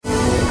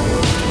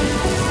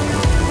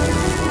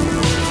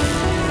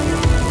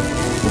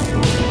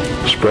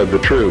Spread the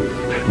truth.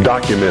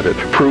 Document it.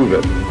 Prove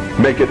it.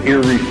 Make it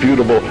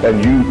irrefutable,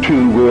 and you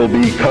too will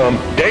become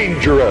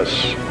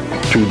dangerous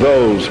to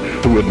those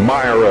who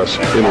admire us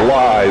in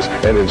lies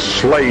and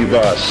enslave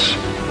us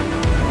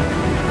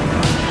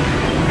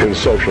in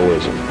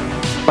socialism.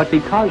 But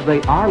because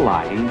they are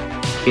lying,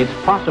 it's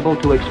possible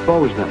to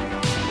expose them.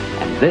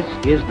 And this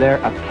is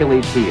their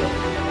Achilles heel.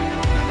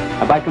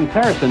 By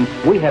comparison,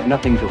 we have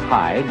nothing to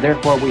hide,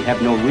 therefore we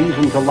have no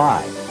reason to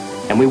lie.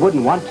 And we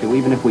wouldn't want to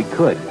even if we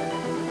could.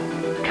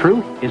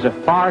 Truth is a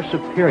far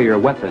superior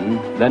weapon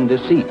than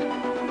deceit.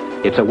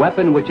 It's a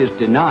weapon which is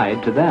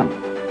denied to them.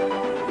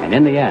 And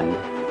in the end,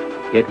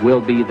 it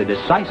will be the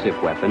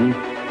decisive weapon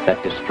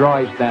that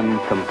destroys them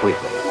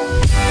completely.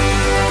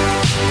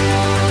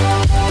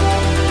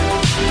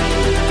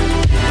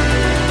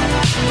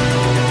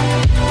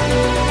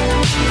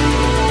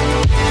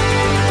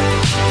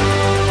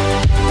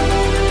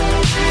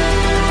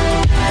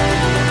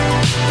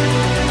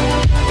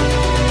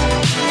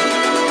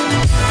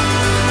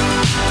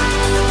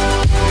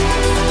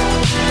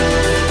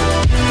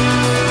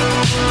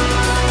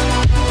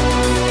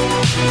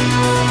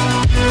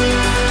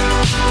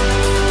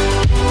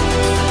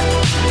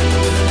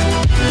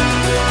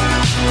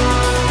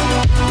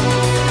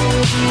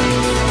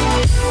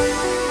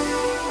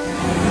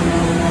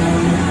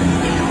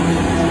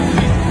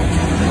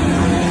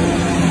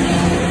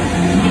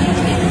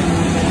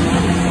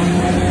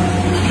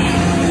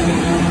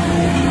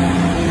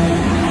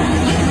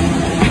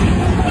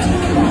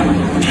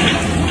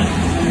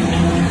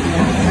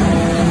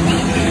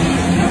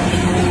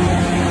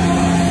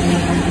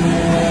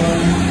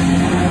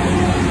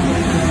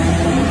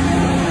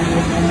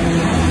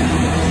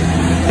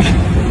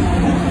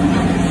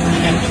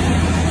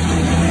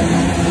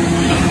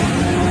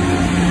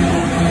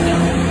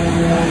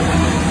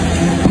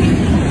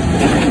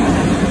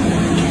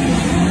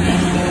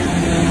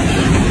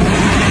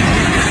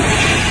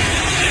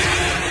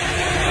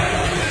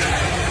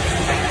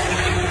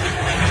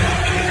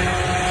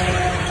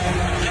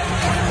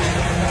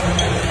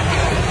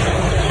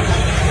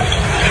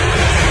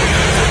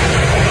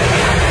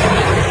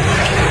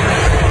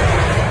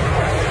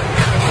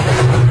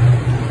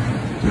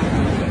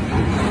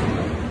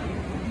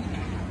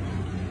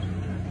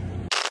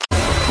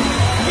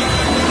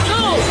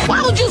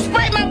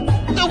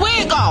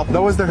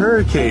 That was the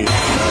hurricane.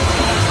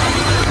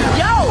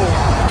 Yo!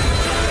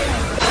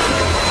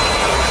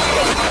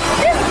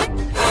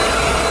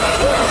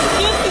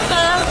 Excuse me,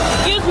 sir.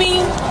 Excuse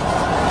me.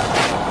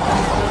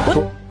 What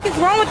the is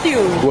wrong with you?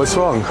 What's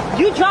wrong?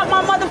 You dropped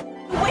my mother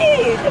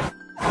wig.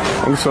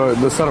 I'm sorry,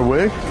 that's not a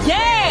wig?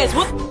 Yes.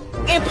 What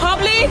in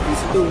public?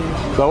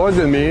 That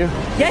wasn't me.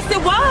 Yes, it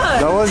was.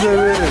 That wasn't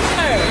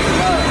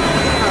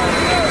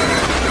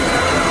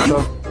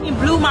me. You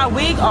blew my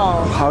wig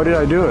off. How did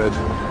I do it?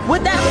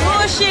 With that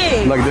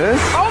bullshit. Like this?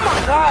 Oh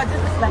my God,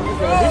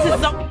 this is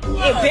so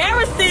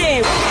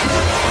embarrassing.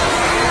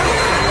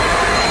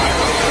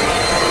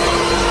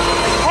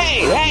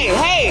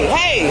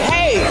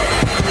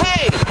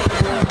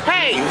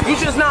 Hey, you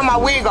just knocked my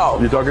wig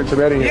off. You talking to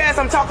me? Yes,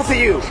 I'm talking to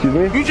you. Excuse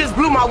me? You just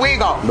blew my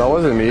wig off. That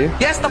wasn't me.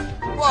 Yes, the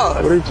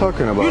was. What are you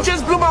talking about? You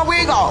just blew my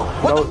wig off.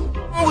 What the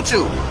wrong with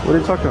you? What are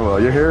you talking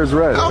about? Your hair is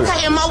red.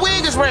 Okay, and my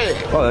wig is red.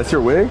 Oh, that's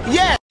your wig?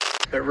 Yeah.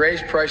 That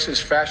raised prices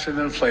faster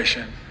than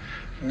inflation.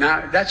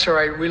 Now, that's all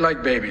right. We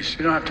like babies.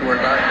 You don't have to worry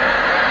about it.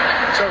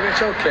 So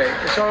it's okay.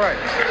 It's all right.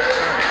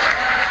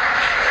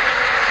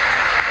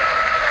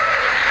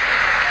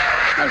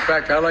 Matter of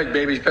fact, I like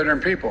babies better than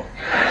people.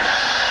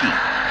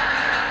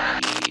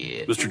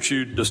 Mr.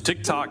 Chu, does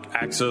TikTok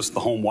access the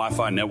home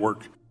Wi-Fi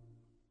network?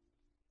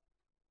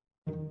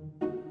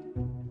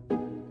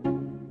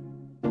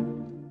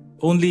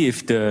 Only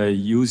if the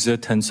user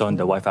turns on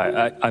the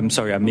Wi-Fi. I'm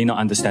sorry, I may not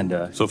understand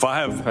the... So if I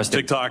have a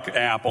TikTok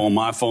app on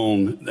my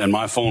phone and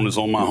my phone is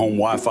on my home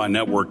Wi-Fi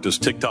network, does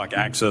TikTok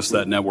access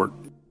that network?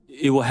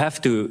 It will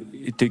have to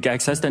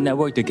access the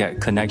network to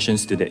get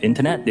connections to the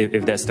internet,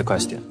 if that's the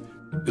question.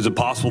 Is it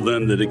possible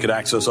then that it could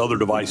access other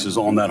devices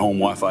on that home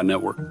Wi-Fi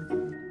network?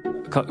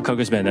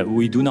 Congressman,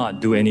 we do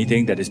not do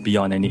anything that is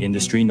beyond any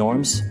industry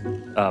norms.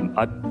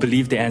 I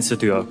believe the answer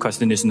to your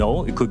question is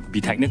no. It could be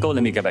technical.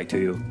 Let me get back to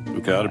you.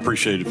 Okay, I'd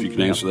appreciate it if you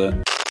could answer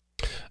that.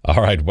 All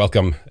right,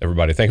 welcome,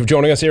 everybody. Thank you for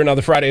joining us here.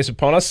 Another Friday is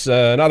upon us.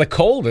 Another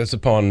cold is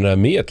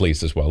upon me, at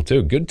least, as well,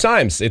 too. Good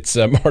times. It's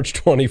March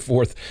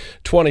 24th,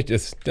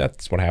 20th.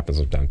 That's what happens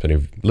sometimes, plenty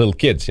of little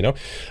kids, you know.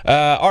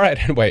 All right,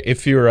 anyway,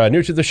 if you're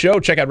new to the show,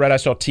 check out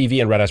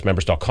redice.tv and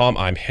redicemembers.com.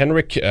 I'm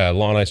Henrik.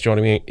 Lana is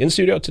joining me in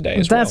studio today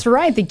as well. That's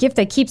right, the gift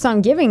that keeps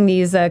on giving,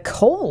 these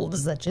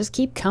colds that just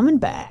keep coming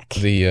back.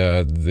 The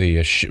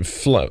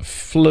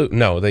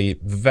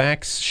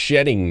vax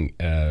shedding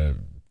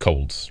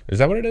colds. Is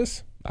that what it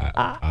is?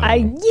 I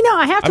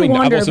have to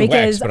wonder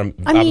because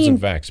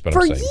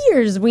for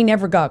years we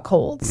never got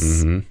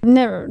colds. Mm-hmm.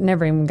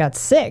 Never even got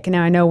sick.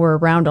 Now I know we're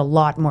around a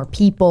lot more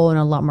people and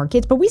a lot more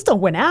kids, but we still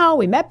went out.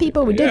 We met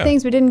people. We did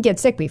things. We didn't get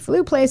sick. We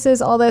flew places.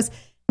 All this.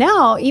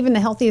 Now, even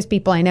the healthiest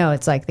people I know,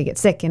 it's like they get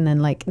sick and then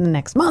like the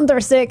next month they're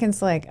sick. And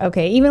it's like,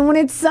 okay, even when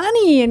it's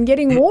sunny and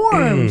getting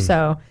warm.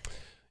 So...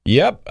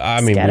 Yep,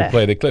 I mean, we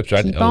play the clips,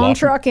 right? Keep on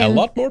trucking. A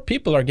lot more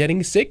people are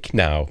getting sick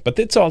now, but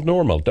it's all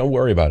normal. Don't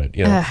worry about it.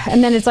 You know?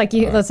 And then it's like,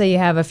 let's say you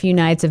have a few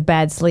nights of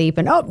bad sleep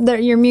and,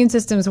 your immune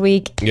system's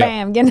weak. Yep.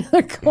 Bam, get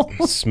another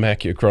cold.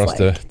 Smack you across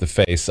the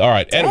face. All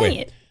right,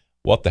 anyway,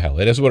 what the hell?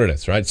 It is what it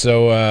is, right?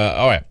 So,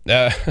 all right.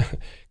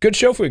 Good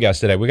show for you guys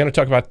today. We're going to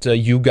talk about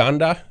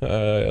Uganda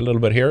a little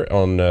bit here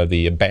on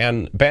the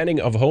banning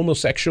of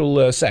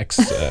homosexual sex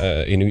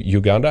in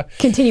Uganda.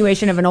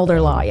 Continuation of an older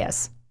law,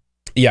 yes.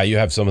 Yeah, you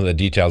have some of the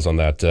details on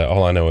that.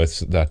 All I know is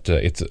that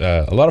it's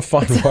a lot of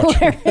fun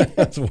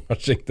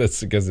watching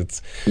this because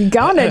it's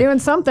Uganda doing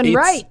something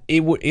right.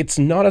 It's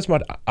not as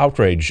much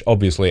outrage,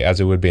 obviously, as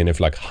it would be if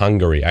like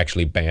Hungary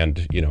actually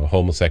banned,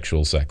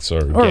 homosexual sex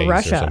or gays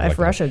Russia. Or if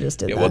Russia just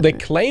did that. Well, they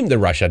claim that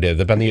Russia did,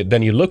 but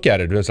then you look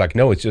at it and it's like,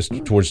 no, it's just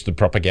towards the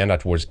propaganda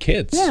towards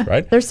kids,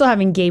 right? They're still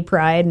having gay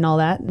pride and all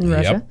that in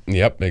Russia.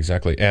 Yep,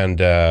 exactly. And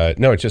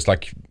no, it's just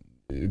like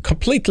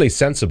completely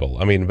sensible.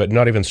 I mean, but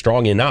not even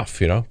strong enough,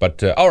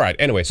 But all right.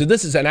 Anyway, so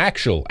this is an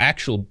actual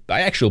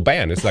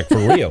ban. It's like for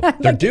real.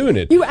 They're doing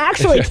it. You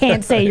actually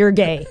can't say you're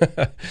gay.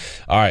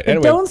 All right.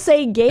 Anyway, don't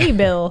say gay,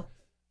 Bill.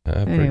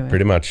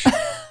 Pretty much.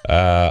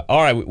 All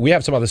right. We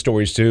have some other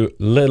stories too.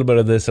 A little bit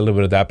of this, a little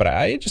bit of that. But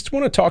I just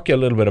want to talk to you a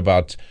little bit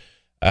about.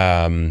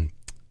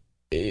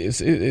 Is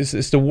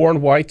the war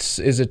on whites?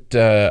 Is it?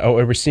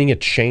 Are we seeing it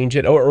change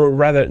it, or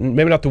rather,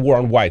 maybe not the war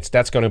on whites?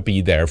 That's going to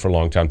be there for a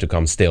long time to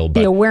come still.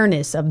 But the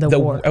awareness of the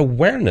war,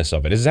 awareness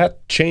of it, is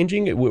that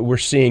changing? We're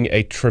seeing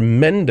a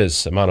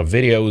tremendous amount of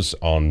videos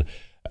on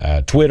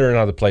Twitter and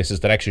other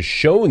places that actually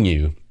showing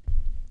you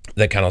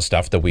the kind of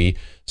stuff that we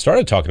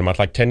started talking about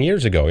like 10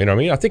 years ago. You know what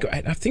I mean?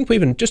 I think we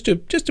even just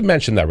to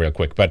mention that real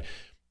quick. But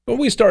when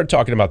we started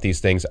talking about these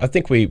things, I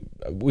think we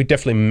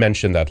definitely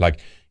mentioned that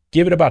like.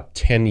 Give it about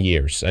 10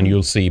 years and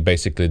you'll see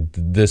basically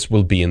this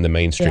will be in the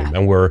mainstream. Yeah.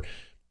 And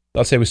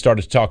let's say we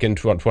started talking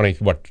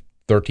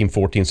 13,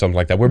 14, something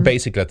like that. We're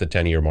basically at the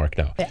 10-year mark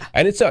now. Yeah.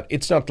 And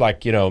it's not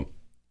like,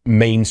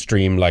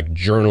 mainstream like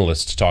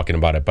journalists talking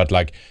about it, but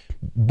like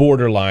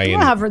borderline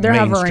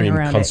mainstream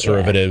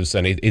conservatives.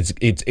 And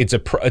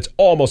it's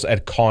almost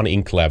at Con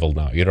Inc. level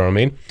now. You know what I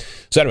mean?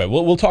 So anyway,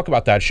 we'll talk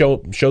about that.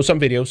 Show some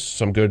videos,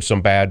 some good,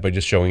 some bad, by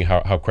just showing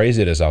how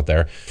crazy it is out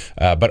there.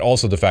 But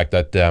also the fact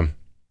that,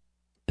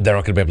 they're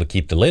not going to be able to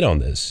keep the lid on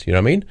this, you know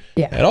what I mean?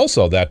 Yeah. And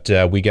also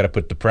that we got to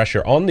put the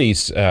pressure on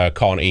these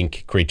Con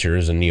Inc.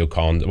 creatures and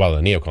neocons. Well,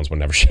 the neocons will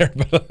never share,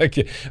 but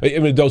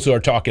those who are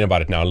talking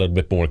about it now, a little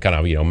bit more kind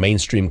of,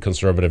 mainstream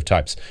conservative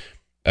types.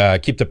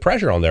 Keep the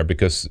pressure on there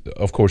because,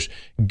 of course,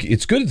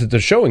 it's good that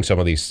they're showing some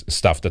of these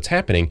stuff that's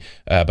happening,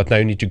 but now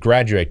you need to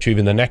graduate to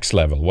even the next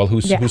level. Well,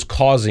 who's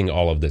causing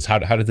all of this? How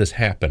did this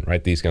happen,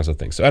 right? These kinds of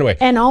things. So anyway.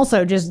 And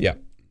also just... Yeah.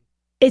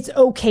 It's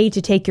okay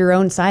to take your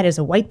own side as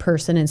a white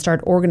person and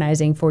start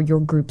organizing for your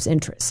group's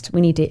interest.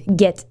 We need to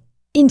get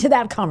into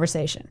that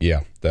conversation.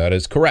 Yeah, that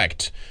is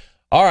correct.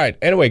 All right.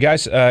 Anyway,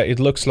 guys, it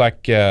looks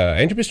like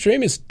Entropy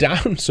Stream is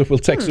down, so we'll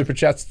take Super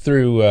Chats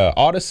through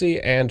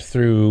Odyssey and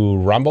through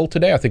Rumble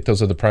today. I think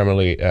those are the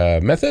primary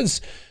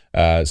methods.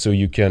 So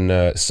you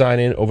can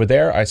sign in over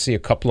there. I see a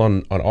couple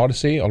on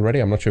Odyssey already.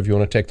 I'm not sure if you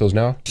want to take those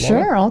now.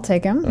 Sure, I'll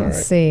take them.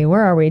 Let's see.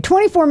 Where are we?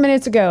 24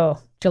 minutes ago.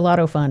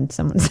 Gelato Fund,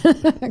 someone's.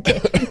 Okay.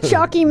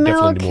 Chalky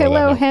Milk,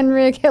 hello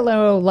Henrik,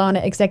 hello Lana,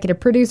 executive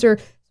producer,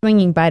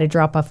 swinging by to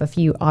drop off a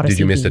few Odyssey. Did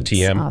you miss the beats.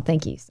 TM? Oh,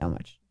 thank you so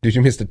much. Did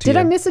you miss the TM? Did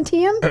I miss a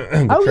TM?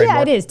 Oh, trademark?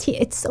 Yeah, it is.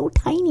 It's so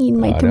tiny and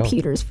my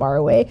computer's far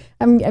away.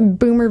 I'm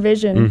boomer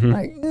vision.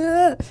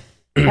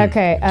 Mm-hmm.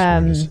 Okay.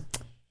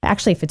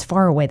 Actually, if it's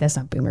far away, that's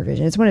not boomer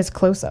vision. It's when it's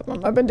close up.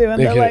 I've been doing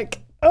the like,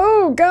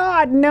 oh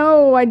God,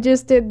 no, I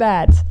just did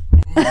that.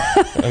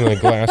 And the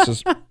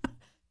glasses.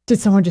 Did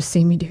someone just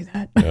see me do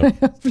that?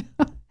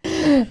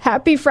 Yep.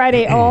 Happy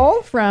Friday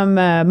all from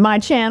my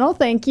channel.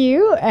 Thank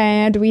you.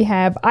 And we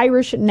have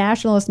Irish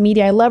Nationalist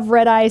Media. I love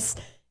red ice.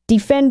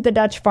 Defend the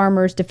Dutch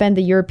farmers. Defend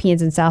the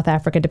Europeans in South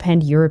Africa.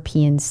 Defend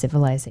European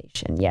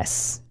civilization.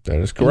 Yes. That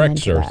is correct,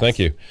 sir. Thank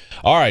you.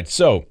 All right.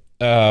 So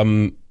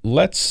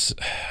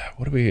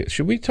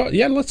should we talk?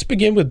 Yeah, let's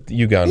begin with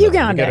Uganda. We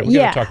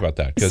gotta talk about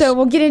that. So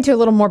we'll get into a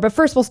little more, but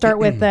first we'll start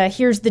with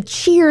here's the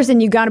cheers in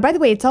Uganda. By the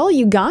way, it's all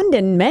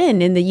Ugandan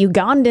men in the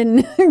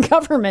Ugandan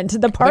government,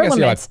 the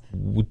parliament. I see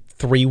like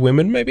 3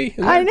 women, maybe.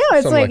 I know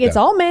it's like it's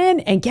all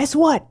men, and guess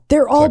what?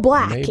 They're all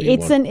black.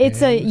 It's a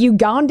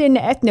Ugandan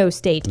ethno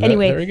state.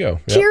 Anyway, there you go.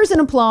 Yep. Cheers and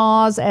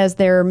applause as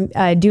they're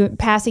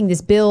passing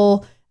this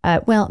bill.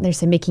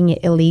 They're making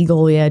it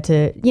illegal.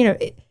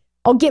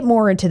 I'll get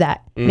more into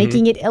that. Mm-hmm.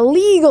 Making it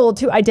illegal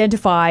to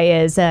identify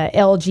as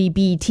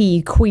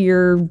LGBT,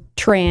 queer,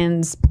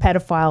 trans,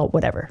 pedophile,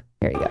 whatever.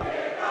 Here you go.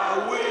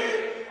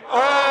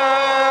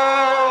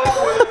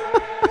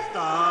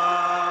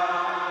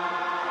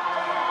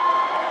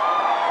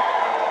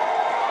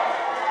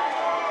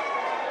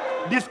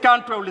 This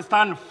country will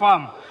stand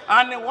firm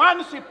And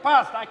once it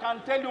passed, I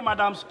can tell you,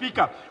 Madam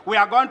Speaker, we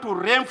are going to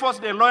reinforce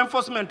the law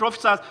enforcement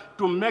officers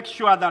to make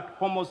sure that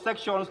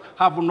homosexuals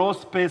have no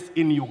space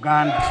in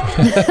Uganda.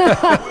 They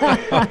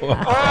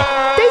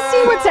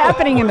see what's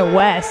happening in the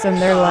West,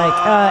 and they're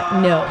like,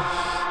 no.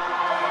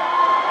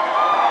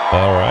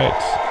 All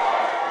right.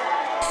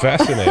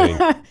 Fascinating.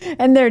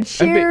 And they're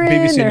cheering,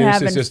 BBC they're News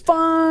having is just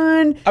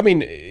fun. I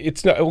mean,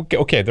 it's not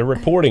okay. They're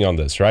reporting on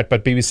this, right?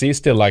 But BBC is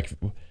still like,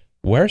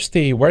 where's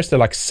the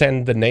like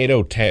send the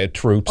NATO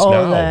troops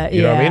now?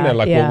 You know what I mean? And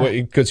like,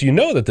 because you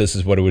know that this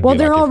is what it would be. Well,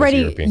 they're like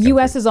already.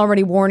 U.S. is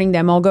already warning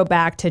them. I'll go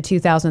back to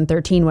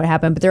 2013, what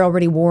happened, but they're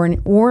already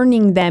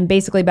warning them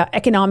basically about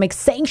economic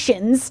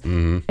sanctions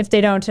if they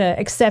don't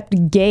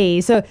accept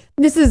gay. So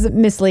this is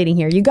misleading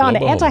here.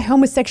 Uganda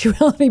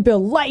anti-homosexuality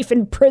bill, life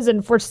in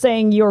prison for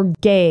saying you're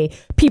gay.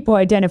 People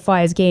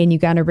identify as gay in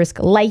Uganda risk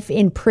life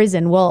in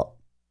prison. Well,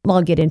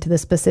 I'll get into the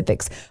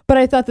specifics, but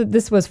I thought that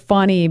this was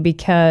funny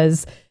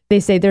because they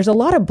say there's a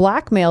lot of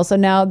blackmail, so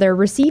now they're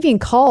receiving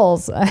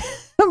calls.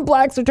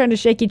 Blacks are trying to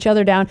shake each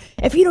other down.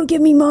 If you don't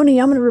give me money,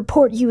 I'm going to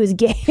report you as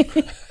gay.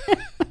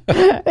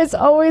 It's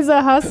always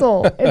a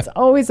hustle. It's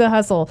always a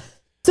hustle.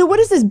 So what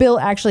does this bill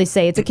actually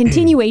say? It's a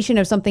continuation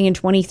of something in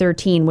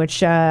 2013,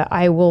 which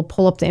I will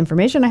pull up the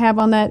information I have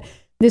on that.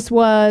 This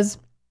was...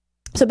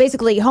 So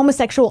basically,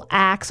 homosexual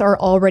acts are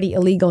already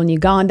illegal in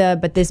Uganda,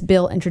 but this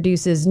bill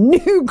introduces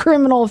new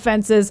criminal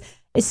offenses,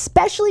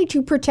 especially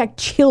to protect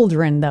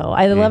children, though.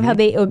 I love how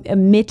they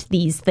omit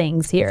these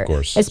things here. Of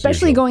course.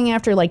 Especially going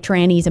after like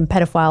trannies and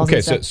pedophiles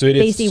and stuff. So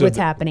they see what's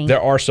happening. There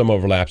are some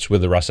overlaps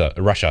with the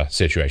Russia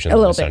situation. A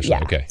little bit,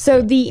 yeah. Okay.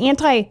 So the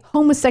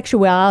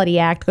Anti-Homosexuality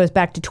Act goes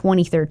back to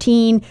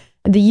 2013.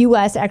 The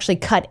U.S. actually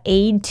cut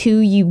aid to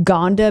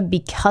Uganda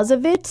because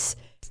of it,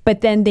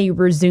 but then they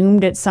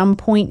resumed at some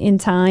point in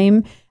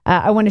time.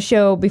 I want to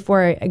show,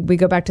 before we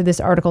go back to this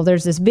article,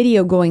 there's this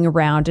video going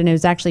around, and it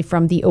was actually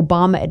from the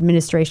Obama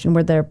administration,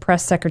 where the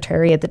press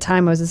secretary at the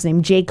time was his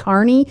name, Jay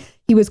Carney.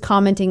 He was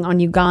commenting on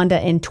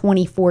Uganda in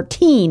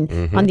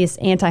 2014 on this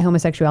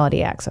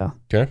Anti-Homosexuality Act. So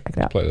okay,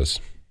 play this.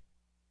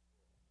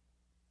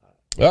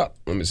 Well,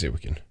 let me see if we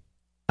can.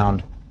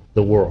 Around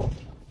the world.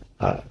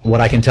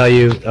 What I can tell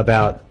you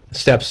about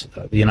steps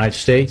the United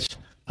States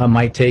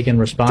might take in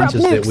response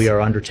is that we are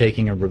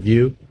undertaking a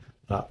review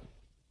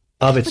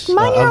of its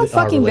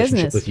our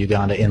relationship with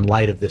Uganda in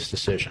light of this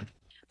decision.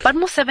 But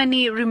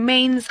Museveni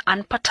remains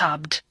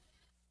unperturbed.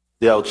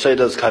 The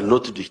outsiders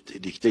cannot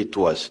dictate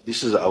to us.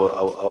 This is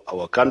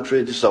our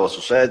country, this is our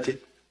society,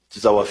 this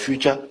is our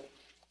future.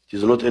 It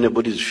is not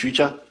anybody's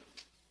future.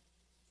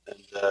 And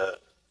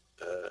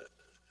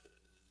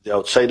the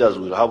outsiders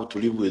will have to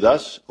live with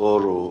us,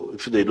 or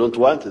if they don't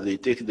want, they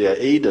take their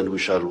aid and we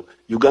shall.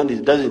 Uganda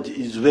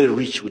is very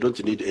rich. We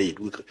don't need aid.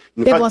 In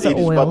fact, aid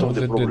is part of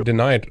the problem.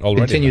 Deny it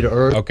already. Continue to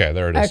urge. Okay,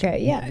 there it is. Okay,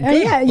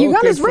 yeah.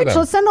 Uganda's rich.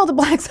 Let's send all the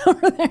blacks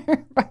over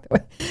there. By the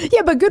way.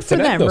 Yeah, but good for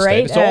them,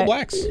 right? It's all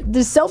blacks.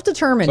 They're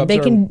self-determined.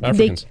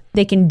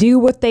 They can do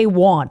what they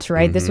want,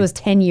 right? This was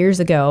 10 years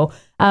ago.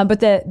 But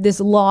this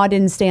law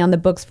didn't stay on the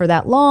books for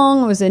that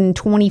long. It was in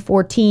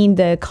 2014.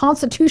 The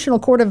Constitutional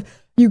Court of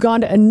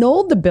Uganda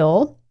annulled the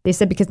bill. They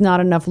said because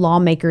not enough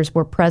lawmakers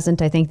were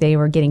present. I think they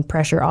were getting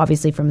pressure,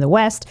 obviously, from the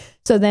West.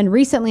 So then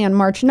recently on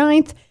March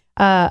 9th,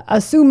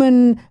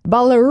 Asuman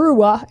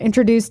Balarua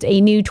introduced a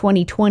new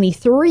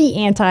 2023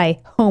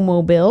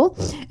 anti-homo bill,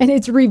 and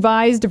it's a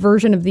revised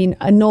version of the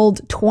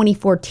annulled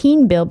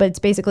 2014 bill, but it's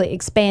basically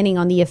expanding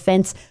on the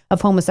offense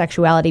of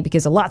homosexuality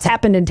because a lot's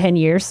happened in 10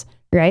 years,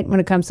 right? When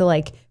it comes to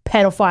like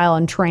pedophile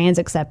and trans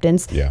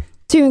acceptance. Yeah.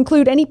 To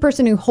include any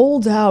person who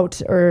holds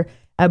out or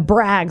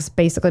brags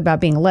basically about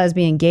being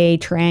lesbian, gay,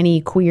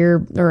 tranny,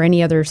 queer, or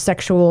any other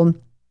sexual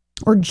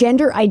or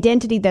gender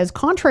identity that is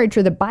contrary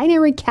to the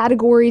binary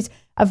categories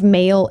of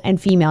male and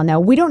female.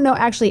 Now, we don't know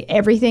actually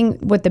everything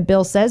what the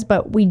bill says,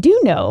 but we do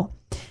know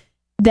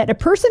that a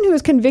person who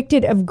is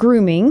convicted of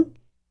grooming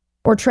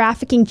or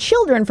trafficking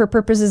children for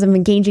purposes of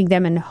engaging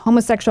them in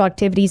homosexual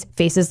activities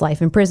faces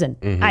life in prison.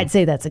 I'd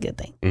say that's a good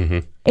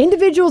thing.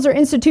 Individuals or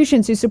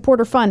institutions who support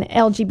or fund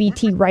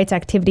LGBT rights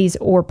activities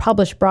or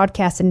publish,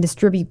 broadcast, and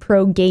distribute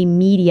pro-gay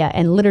media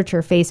and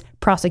literature face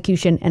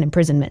prosecution and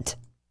imprisonment.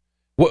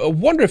 Well, I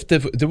wonder if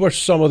there were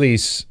some of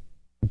these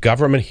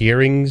government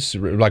hearings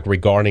like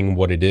regarding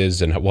what it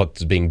is and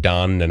what's being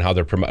done and how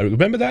they're promoting.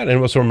 Remember that? And it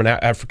was from an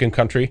African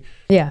country.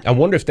 Yeah. I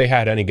wonder if they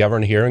had any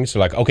government hearings. So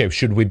like, okay,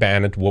 should we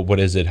ban it? What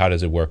is it? How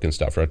does it work and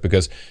stuff, right?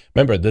 Because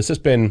remember, this has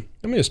been,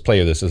 let me just play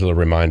you this as a little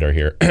reminder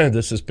here.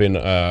 This has been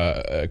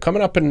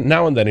coming up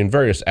now and then in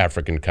various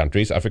African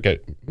countries. I forget,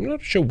 I'm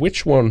not sure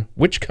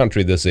which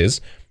country this is,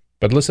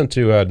 but listen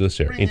to this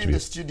here interview. In the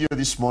studio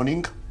this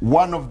morning,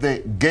 one of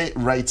the gay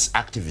rights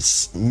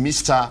activists,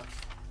 Mr.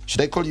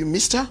 Should I call you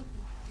Mr.?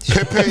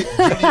 Pepe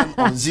Julian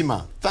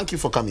Onzima, thank you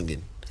for coming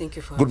in. Thank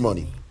you for Good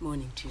morning. Me.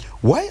 Morning to you.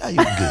 Why are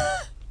you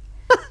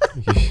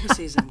gay? Who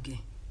says I'm gay?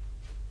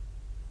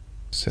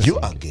 You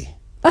are gay.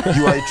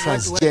 You are a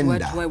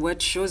transgender. What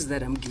shows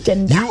that I'm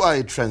gay? You are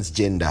a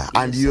transgender,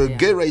 and you're a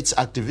gay rights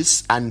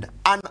activist and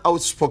an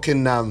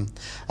outspoken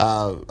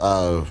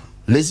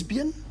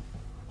lesbian.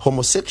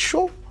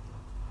 homosexual?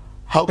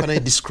 How can I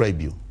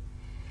describe you?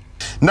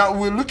 Now,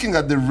 we're looking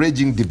at the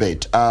raging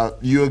debate.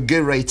 You're a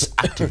gay rights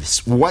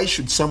activist. Why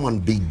should someone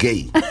be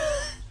gay?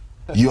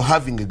 You're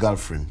having a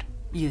girlfriend.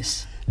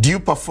 Yes. Do you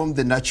perform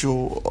the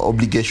natural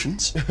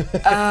obligations?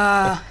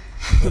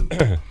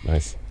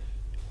 Nice.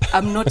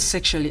 I'm not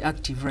sexually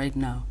active right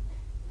now.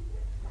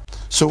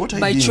 So what are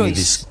By you doing with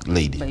choice. this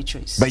lady? By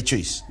choice. By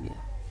choice? Yeah.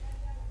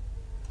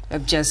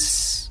 I've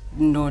just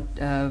not,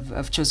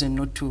 I've chosen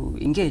not to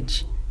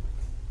engage.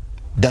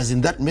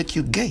 Doesn't that make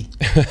you gay?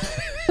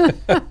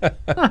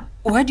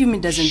 What do you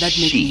mean, doesn't that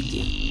make me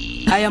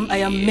gay? I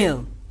am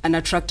male and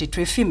attracted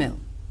to a female.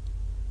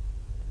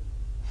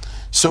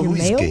 So who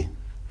is gay?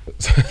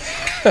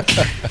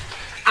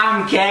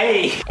 I'm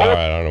gay. All right,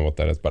 I don't know what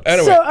that is, but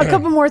anyway. So a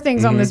couple more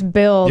things on this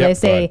bill. Yep, They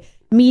say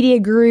media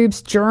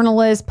groups,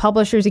 journalists,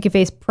 publishers who can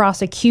face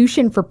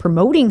prosecution for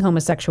promoting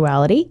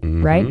homosexuality,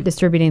 right?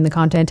 Distributing the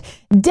content.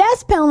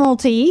 Death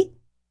penalty.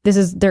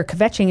 They're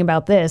kvetching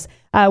about this.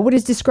 What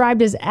is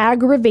described as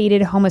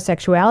aggravated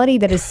homosexuality,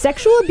 that is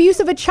sexual abuse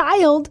of a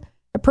child,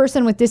 a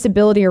person with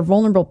disability, or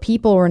vulnerable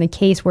people, or in a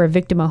case where a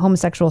victim of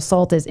homosexual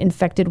assault is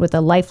infected with a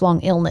lifelong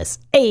illness,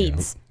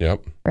 AIDS.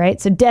 Yep. Right?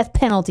 So death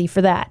penalty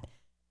for that.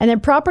 And then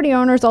property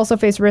owners also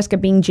face risk of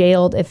being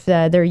jailed if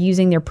they're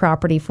using their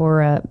property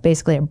for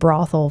basically a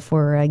brothel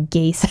for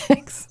gay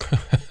sex.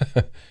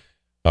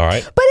 All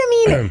right. But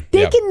I mean,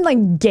 they can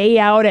like gay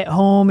out at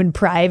home in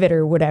private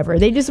or whatever.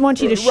 They just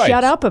want you to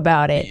shut up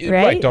about it,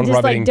 right? Right. Don't just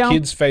rub it in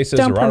kids' faces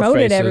don't or our promote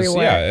faces. it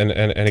everywhere. Yeah,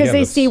 and because again,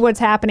 they see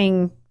what's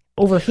happening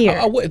over here.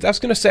 I was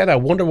going to say that. I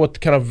wonder what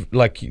kind of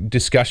like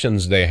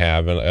discussions they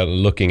have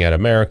looking at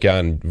America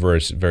and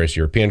various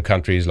European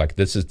countries. Like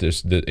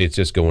it's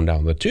just going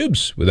down the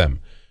tubes with them.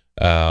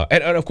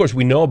 And of course,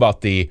 we know about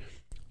the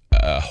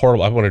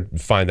horrible. I want to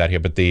find that here,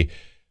 but the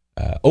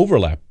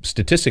overlap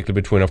statistically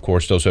between, of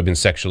course, those who have been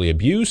sexually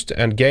abused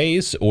and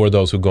gays, or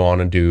those who go on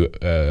and do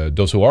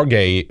those who are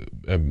gay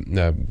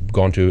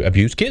go on to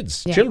abuse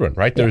kids, children.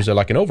 Right? There's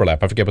like an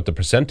overlap. I forget what the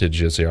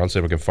percentage is here. I'll see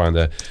if I can find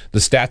the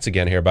stats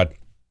again here, but.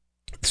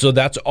 So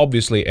that's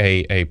obviously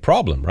a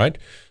problem, right?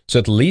 So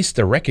at least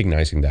they're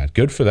recognizing that.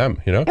 Good for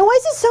them, you know? And why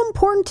is it so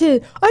important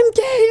to, I'm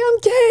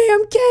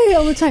gay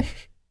all the time?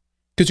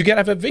 Because you gotta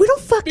have a we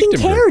don't fucking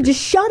care. Just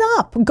shut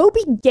up. Go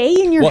be gay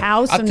in your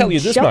house I'll and tell you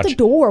this shut much. the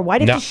door. Why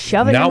did you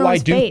shove it in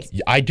everyone's face?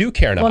 I do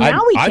care now. Well,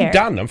 now we care. I'm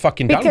done. I'm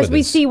fucking done with because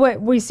this.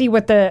 we see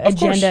what the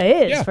agenda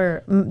is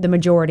for the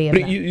majority of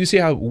but them. You see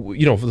how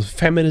with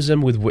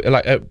feminism with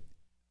like.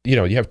 You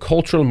have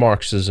cultural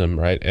Marxism,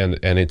 right? And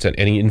it's an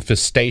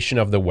infestation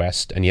of the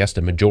West. And yes,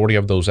 the majority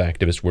of those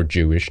activists were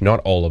Jewish.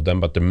 Not all of them,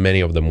 but many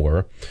of them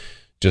were.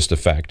 Just a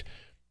fact.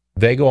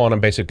 They go on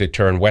and basically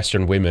turn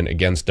Western women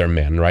against their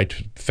men, right?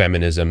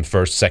 Feminism,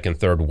 first,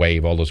 second, third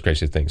wave, all those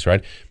crazy things,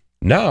 right?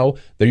 Now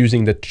they're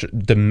using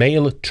the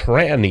male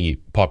tranny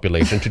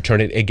population to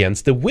turn it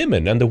against the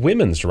women and the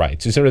women's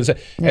rights. You see what I'm saying?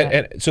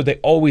 And so they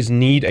always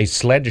need a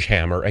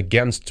sledgehammer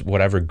against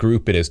whatever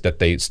group it is that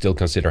they still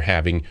consider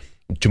having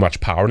too much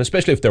power, and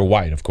especially if they're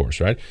white, of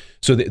course, right?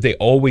 So they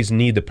always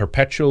need the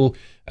perpetual,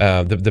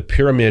 the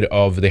pyramid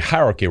of the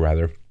hierarchy,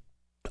 rather,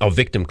 of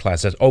victim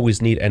classes,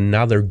 always need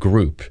another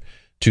group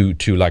to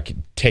like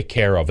take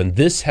care of. And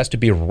this has to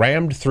be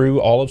rammed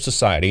through all of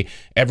society.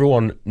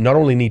 Everyone not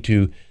only need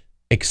to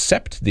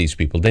accept these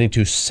people, they need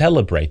to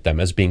celebrate them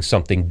as being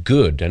something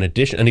good and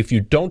addition. And if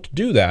you don't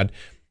do that,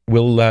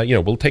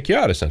 we'll take you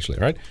out, essentially,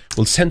 right?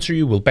 We'll censor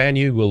you, we'll ban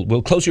you,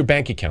 we'll close your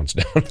bank accounts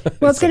down.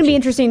 Well, it's going to be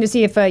interesting to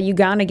see if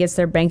Uganda gets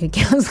their bank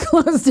accounts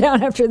closed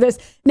down after this.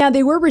 Now,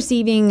 they were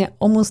receiving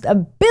almost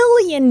 $1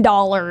 billion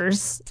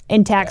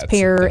in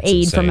taxpayer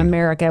aid insane. from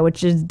America,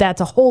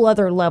 that's a whole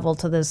other level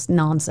to this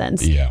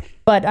nonsense. Yeah.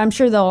 But I'm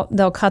sure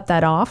they'll cut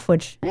that off,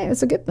 which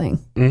it's a good thing.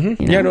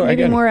 Mm-hmm.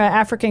 Maybe more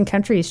African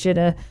countries should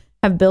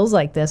have bills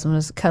like this and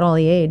just cut all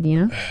the aid,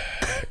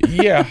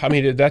 Yeah, I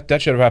mean,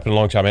 that should have happened a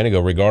long time ago,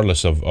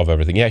 regardless of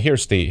everything. Yeah,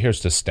 here's the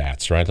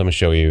stats, right? Let me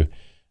show you.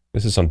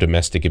 This is on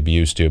domestic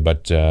abuse too,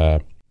 but here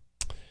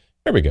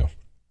we go.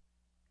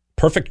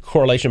 Perfect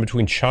correlation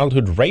between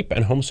childhood rape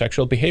and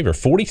homosexual behavior.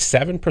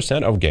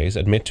 47% of gays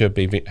admit to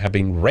have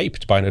been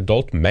raped by an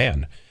adult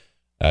man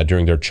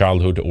during their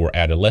childhood or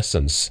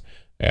adolescence.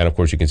 And of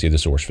course, you can see the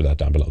source for that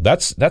down below.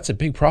 That's a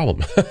big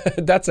problem.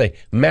 That's a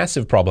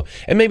massive problem.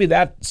 And maybe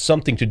that's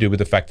something to do with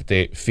the fact that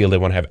they feel they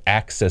want to have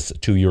access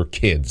to your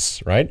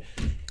kids, right?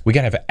 We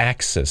got to have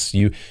access.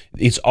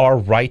 It's our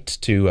right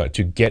to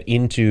get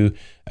into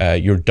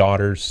your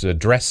daughter's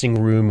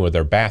dressing room or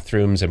their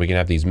bathrooms, and we can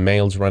have these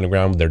males running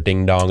around with their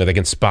ding dong, or they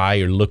can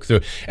spy or look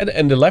through.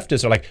 And the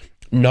leftists are like,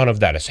 none of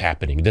that is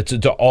happening.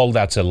 All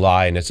that's a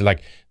lie. And it's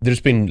like there's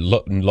been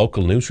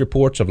local news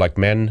reports of like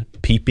men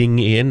peeping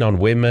in on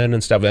women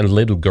and stuff, and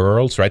little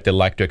girls, right? They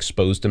like to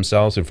expose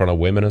themselves in front of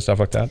women and stuff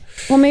like that.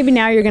 Well, maybe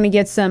now you're going to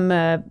get some,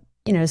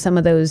 some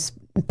of those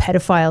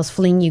pedophiles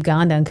fleeing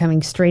Uganda and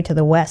coming straight to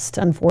the West,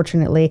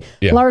 unfortunately.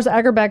 Yeah. Lars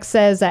Agerbeck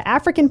says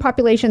African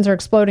populations are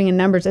exploding in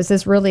numbers. Is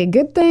this really a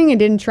good thing? And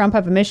didn't Trump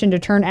have a mission to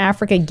turn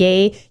Africa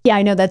gay? Yeah,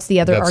 I know that's the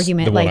other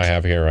argument. The one I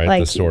have here, right?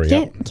 The story.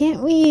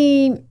 Can't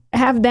we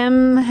have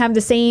them have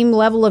the same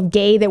level of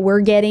gay that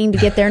we're getting to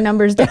get their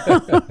numbers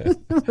down?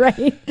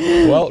 Right?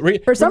 Well,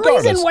 for some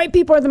reason, white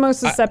people are the most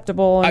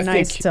susceptible and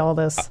nice to all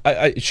this.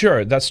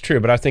 Sure, that's true.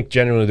 But I think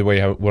generally the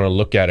way I want to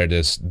look at it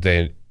is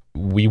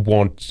we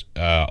want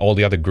all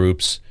the other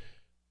groups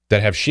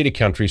that have shitty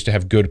countries to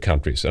have good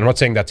countries. And I'm not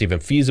saying that's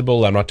even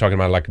feasible. I'm not talking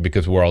about like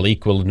because we're all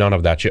equal, none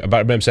of that shit.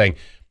 But I'm saying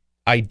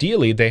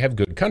ideally they have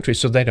good countries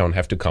so they don't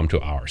have to come to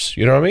ours.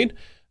 You know what I mean?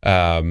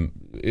 Are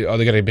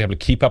they going to be able to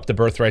keep up the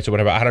birth rates or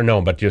whatever? I don't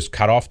know, but just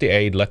cut off the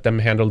aid, let them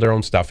handle their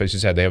own stuff. As you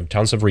said, they have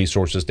tons of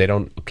resources. They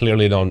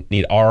clearly don't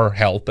need our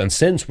help. And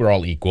since we're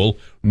all equal,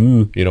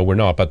 we're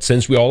not. But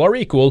since we all are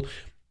equal,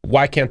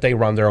 why can't they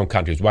run their own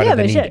countries? Why do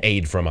they need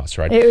aid from us,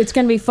 right? It's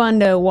going to be fun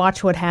to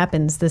watch what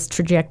happens, this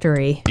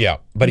trajectory. Yeah,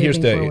 but here's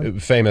the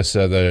famous,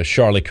 the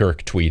Charlie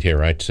Kirk tweet here,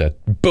 right?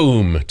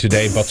 Boom,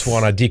 today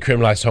Botswana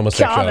decriminalized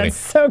homosexuality. God, that's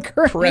so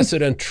great.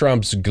 President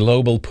Trump's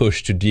global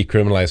push to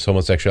decriminalize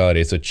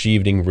homosexuality is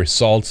achieving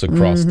results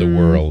across the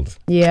world.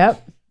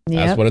 Yep.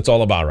 That's what it's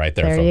all about right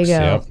there, folks. You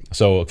go. Yep.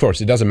 So, of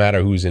course, it doesn't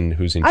matter who's in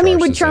charge. I mean,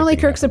 would Charlie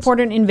Kirk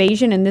support an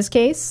invasion in this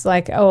case?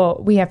 Like,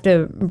 we have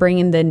to bring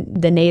in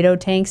the NATO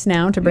tanks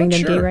now to bring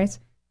them gay rights?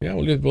 Yeah,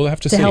 we'll have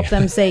to see. To help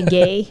them say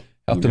gay?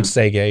 Help them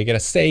say gay. You got to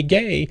say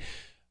gay.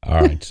 All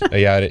right.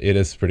 Yeah, it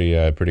is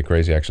pretty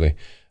crazy, actually.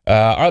 All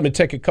right, let me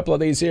take a couple of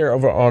these here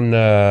over on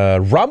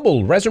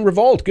Rumble. Resin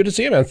Revolt, good to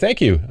see you, man.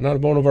 Thank you. Another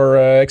one of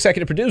our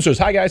executive producers.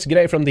 Hi, guys.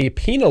 G'day from the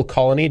penal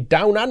colony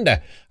down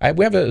under.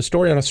 We have a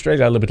story on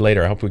Australia a little bit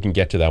later. I hope we can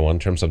get to that one in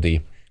terms of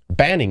the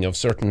banning of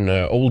certain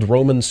old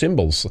Roman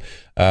symbols.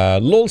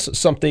 Lulz,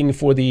 something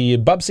for the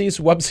Bubsies,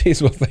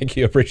 Wubsies. Well, thank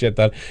you. Appreciate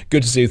that.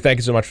 Good to see you. Thank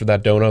you so much for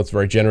that donut. It's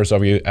very generous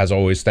of you, as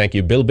always. Thank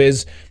you. Bill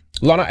Biz.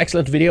 Lana,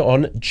 excellent video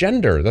on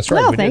gender. That's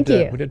right. Thank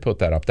you. We did put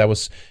that up. That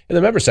was in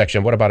the member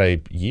section, what, about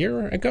a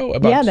year ago?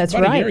 That's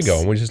about right. a year ago.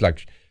 And we just kind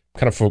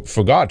of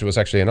forgot. It was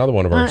actually another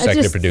one of our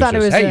executive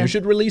producers. Hey, you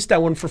should release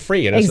that one for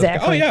free. And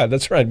exactly. Like, oh, yeah,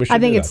 that's right. We should I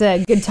think it's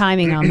a good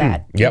timing on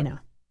that. Yep.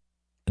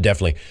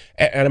 Definitely.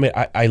 And I mean,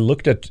 I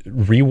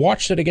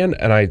rewatched it again,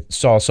 and I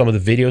saw some of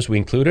the videos we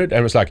included, and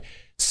it was like,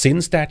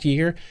 since that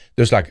year,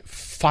 there's like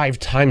 5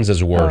 times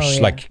as worse,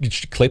 like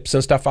clips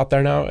and stuff out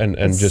there now, and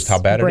just how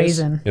bad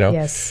brazen. It is.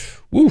 Yes.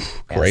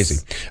 Woof,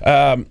 crazy.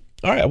 All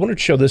right, I wanted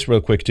to show this real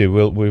quick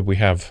too. We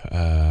have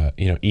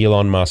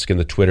Elon Musk and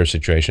the Twitter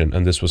situation,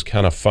 and this was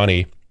kind of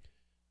funny.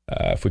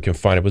 If we can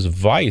find it, was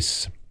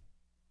Vice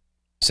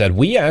said,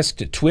 we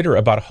asked Twitter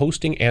about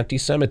hosting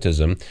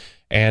anti-Semitism,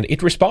 and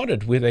it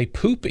responded with a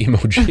poop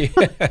emoji.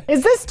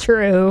 Is this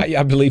true?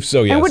 I believe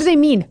so, yes. And what do they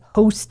mean,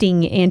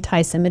 hosting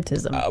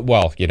anti-Semitism?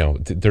 Well,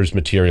 there's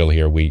material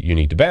here. You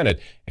need to ban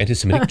it.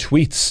 Anti-Semitic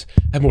tweets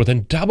have more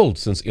than doubled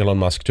since Elon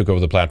Musk took over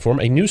the platform.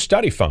 A new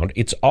study found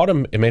its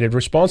automated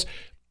response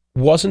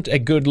wasn't a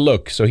good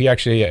look. So he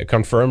actually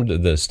confirmed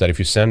this, that if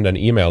you send an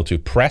email to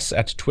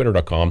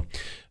press@twitter.com,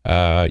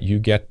 you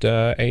get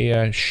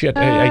a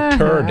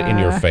turd in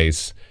your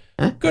face.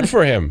 Good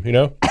for him,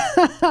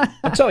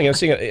 I'm telling you, I'm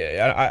seeing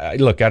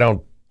it. Look,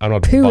 I'm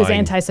not Poo buying, is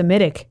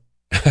anti-Semitic.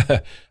 I'm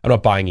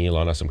not buying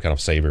Elon as some kind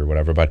of savior or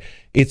whatever, but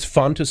it's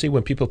fun to see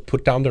when people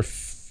put down their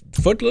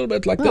foot a little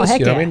bit like this,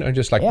 what I mean? And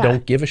just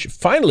don't give a shit.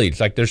 Finally, it's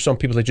like there's some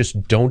people that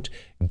just don't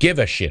give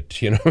a shit,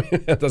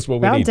 That's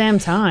what we need. About damn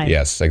time.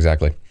 Yes,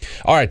 exactly.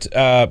 All right,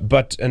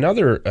 but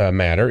another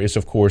matter is,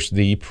 of course,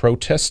 the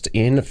protest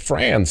in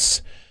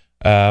France.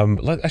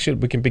 Actually,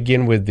 we can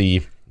begin with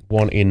the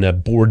one in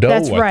Bordeaux.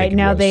 That's right.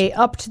 Now they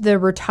upped the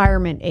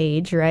retirement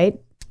age, right?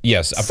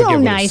 Yes, I so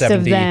forget nice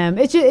of them.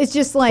 It's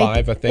just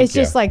like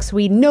just like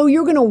Sweden. No,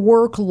 you're going to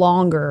work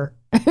longer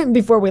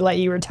before we let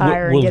you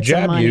retire and get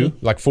some money. We'll jab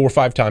you like 4 or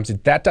 5 times.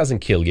 If that doesn't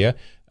kill you,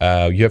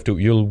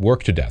 you'll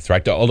work to death,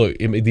 right? Although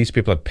these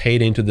people have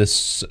paid into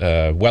this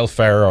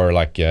welfare or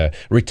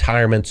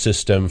retirement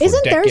system for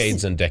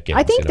decades and decades.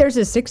 I think there's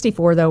a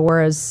 64 though,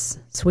 whereas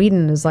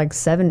Sweden is like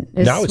 7.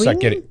 Now it's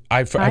like getting.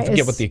 I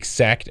forget what the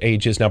exact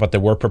age is now, but there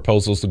were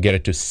proposals to get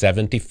it to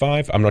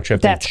 75. I'm not sure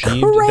if that's they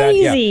achieved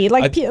crazy.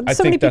 that. Yeah.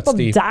 So many people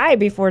die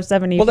before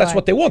 75. Well, that's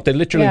what they want. They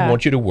literally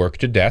want you to work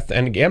to death.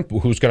 And again,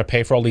 who's going to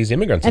pay for all these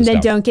immigrants? And they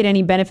don't get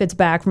any benefits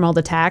back from all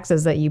the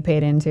taxes that you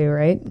paid into,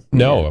 right?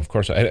 No, of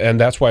course. And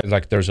that's why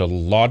there's a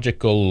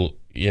logical,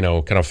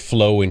 kind of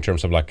flow in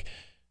terms of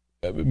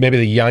maybe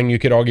the young, you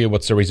could argue,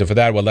 what's the reason for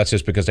that? Well, that's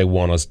just because they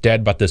want us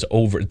dead. But this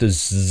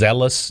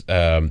zealous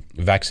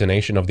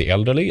vaccination of the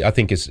elderly, I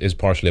think is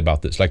partially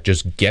about this.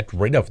 Just get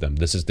rid of them.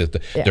 This is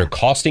they're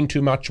costing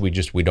too much. We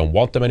don't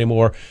want them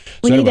anymore.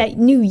 We need that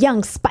new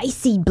young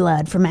spicy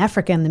blood from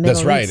Africa and the Middle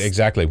East. That's right,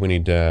 exactly. We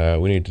need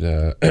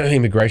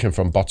immigration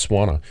from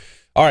Botswana.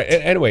 All right.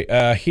 Anyway,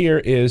 here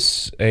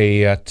is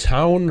a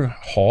town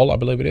hall, I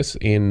believe it is,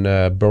 in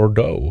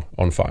Bordeaux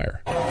on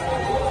fire.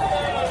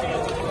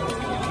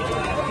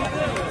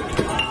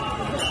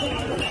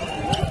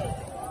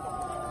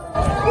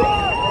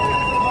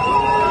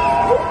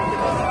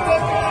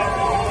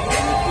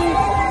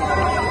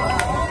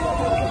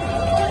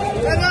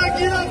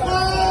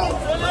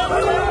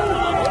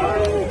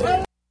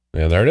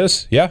 Yeah, there it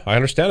is. Yeah, I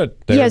understand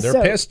it. They're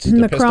pissed. They're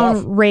Macron pissed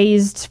off.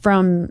 raised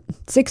from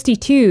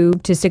 62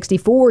 to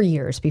 64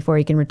 years before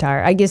he can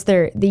retire. I guess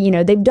they've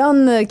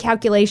done the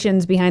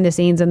calculations behind the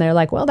scenes, and they're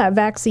like, well, that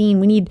vaccine,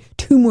 we need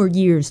 2 more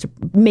years to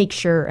make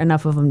sure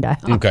enough of them die.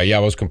 Okay, yeah,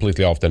 I was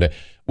completely off then.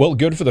 Well,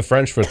 good for the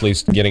French for at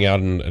least getting out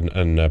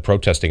and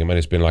protesting. I mean,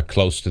 it's been like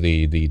close to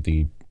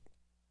the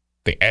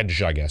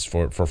edge, I guess,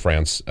 for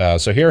France.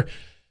 So here,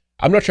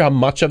 I'm not sure how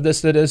much of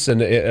this it is,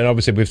 and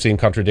obviously we've seen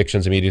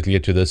contradictions immediately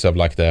to this of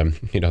like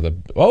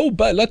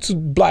but let's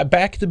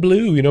back the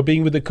blue,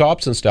 being with the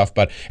cops and stuff.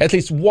 But at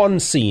least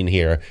one scene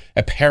here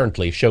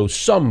apparently shows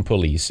some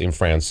police in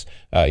France,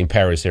 in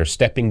Paris here,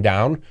 stepping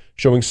down,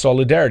 showing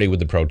solidarity with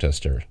the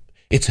protester.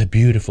 It's a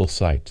beautiful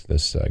sight,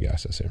 this guy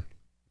says here.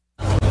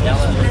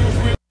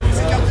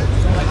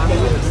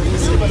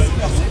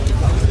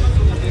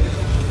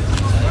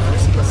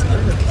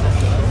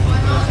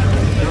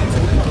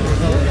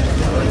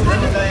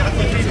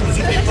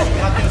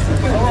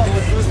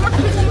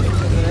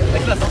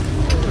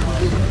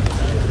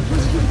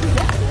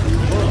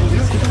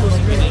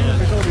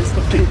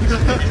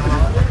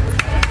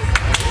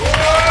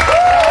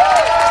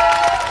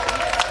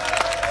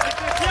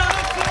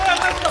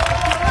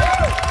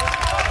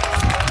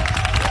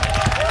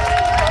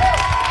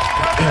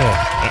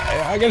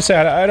 I gotta say,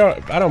 I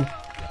don't.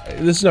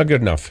 This is not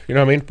good enough. You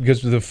know what I mean?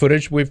 Because the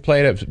footage we've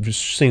played, I've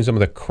just seen some of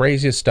the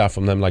craziest stuff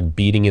from them, like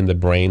beating in the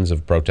brains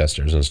of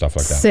protesters and stuff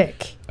like that.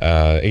 Sick.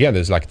 Again,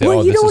 there's like, you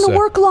don't want to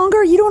work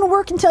longer. You don't want to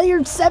work until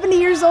you're 70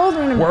 years old.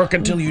 Work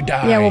until you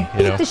die. Yeah, we'll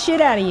beat the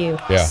shit out of you,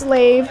 yeah.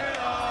 Slave.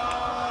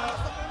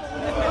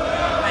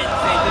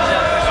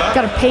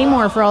 Got to pay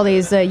more for all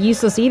these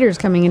useless eaters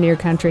coming into your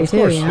country, too.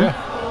 Course, you know?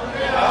 Yeah.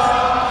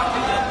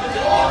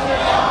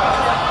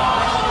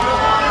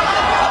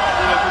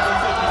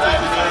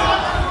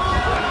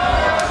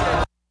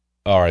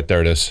 All right,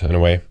 there it is, in a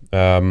way.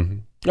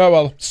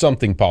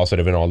 Something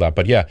positive and all that.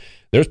 But yeah,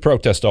 there's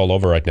protests all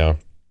over right now.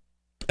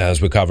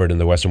 As we covered in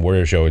the Western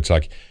Warrior Show, it's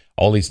like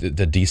all these, the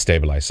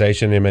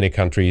destabilization in many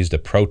countries, the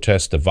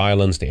protests, the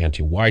violence, the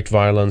anti-white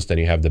violence. Then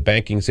you have the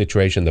banking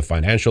situation, the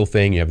financial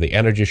thing. You have the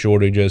energy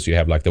shortages. You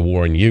have like the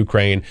war in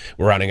Ukraine.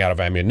 We're running out of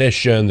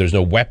ammunition. There's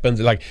no weapons.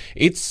 Like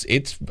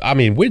I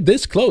mean, we're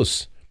this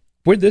close.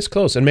 We're this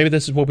close, and maybe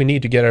this is what we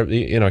need to get a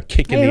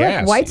kick in the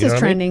ass. Whites is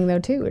trending though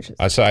too, which is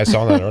I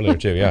saw that earlier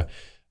too.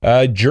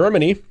 Yeah,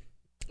 Germany,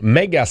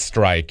 mega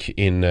strike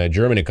in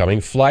Germany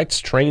coming. Flights,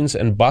 trains,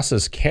 and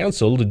buses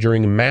canceled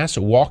during mass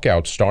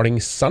walkout starting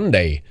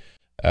Sunday,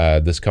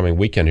 this coming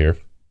weekend here.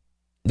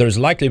 There's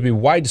likely to be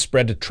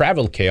widespread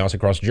travel chaos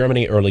across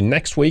Germany early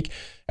next week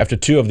after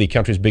 2 of the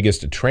country's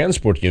biggest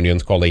transport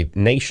unions called a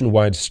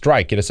nationwide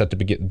strike. It is said to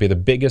be the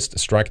biggest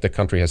strike the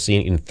country has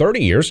seen in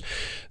 30 years.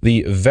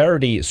 The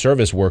Verdi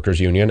Service Workers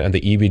Union and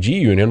the EVG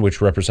Union,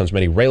 which represents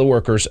many rail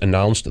workers,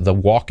 announced the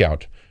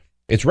walkout.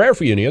 It's rare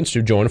for unions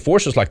to join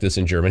forces like this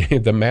in Germany.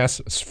 The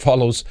mass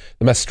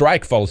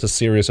strike follows a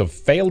series of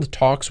failed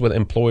talks with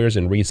employers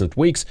in recent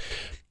weeks.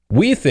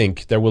 We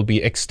think there will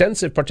be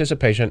extensive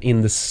participation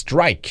in the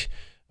strike,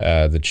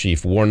 the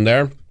chief warned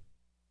there.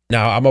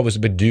 Now, I'm always a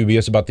bit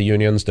dubious about the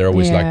unions. They're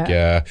always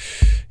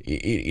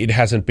it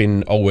hasn't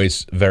been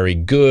always very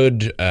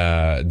good.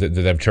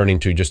 They've turned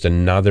into just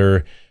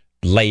another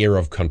layer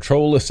of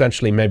control,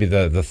 essentially. Maybe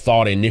the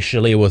thought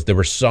initially was there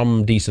were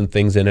some decent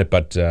things in it,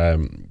 but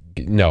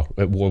no.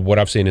 What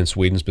I've seen in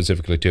Sweden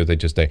specifically too,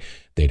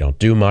 they don't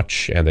do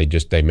much, and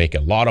they make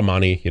a lot of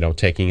money,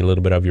 taking a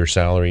little bit of your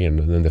salary and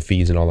then the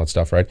fees and all that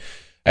stuff, right?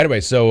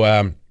 Anyway,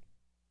 so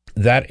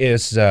that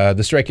is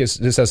the strike.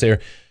 This says here,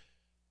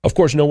 of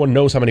course, no one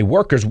knows how many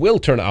workers will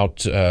turn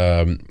out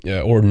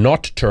or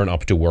not turn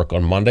up to work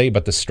on Monday,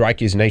 but the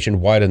strike is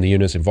nationwide and the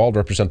unions involved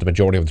represent the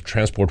majority of the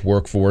transport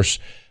workforce,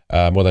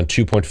 more than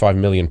 2.5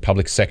 million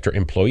public sector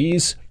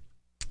employees.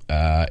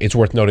 It's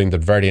worth noting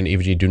that Verdi and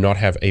EVG do not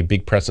have a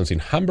big presence in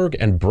Hamburg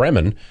and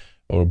Bremen,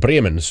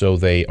 so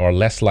they are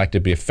less likely to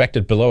be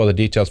affected. Below are the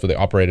details for the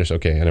operators.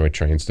 Okay, anyway,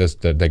 trains.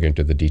 They're going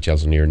to the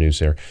details in your news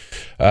here.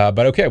 But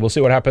okay, we'll see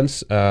what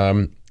happens.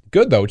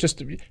 Good though,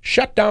 just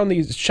shut down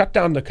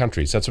the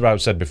countries. That's what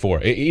I've said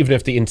before. Even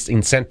if the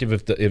incentive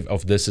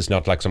of this is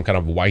not like some kind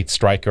of white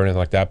strike or anything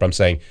like that, but I'm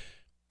saying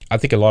I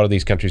think a lot of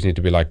these countries need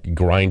to be like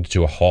grind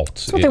to a halt.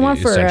 That's what they want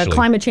for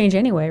climate change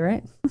anyway,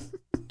 right?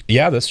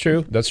 Yeah, that's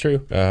true. That's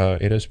true.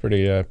 It is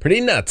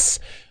pretty nuts.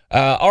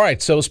 All right.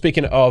 So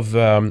speaking of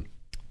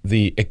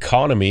the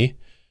economy,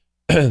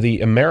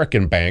 the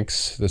American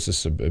banks. This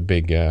is a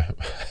big,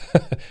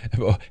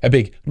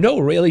 no,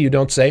 really, you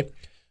don't say.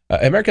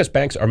 America's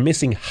banks are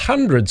missing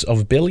hundreds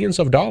of billions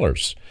of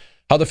dollars.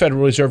 How the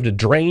Federal Reserve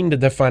drained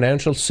the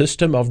financial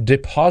system of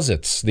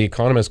deposits. The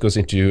Economist goes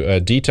into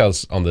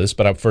details on this,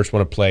 but I first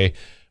want to play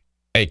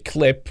a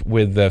clip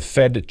with the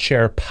Fed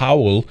Chair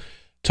Powell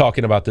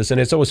talking about this.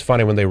 And it's always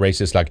funny when they raise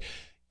this, like,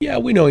 yeah,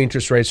 we know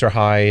interest rates are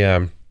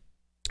high.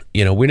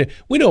 We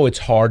know it's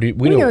hard.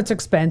 We know it's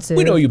expensive.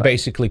 We know you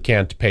basically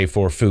can't pay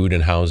for food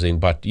and housing,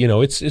 but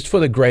it's for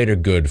the greater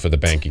good for the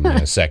banking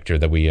sector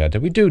that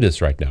we do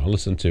this right now.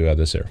 Listen to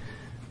this here.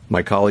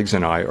 My colleagues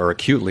and I are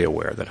acutely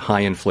aware that high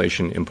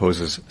inflation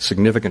imposes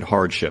significant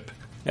hardship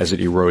as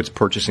it erodes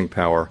purchasing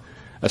power,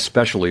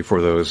 especially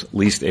for those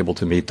least able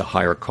to meet the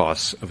higher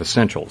costs of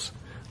essentials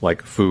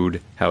like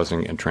food,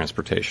 housing, and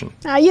transportation.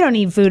 You don't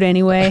need food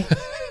anyway.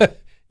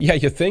 Yeah,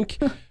 you think?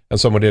 And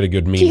someone did a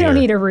good meme You don't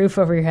here. need a roof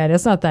over your head.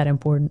 It's not that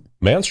important.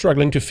 Man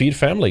struggling to feed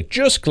family.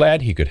 Just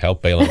glad he could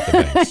help bail out the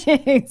banks.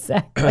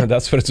 Exactly.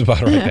 That's what it's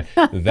about right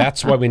there.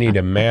 That's why we need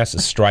a mass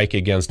strike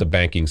against the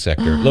banking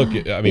sector. Look,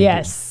 I mean,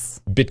 yes.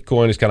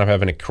 Bitcoin is kind of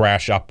having a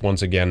crash up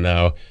once again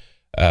now.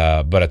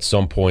 But at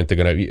some point, they're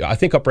going to... I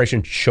think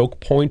Operation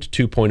Choke Point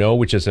 2.0,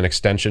 which is an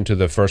extension to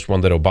the first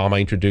one that Obama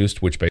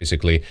introduced, which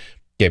basically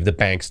gave the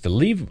banks the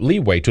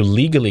leeway to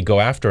legally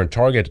go after and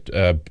target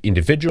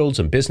individuals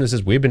and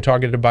businesses. We've been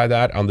targeted by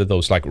that under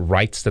those like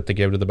rights that they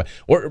gave to the bank,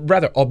 or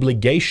rather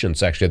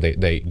obligations actually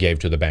they gave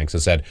to the banks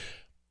and said,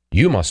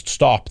 you must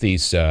stop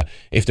these.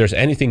 If there's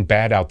anything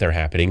bad out there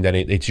happening, then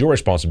it's your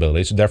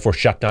responsibility. So therefore,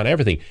 shut down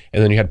everything.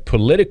 And then you had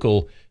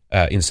political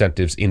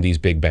incentives in these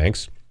big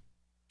banks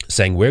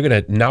saying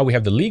now we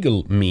have the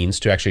legal means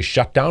to actually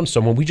shut down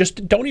someone we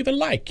just don't even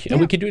like,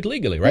 and we can do it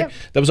legally, right? Yeah.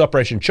 That was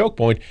Operation Choke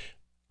Point.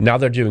 Now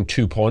they're doing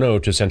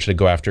 2.0 to essentially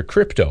go after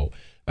crypto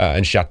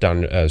and shut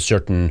down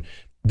certain,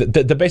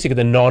 basically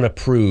the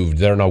non-approved.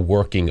 They're now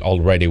working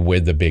already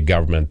with the big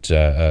government,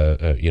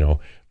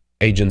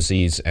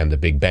 agencies and the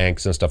big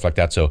banks and stuff like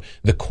that. So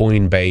the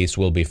Coinbase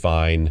will be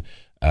fine.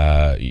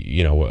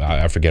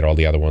 I forget all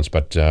the other ones,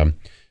 but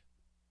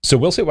so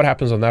we'll see what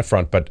happens on that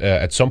front. But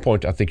at some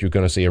point, I think you're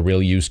going to see a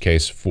real use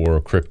case for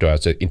crypto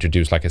as it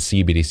introduced like a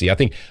CBDC. I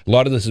think a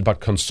lot of this is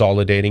about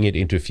consolidating it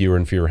into fewer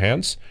and fewer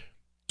hands.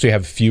 So you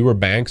have fewer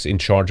banks in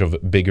charge of a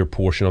bigger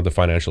portion of the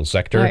financial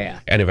sector,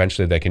 and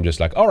eventually they can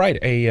just like, all right,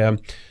 a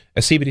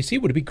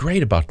CBDC would be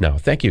great about now.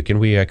 Thank you. Can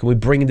we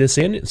bring this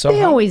in somehow?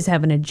 They always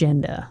have an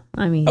agenda.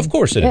 I mean, of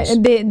course it is.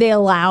 They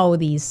allow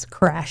these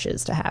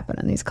crashes to happen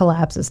and these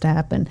collapses to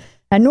happen.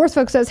 And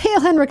Northfolk says, "Hail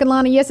Henrik and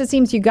Lana. Yes, it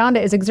seems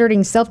Uganda is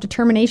exerting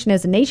self-determination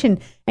as a nation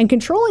and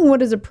controlling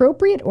what is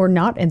appropriate or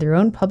not in their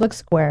own public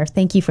square."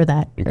 Thank you for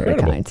that.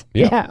 Incredible. Very kind.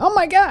 Yeah. Oh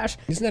my gosh.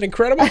 Isn't that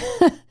incredible?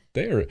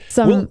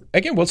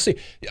 We'll see.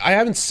 I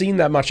haven't seen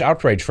that much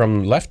outrage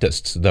from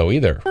leftists, though,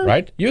 either,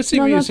 right? You see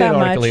an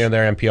article here and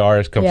there, NPR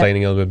is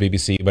complaining a little bit,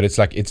 BBC, but it's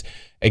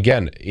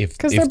again,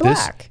 because they're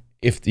black.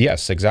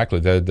 Yes,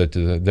 exactly. They're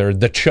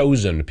the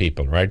chosen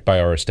people, right, by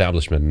our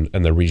establishment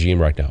and the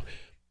regime right now.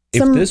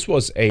 If this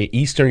was a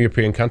Eastern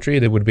European country,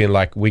 they would have been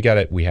like, we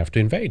have to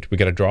invade. We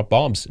got to drop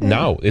bombs.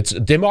 Now it's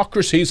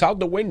democracy's out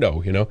the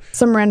window,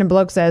 Some random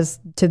bloke says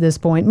to this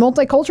point,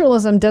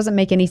 multiculturalism doesn't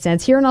make any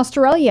sense. Here in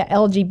Australia,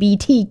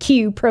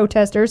 LGBTQ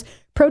protesters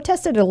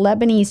protested a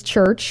Lebanese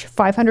church.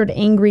 500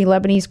 angry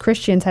Lebanese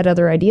Christians had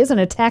other ideas and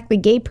attacked the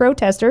gay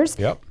protesters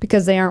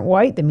because they aren't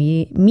white. The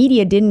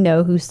media didn't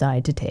know whose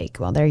side to take.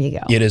 Well, there you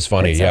go. It is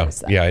funny, yeah.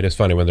 It is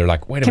funny when they're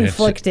like, wait a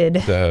conflicted.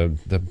 Minute.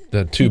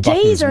 The two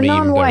gays buttons are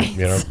non-white.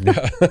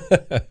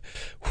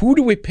 Who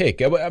do we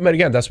pick? I mean,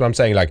 again, that's what I'm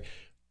saying. Like,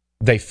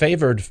 they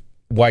favored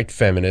white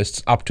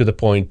feminists up to the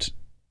point,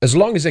 as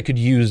long as they could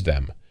use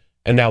them.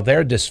 And now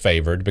they're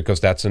disfavored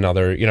because that's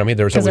another,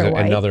 there's always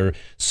another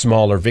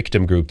smaller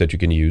victim group that you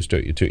can use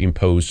to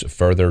impose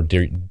further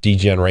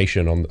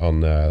degeneration on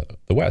the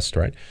West,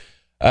 right?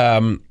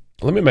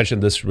 Let me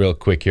mention this real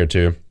quick here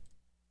too,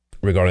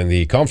 regarding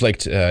the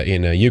conflict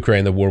in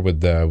Ukraine, the war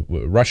with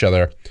Russia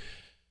there.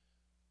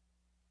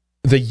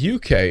 The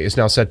UK is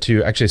now set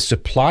to actually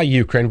supply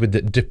Ukraine with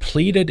the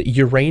depleted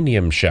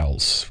uranium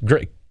shells.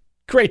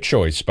 Great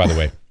choice, by the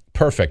way.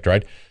 Perfect,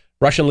 right?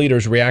 Russian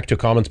leaders react to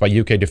comments by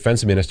UK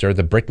Defense Minister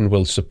that Britain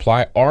will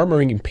supply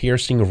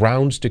armor-piercing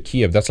rounds to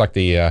Kiev. That's like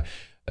a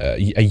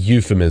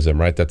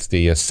euphemism, right? That's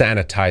the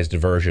sanitized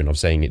version of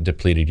saying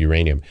depleted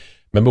uranium.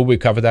 Remember we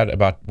covered that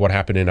about what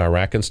happened in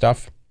Iraq and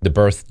stuff? The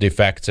birth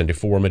defects and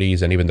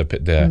deformities, and even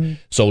the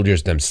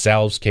soldiers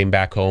themselves came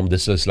back home.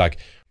 This is like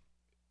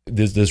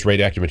this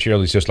radioactive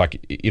material is just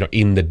like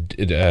in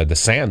the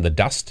sand, the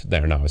dust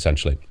there now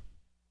essentially,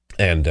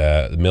 and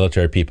the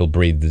military people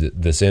breathe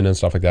this in and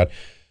stuff like that.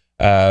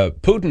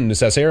 Putin, it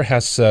says here,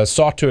 has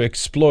sought to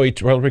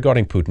exploit... Well,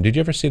 regarding Putin, did you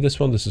ever see this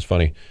one? This is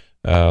funny.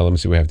 Let me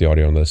see. We have the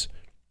audio on this.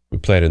 We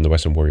played it in the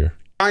Western Warrior.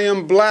 I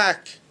am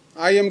black.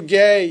 I am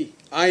gay.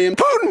 I am...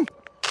 Putin!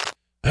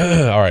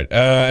 All right.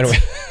 Anyway.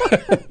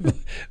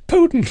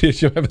 Putin,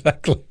 did you remember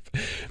that clip?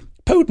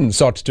 Putin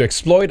sought to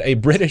exploit a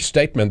British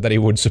statement that he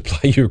would supply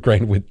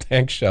Ukraine with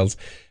tank shells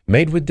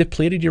made with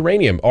depleted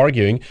uranium,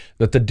 arguing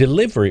that the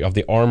delivery of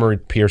the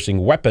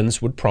armor-piercing weapons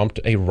would prompt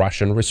a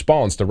Russian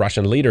response. The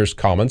Russian leader's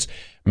comments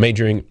made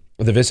during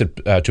the visit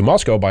to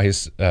Moscow by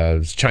his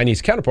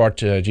Chinese counterpart,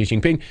 Xi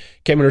Jinping,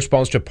 came in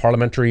response to a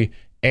parliamentary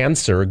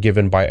answer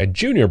given by a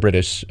junior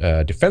British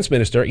defense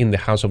minister in the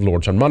House of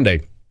Lords on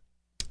Monday.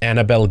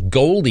 Annabel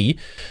Goldie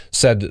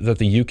said that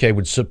the UK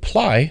would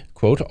supply,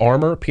 quote,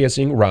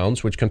 armor-piercing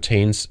rounds which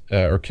contain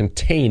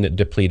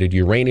depleted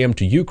uranium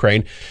to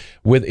Ukraine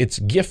with its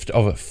gift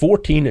of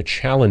 14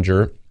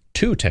 Challenger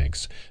Ep2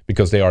 tanks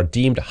because they are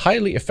deemed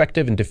highly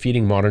effective in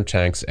defeating modern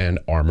tanks and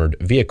armored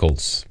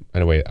vehicles.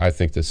 Anyway, I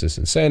think this is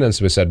insane.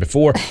 As we said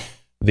before,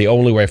 the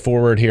only way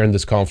forward here in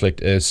this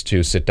conflict is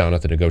to sit down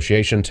at the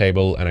negotiation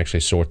table and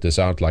actually sort this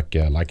out like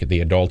the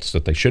adults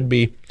that they should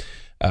be.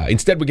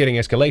 Instead, we're getting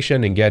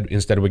escalation.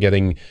 Instead, we're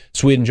getting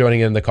Sweden joining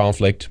in the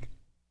conflict.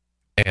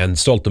 And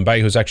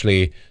Stoltenberg, who's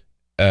actually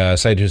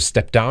said to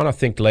step down, I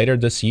think, later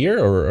this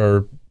year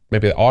or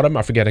maybe the autumn.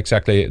 I forget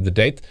exactly the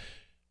date.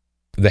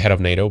 The head of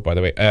NATO, by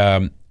the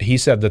way, he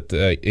said that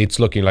it's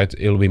looking like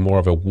it'll be more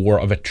of a war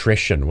of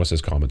attrition, was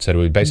his comment. Said it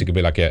would basically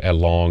be like a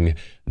long,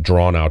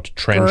 drawn-out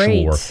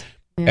trench war. Yes.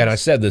 And I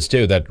said this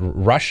too, that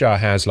Russia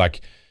has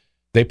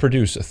they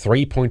produce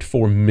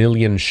 3.4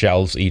 million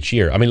shells each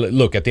year. I mean,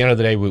 look, at the end of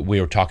the day, we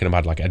were talking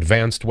about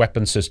advanced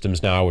weapon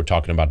systems now. We're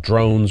talking about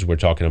drones. We're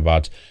talking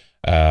about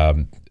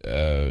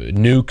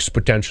nukes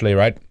potentially,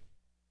 right?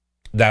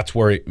 That's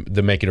where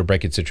the make it or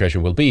break it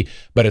situation will be.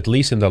 But at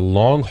least in the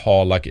long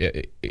haul,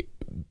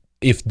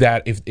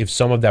 if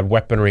some of that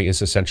weaponry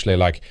is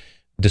essentially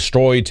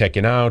destroyed,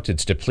 taken out,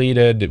 it's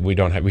depleted, we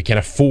can't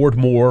afford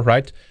more,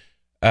 right?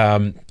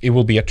 It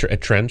will be a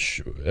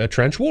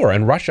trench war,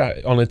 and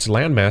Russia on its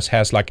landmass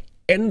has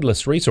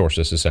endless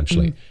resources.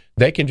 Essentially,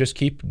 they can just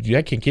keep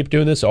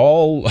doing this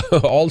all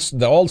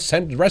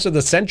the rest of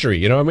the century.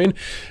 You know what I mean?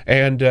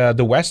 And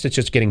the West is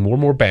just getting more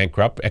and more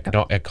bankrupt.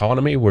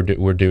 Economy,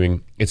 we're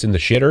doing it's in the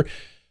shitter.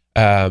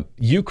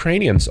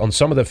 Ukrainians on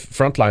some of the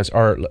front lines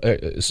are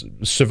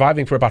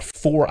surviving for about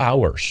 4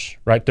 hours,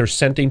 right? They're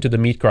sent into the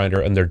meat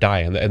grinder and they're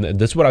dying. And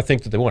this is what I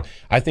think that they want.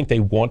 I think they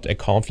want a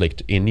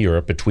conflict in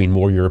Europe between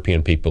more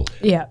European people.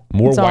 Yeah.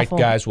 More white awful.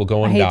 Guys will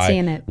go and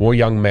die. More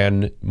young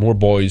men, more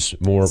boys,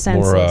 more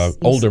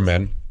older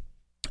men.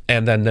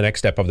 And then the next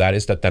step of that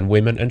is that then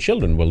women and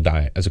children will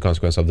die as a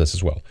consequence of this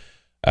as well.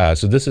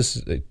 So this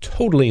is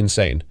totally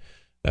insane.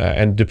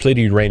 And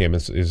depleted uranium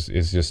is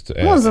just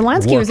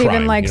Zelensky was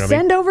crime, even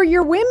send over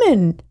your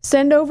women,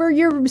 send over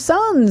your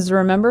sons.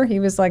 Remember, he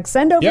was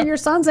send over your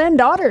sons and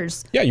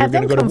daughters. Yeah, you're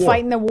going to go to war.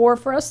 Fight in the war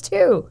for us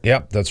too.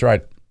 Yeah, that's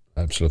right.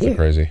 Absolutely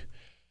crazy.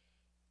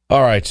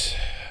 All right,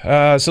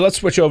 so let's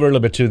switch over a little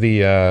bit to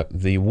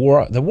the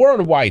war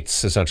on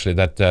whites, essentially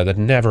that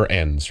never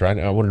ends. Right.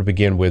 I wanted to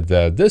begin with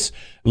this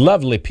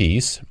lovely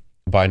piece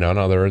by none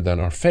other than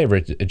our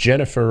favorite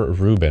Jennifer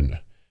Rubin.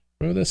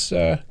 Remember this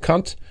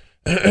cunt?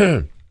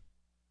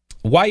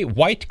 Why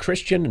white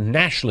Christian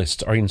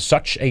nationalists are in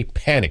such a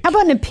panic. How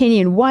about an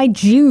opinion? Why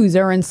Jews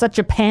are in such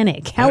a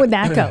panic? How would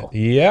that go?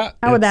 Yeah.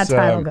 How would that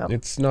title go?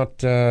 It's not,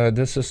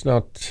 this is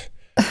not,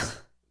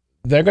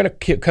 they're going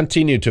to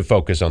continue to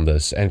focus on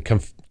this and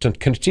to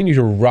continue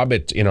to rub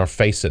it in our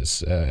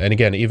faces. And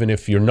again, even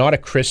if you're not a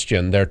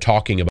Christian, they're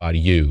talking about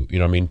you know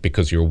what I mean?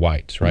 Because you're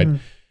white, right?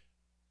 Let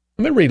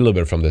me read a little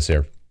bit from this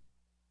here.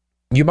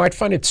 You might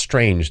find it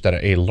strange that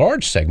a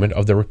large segment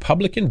of the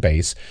Republican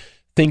base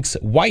thinks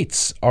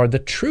whites are the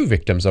true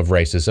victims of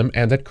racism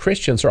and that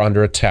Christians are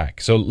under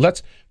attack. So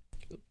let's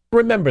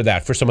remember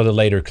that for some of the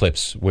later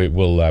clips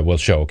we'll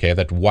show, okay,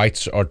 that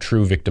whites are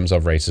true victims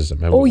of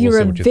racism. And you're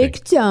a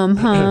victim,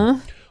 huh?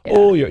 Yeah.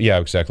 Oh, yeah,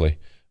 exactly.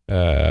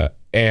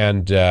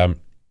 And let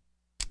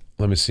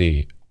me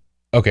see.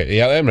 Okay,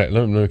 yeah,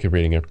 let me keep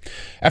reading here.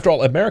 After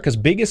all, America's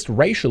biggest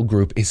racial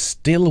group is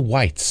still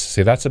whites.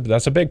 See, that's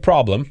a big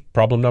problem.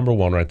 Problem number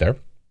one right there.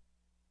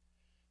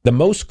 The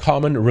most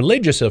common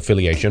religious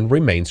affiliation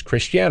remains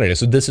Christianity.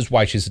 So this is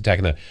why she's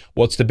attacking that.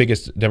 What's the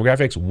biggest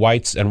demographics?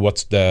 Whites. And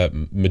what's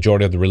the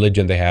majority of the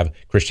religion they have?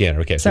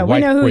 Christianity. Okay, so we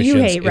know who Christians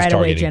you hate right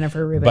away,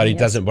 Jennifer Rubin. But it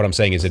doesn't. What I'm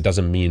saying is, it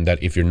doesn't mean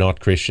that if you're not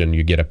Christian,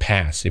 you get a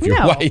pass. If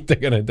you're white,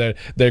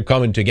 they're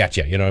coming to get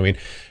you. You know what I mean?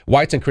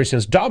 Whites and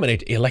Christians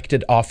dominate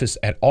elected office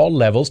at all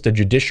levels, the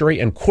judiciary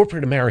and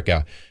corporate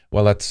America.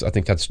 Well, I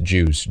think that's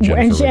Jews.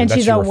 And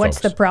she's like,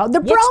 what's the problem?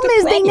 The problem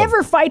is they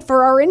never fight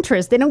for our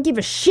interests. They don't give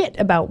a shit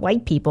about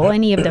white people,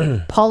 any of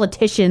the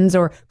politicians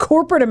or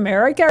corporate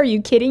America. Are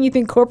you kidding? You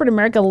think corporate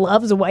America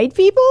loves white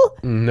people?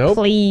 No.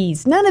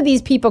 Please. None of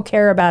these people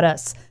care about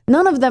us.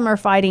 None of them are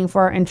fighting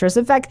for our interests.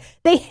 In fact,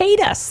 they hate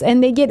us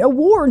and they get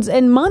awards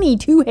and money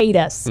to hate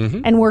us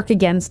and work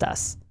against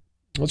us.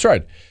 That's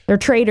right. They're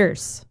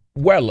traitors.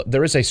 Well,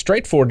 there is a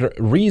straightforward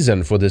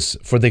reason for this,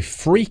 for the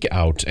freak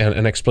out and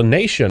an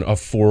explanation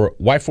of for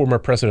why former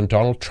President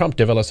Donald Trump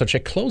developed such a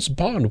close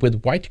bond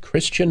with white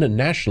Christian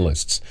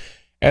nationalists.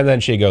 And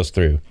then she goes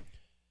through,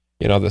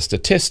 the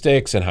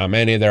statistics and how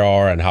many there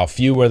are and how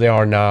fewer there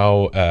are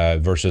now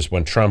versus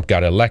when Trump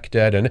got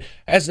elected. And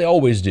as they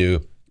always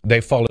do, they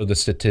follow the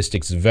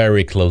statistics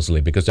very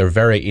closely because they're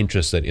very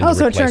interested in the replacement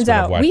of white people. So it turns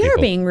out we are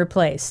being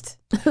replaced.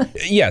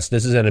 Yes,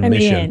 this is an admission.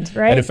 In the end,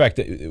 right? And in fact,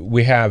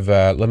 we have,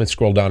 let me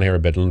scroll down here a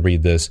bit and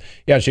read this.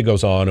 Yeah, she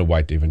goes on, and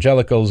white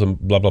evangelicals and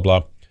blah, blah,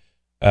 blah.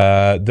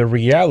 The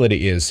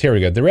reality is, here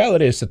we go. The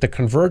reality is that the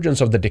convergence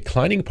of the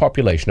declining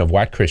population of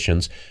white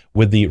Christians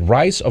with the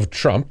rise of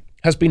Trump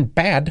has been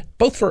bad,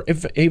 both for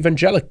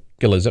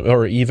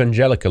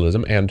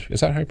evangelicalism, and, is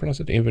that how you pronounce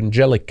it?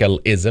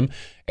 Evangelicalism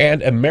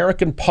and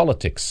American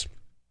politics.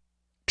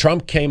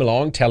 Trump came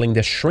along telling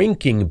the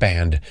shrinking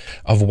band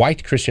of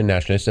white Christian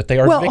nationalists that they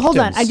are victims. Hold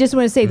on. I just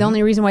want to say the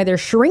only reason why they're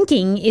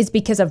shrinking is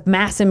because of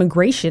mass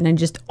immigration and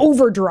just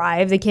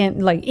overdrive. They can't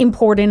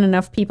import in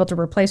enough people to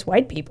replace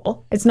white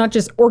people. It's not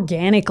just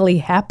organically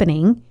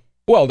happening.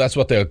 Well, that's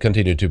what they'll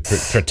continue to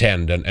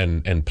pretend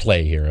and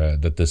play here,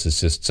 that this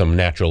is just some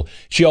natural.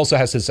 She also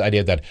has this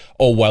idea that,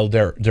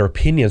 their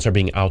opinions are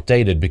being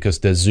outdated because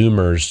the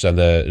Zoomers and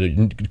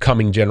the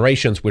coming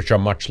generations, which are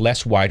much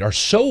less white, are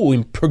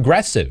so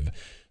progressive.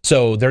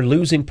 So they're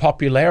losing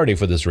popularity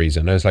for this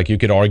reason. And it's like you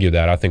could argue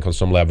that, I think, on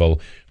some level,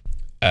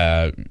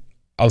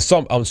 on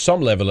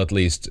some level at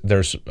least,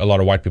 there's a lot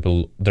of white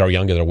people that are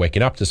younger that are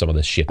waking up to some of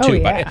this shit too.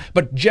 Yeah.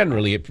 But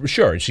generally,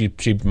 sure, she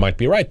might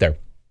be right there,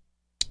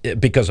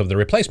 because of the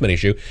replacement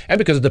issue and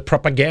because of the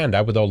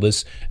propaganda with all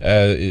this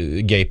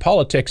gay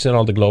politics and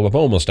all the global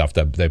homo stuff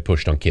that they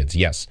pushed on kids.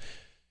 Yes.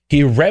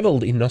 He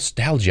reveled in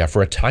nostalgia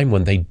for a time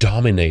when they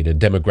dominated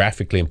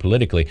demographically and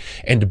politically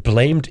and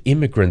blamed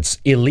immigrants,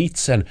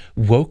 elites, and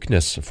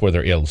wokeness for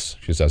their ills,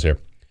 she says here.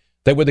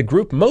 They were the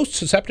group most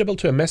susceptible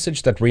to a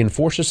message that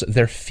reinforces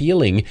their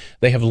feeling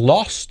they have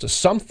lost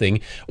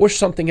something or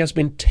something has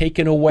been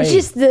taken away.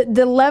 Just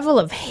the level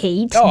of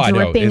hate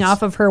dripping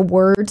off of her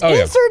words.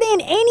 Insert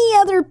in any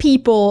other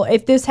people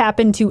if this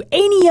happened to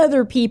any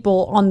other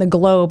people on the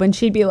globe, and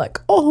she'd be like,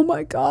 oh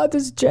my God,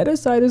 this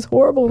genocide is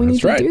horrible. We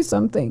need to do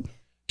something.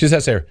 She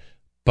says here,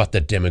 but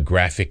the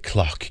demographic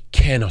clock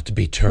cannot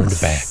be turned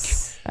back.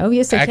 Oh,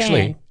 yes, it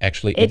can.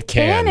 Actually, it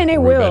can and it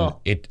Ruben.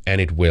 will.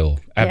 It will.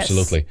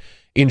 Absolutely. Yes.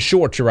 In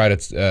short, to write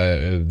at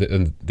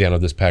the end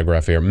of this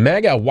paragraph here,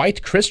 MAGA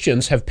white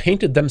Christians have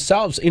painted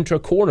themselves into a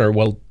corner.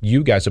 Well,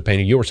 you guys have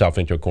painted yourself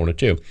into a corner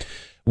too,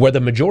 where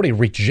the majority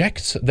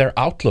rejects their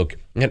outlook,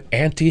 and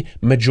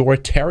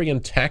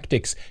anti-majoritarian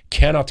tactics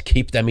cannot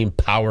keep them in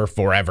power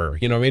forever.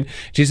 You know what I mean?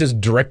 She's just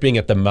dripping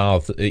at the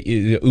mouth,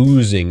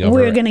 oozing of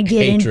We're going to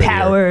get in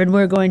power here. And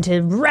we're going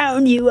to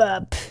round you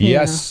up.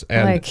 Yes,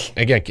 and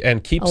again,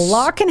 and keeps... A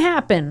lot can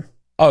happen.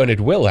 Oh, and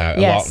it will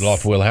happen. Yes. A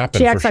lot will happen.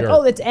 She acts for like,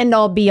 sure. it's end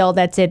all be all.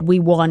 That's it. We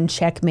won.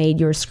 Checkmate.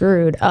 You're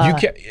screwed.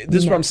 This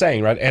is what I'm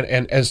saying, right?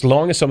 And as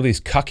long as some of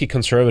these cocky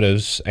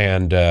conservatives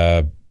and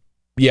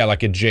like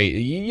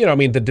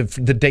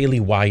the Daily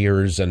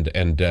Wires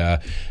and to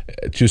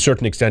a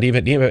certain extent,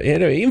 even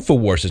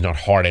InfoWars is not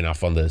hard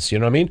enough on this. You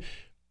know what I mean?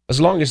 As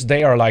long as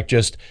they are like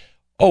just,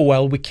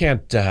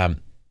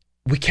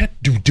 we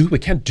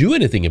can't do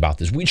anything about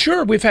this.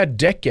 We've had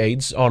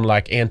decades on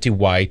like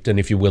anti-white and,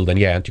 if you will, then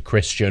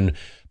anti-Christian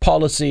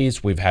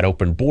policies. We've had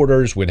open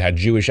borders. We've had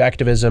Jewish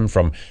activism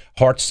from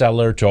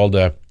Hartzeller to all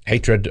the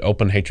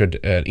open hatred,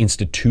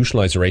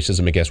 institutionalized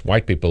racism against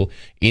white people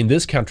in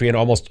this country and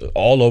almost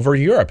all over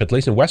Europe, at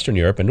least in Western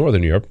Europe and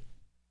Northern Europe,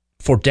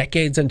 for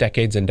decades and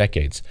decades and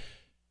decades.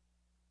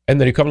 And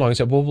then you come along and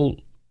say,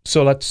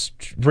 so let's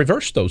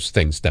reverse those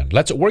things then.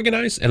 Let's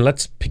organize and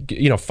let's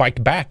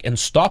fight back and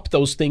stop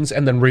those things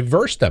and then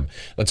reverse them.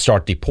 Let's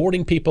start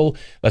deporting people.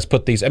 Let's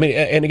put these. And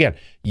again,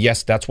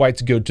 yes, that's why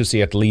it's good to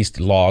see at least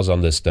laws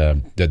on this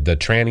the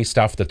tranny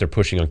stuff that they're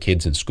pushing on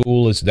kids in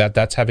school. Is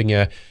that's having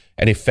an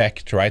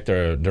effect, right?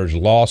 There's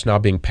laws now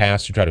being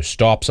passed to try to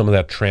stop some of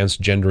that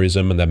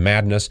transgenderism and the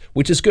madness,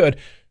 which is good.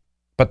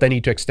 But they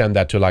need to extend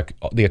that to like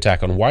the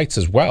attack on whites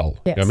as well.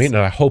 Yes. You know what I mean?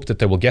 And I hope that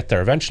they will get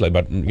there eventually.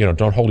 But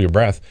don't hold your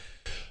breath.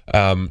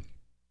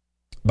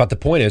 But the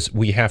point is,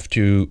 we have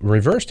to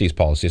reverse these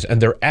policies,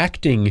 and they're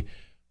acting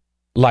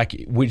like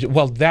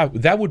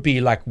that would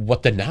be like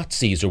what the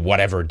Nazis or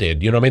whatever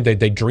did. You know what I mean?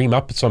 They dream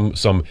up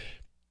some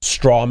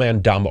straw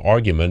man dumb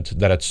argument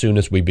that as soon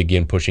as we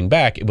begin pushing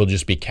back, it will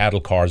just be cattle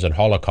cars and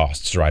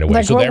holocausts right away.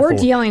 Like so what therefore, we're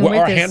dealing with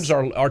our hands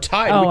are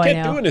tied. We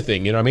can't do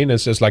anything. You know what I mean?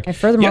 It's just like, and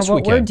furthermore, yes,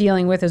 what we're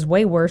dealing with is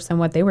way worse than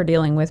what they were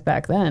dealing with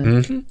back then.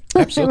 Mm-hmm.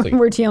 Absolutely.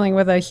 We're dealing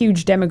with a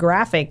huge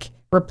demographic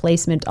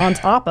replacement on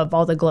top of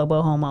all the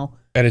globo homo.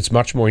 And it's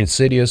much more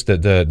insidious,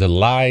 the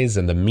lies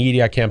and the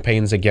media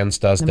campaigns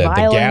against us, the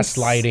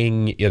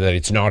gaslighting, that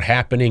it's not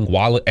happening,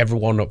 while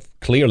everyone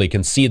clearly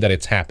can see that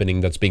it's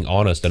happening, that's being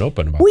honest and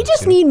open about it. We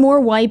just need more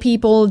white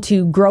people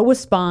to grow a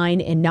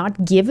spine and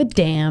not give a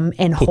damn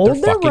and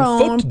hold their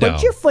own,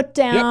 put your foot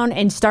down,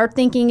 and start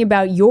thinking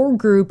about your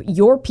group,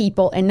 your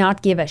people, and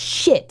not give a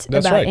shit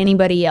about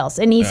anybody else.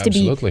 It needs to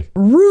be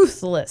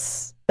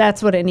ruthless.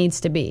 That's what it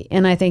needs to be.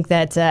 And I think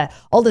that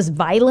all this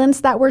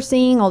violence that we're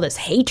seeing, all this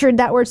hatred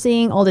that we're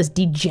seeing, all this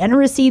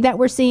degeneracy that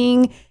we're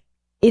seeing,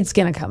 it's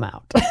going to come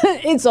out.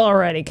 It's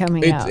already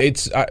coming out.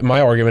 It's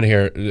my argument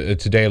here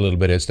today a little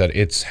bit is that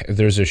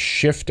there's a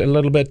shift a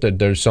little bit, that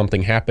there's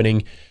something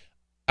happening.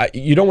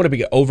 You don't want to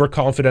be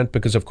overconfident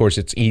because, of course,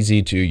 it's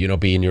easy to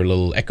be in your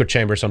little echo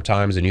chamber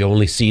sometimes and you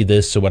only see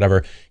this or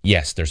whatever.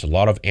 Yes, there's a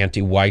lot of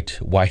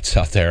anti-white whites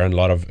out there and a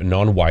lot of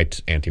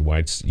non-white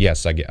anti-whites.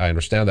 Yes, I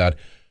understand that.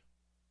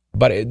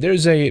 But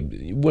there's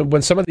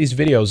when some of these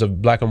videos of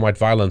black and white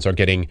violence are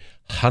getting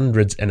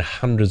hundreds and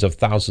hundreds of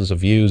thousands of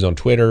views on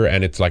Twitter,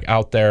 and it's like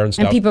out there and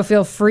stuff. And people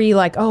feel free,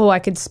 like, oh, I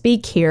could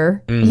speak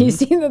here. Mm-hmm. You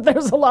see that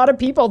there's a lot of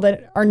people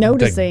that are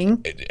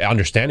noticing.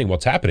 Understanding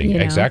what's happening. You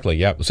know? Exactly,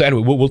 yeah. So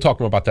anyway, we'll talk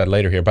more about that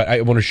later here, but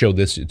I want to show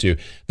this too.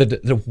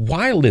 The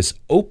wildest,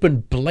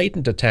 open,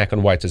 blatant attack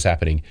on whites is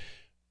happening.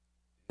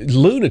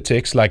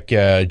 Lunatics like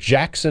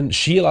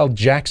Sheila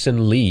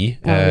Jackson Lee,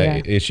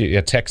 is she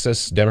a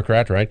Texas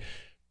Democrat, right?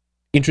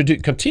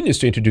 Continues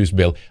to introduce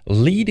bill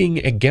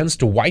leading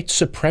against White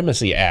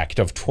Supremacy Act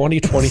of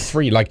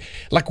 2023. like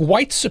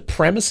white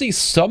supremacy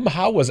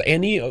somehow was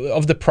any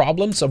of the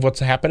problems of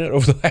what's happening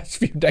over the last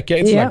few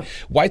decades. Yeah. Like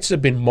whites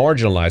have been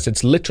marginalized.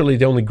 It's literally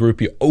the only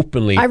group you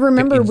openly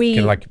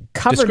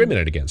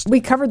discriminate against. We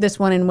covered this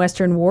one in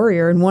Western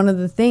Warrior, and one of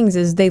the things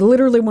is they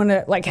literally want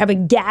to like have a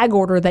gag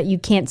order that you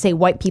can't say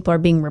white people are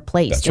being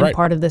replaced in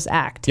part of this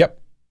act. Yep.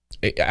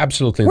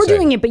 Absolutely We're insane.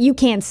 doing it, but you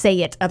can't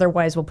say it.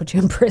 Otherwise, we'll put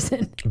you in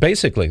prison.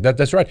 Basically,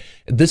 that's right.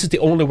 This is the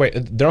only way.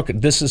 They're not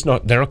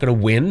going to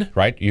win,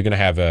 right? You're going to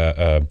have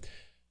a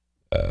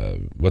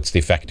what's the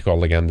effect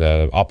called again?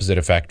 The opposite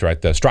effect, right?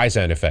 The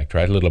Streisand effect,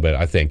 right? A little bit,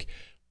 I think.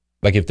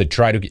 Like if they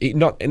try to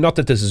not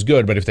that this is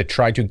good, but if they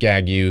try to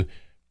gag you,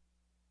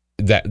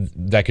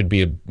 that could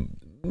be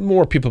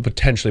more people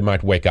potentially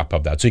might wake up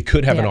of that. So you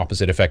could have an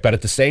opposite effect, but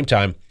at the same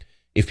time,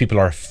 if people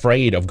are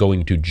afraid of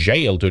going to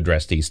jail to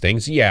address these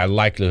things,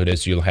 likelihood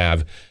is you'll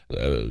have,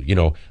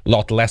 a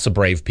lot less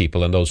brave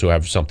people and those who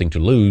have something to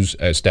lose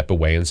step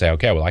away and say,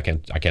 okay, well, I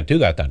can't do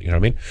that then. You know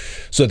what I mean?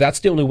 So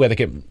that's the only way they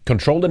can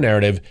control the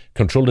narrative,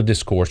 control the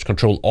discourse,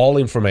 control all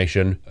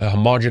information,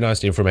 homogenize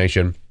the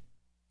information,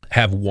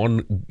 have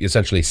one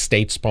essentially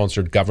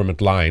state-sponsored government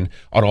line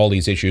on all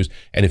these issues.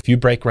 And if you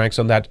break ranks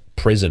on that,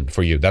 prison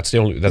for you. That's the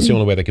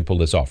only way they can pull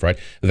this off, right?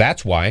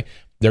 That's why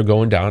they're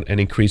going down an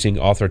increasing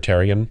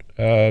authoritarian,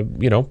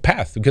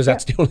 path, because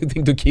that's the only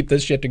thing to keep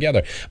this shit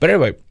together. But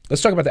anyway,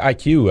 let's talk about the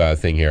IQ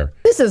thing here.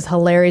 This is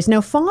hilarious.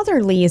 Now,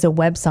 Fatherly is a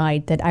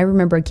website that I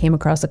remember I came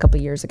across a couple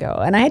years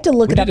ago, and I had to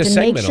look it up to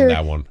make sure. On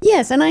that one.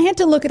 Yes, and I had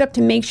to look it up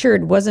to make sure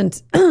it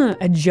wasn't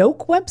a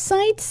joke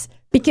website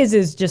because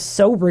it's just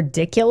so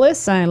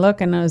ridiculous. I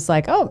look and I was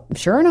like, oh,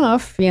 sure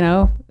enough,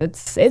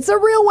 it's a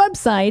real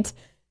website.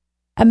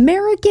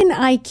 American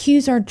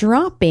IQs are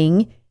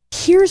dropping.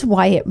 Here's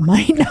why it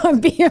might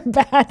not be a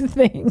bad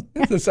thing.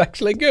 This is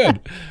actually good.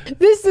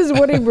 This is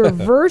what a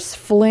reverse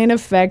Flynn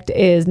effect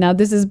is. Now,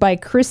 this is by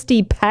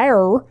Christy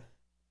Parr.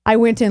 I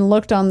went and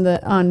looked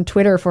on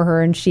Twitter for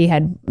her, and she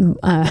had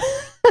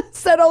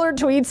set all her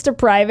tweets to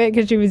private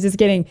because she was just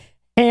getting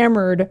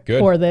hammered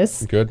for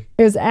this. Good.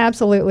 It was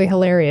absolutely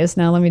hilarious.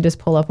 Now, let me just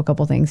pull up a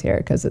couple things here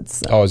because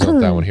it's... Oh, is it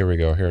that one? Here we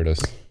go. Here it is.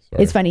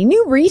 Sorry. It's funny.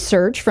 New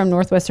research from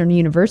Northwestern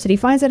University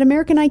finds that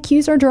American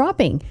IQs are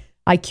dropping.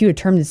 IQ, a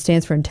term that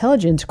stands for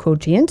intelligence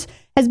quotient,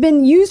 has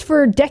been used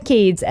for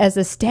decades as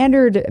a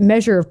standard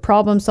measure of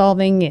problem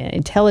solving,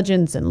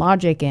 intelligence, and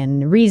logic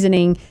and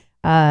reasoning.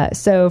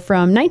 So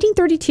from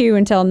 1932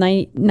 until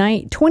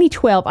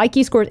 2012,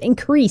 IQ scores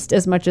increased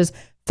as much as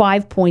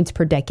 5 points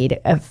per decade,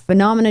 a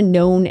phenomenon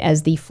known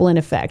as the Flynn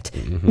effect.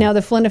 Mm-hmm. Now,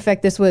 the Flynn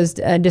effect, this was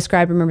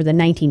described, remember, the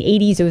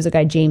 1980s. It was a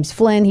guy, James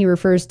Flynn, he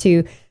refers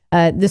to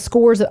the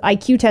scores of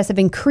IQ tests have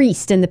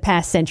increased in the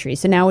past century.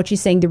 So now what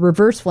she's saying, the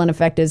reverse Flynn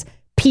effect is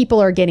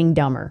people are getting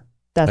dumber.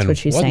 That's what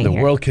she's saying. What in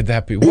the world could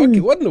that be?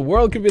 What in the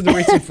world could be the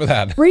reason for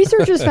that?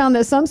 Researchers found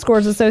that some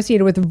scores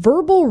associated with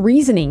verbal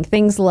reasoning,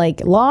 things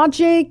like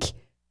logic,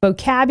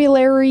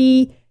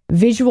 vocabulary,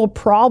 visual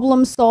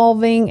problem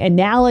solving,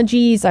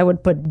 analogies, I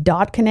would put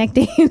dot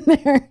connecting in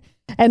there,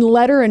 and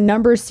letter and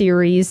number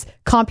series,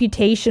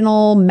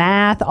 computational,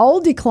 math, all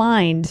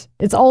declined.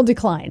 It's all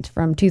declined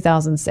from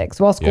 2006,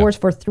 while scores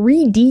for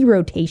 3D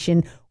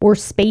rotation or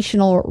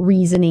spatial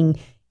reasoning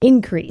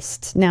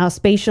increased. Now,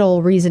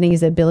 spatial reasoning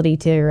is the ability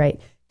to,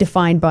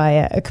 defined by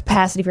a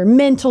capacity for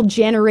mental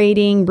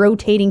generating,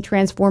 rotating,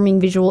 transforming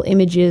visual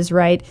images,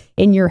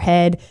 in your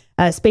head.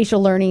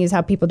 Spatial learning is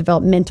how people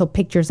develop mental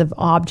pictures of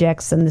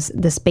objects and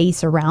the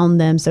space around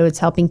them. So it's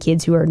helping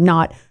kids who are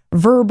not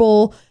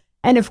verbal.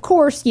 And of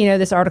course,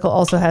 this article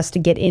also has to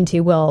get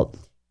into,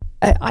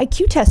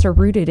 IQ tests are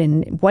rooted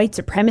in white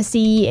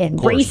supremacy and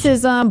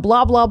racism,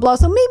 blah, blah, blah.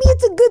 So maybe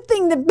it's a good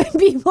thing that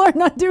people are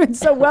not doing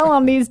so well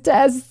on these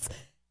tests.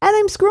 And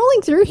I'm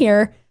scrolling through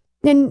here,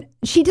 and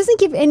she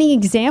doesn't give any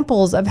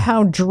examples of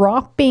how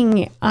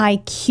dropping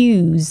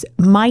IQs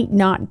might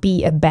not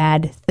be a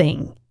bad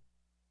thing.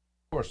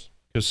 Of course.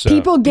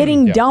 People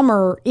getting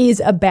dumber is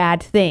a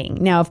bad thing.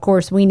 Now, of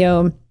course, we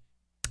know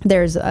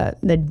there's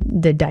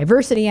the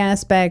diversity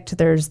aspect,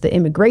 there's the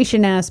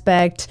immigration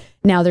aspect.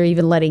 Now they're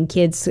even letting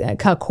kids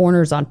cut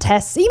corners on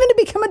tests. Even to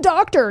become a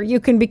doctor, you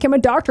can become a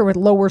doctor with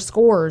lower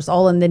scores,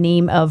 all in the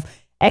name of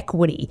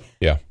equity.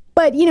 Yeah.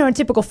 But, in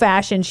typical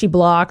fashion, she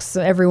blocks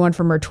everyone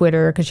from her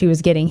Twitter because she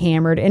was getting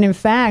hammered. And in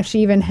fact,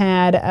 she even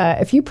had,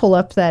 if you pull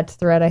up that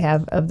thread I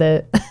have of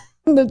the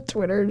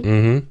Twitter,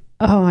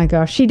 Oh my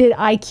gosh. She did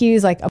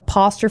IQs like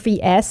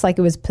apostrophe S, like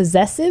it was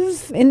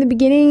possessive in the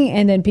beginning.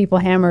 And then people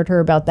hammered her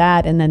about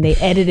that. And then they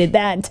edited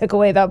that and took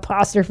away the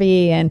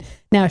apostrophe. And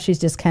now she's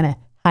just kind of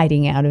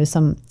hiding out. It was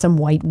some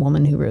white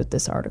woman who wrote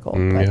this article.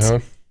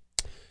 But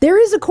there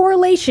is a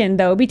correlation,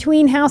 though,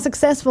 between how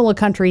successful a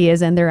country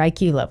is and their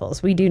IQ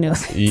levels. We do know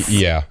this.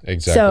 Yeah,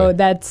 exactly.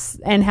 So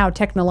and how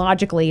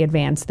technologically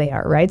advanced they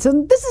are, right? So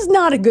this is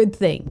not a good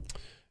thing.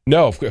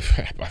 No,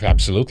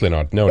 absolutely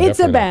not. No, it's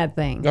a definitely bad not.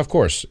 thing. Of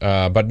course,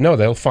 but no,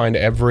 they'll find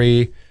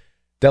every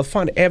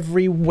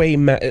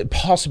way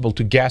possible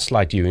to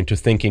gaslight you into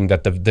thinking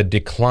that the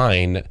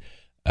decline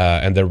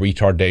and the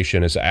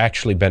retardation is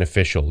actually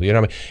beneficial. You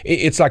know what I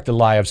mean? It's like the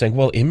lie of saying,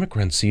 well,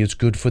 immigrancy is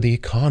good for the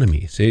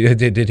economy. So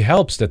it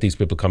helps that these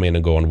people come in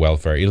and go on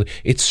welfare.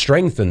 It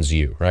strengthens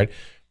you, right?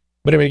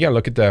 But I mean, again,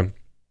 look at the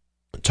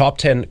top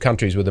 10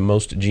 countries with the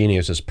most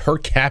geniuses per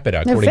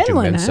capita, according to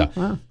Mensa.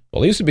 Huh? Wow.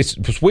 Well, it used to be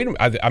Sweden.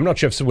 I'm not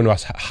sure if Sweden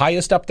was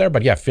highest up there,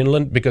 but yeah,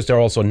 Finland, because there are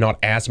also not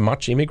as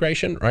much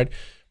immigration, right?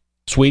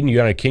 Sweden,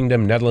 United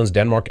Kingdom, Netherlands,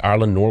 Denmark,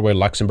 Ireland, Norway,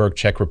 Luxembourg,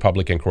 Czech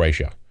Republic, and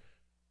Croatia.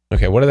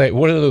 Okay, what do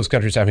those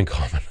countries have in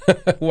common?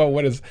 Well,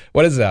 what is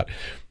that?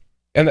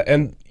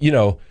 And you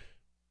know,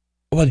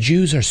 well,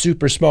 Jews are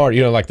super smart.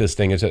 You know, like this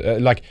thing is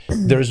like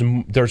there's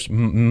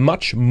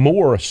much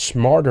more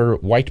smarter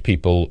white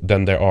people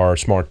than there are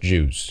smart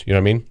Jews. You know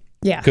what I mean?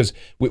 Yeah. Because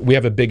we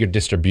have a bigger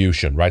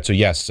distribution, right? So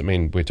yes, I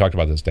mean, we talked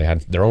about this. They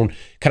had their own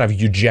kind of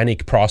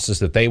eugenic process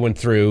that they went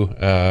through,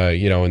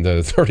 you know, in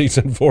the 30s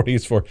and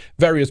 40s for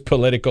various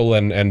political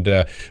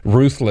and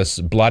ruthless,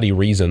 bloody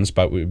reasons.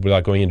 But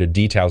without going into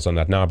details on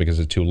that now because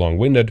it's too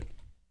long-winded,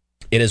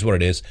 it is what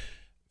it is.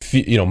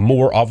 You know,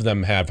 more of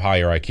them have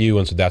higher IQ,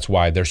 and so that's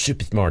why they're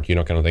super smart, you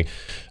know, kind of thing.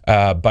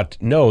 But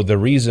no, the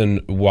reason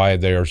why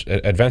they're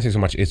advancing so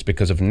much is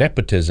because of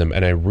nepotism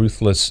and a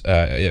ruthless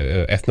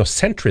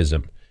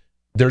ethnocentrism.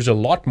 There's a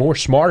lot more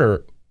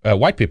smarter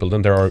white people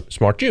than there are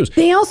smart Jews.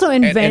 They also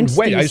invent and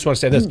wait, I just want to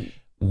say this.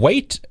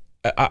 Wait,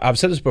 I've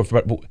said this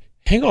before, but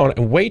hang on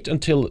and wait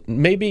until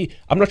maybe,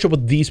 I'm not sure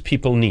what these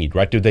people need,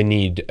 right? Do they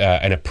need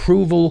an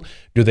approval?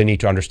 Do they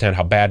need to understand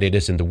how bad it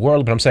is in the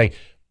world? But I'm saying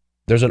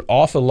there's an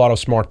awful lot of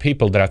smart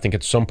people that I think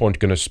at some point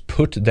going to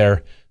put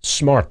their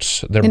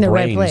smarts, their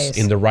brains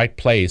in the right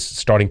place,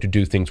 starting to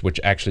do things which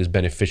actually is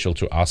beneficial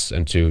to us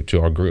and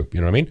to our group.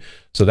 You know what I mean?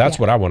 So that's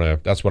what I want to.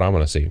 That's what I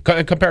want to see.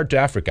 Compared to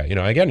Africa, you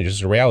know, again, it's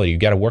just a reality. You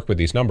got to work with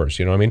these numbers.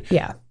 You know what I mean?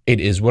 Yeah.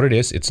 It is what it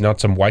is. It's not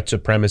some white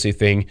supremacy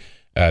thing.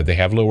 They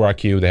have lower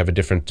IQ. They have a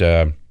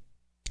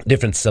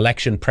different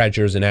selection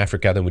pressures in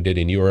Africa than we did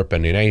in Europe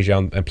and in Asia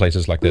and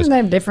places like this. And they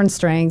have different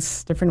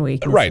strengths, different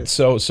weaknesses. Right.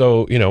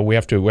 So you know, we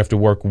have to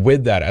work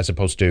with that as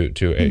opposed to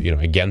you know,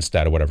 against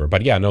that or whatever.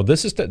 But yeah, no,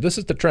 this is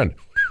the trend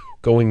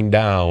going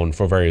down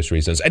for various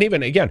reasons. And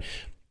even again,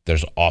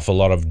 there's an awful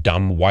lot of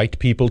dumb white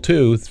people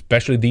too,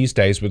 especially these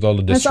days with all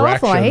the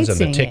distractions and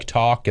the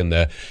TikTok and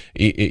the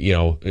you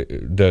know,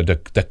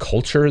 the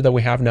culture that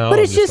we have now. But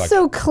it's just like,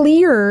 so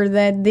clear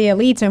that the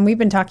elites, and we've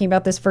been talking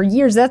about this for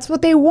years, that's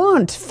what they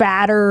want: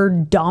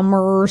 fatter,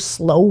 dumber,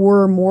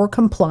 slower, more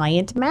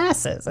compliant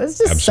masses. It's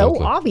just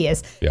so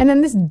obvious. Yeah. And then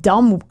this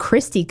dumb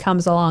Christie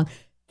comes along.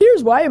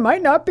 Here's why it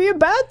might not be a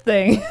bad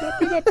thing. It might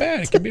be that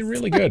bad. It could be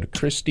really good.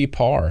 Christy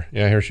Parr.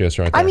 Yeah, here she is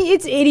right there. I mean,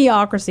 it's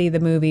Idiocracy,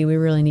 the movie. We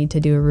really need to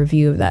do a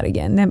review of that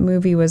again. That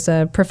movie was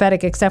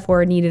prophetic, except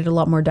for it needed a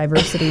lot more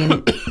diversity in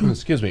it.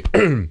 Excuse me.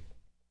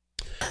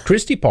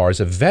 Christy Parr is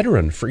a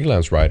veteran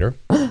freelance writer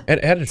and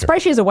editor.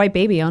 Surprised she has a white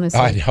baby,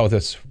 honestly. I know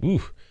this.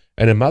 Ooh.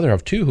 And a mother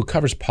of two who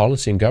covers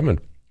policy and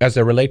government as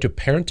they relate to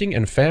parenting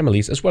and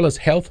families, as well as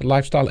health,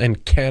 lifestyle,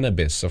 and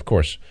cannabis, of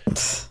course.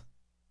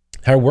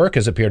 Her work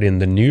has appeared in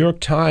the New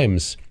York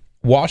Times,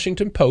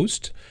 Washington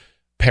Post,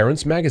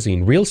 Parents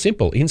Magazine, Real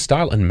Simple, In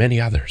Style, and many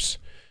others.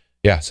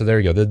 Yeah, so there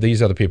you go.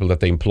 These are the people that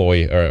they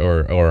employ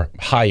or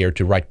hire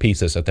to write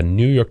pieces at the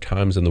New York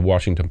Times and the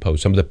Washington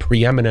Post, some of the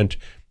preeminent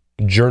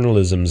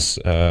journalism's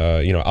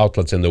you know,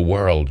 outlets in the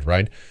world,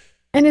 right?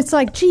 And it's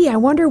like, gee, I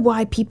wonder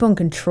why people in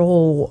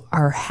control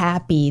are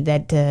happy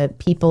that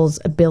people's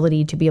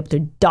ability to be able to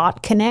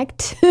dot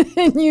connect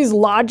and use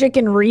logic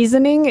and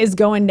reasoning is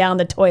going down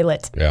the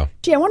toilet. Yeah.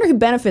 Gee, I wonder who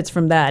benefits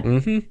from that.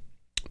 Mm-hmm.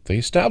 The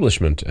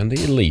establishment and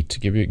the elite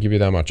give you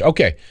that much.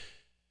 Okay.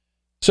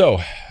 So,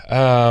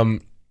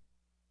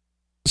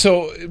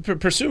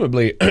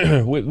 presumably,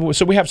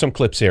 so we have some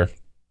clips here.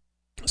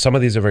 Some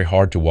of these are very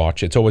hard to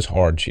watch. It's always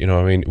hard, you know.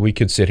 I mean, we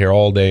could sit here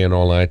all day and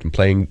all night and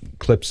playing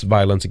clips,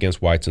 violence against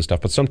whites and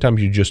stuff. But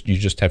sometimes you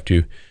just have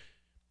to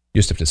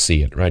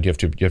see it, right? You have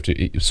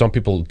to. Some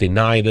people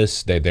deny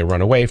this. They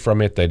run away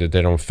from it. They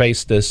don't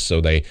face this,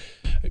 so they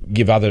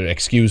give other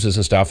excuses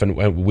and stuff. And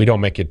we don't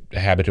make it a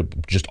habit to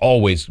just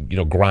always, you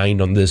know,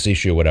 grind on this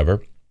issue or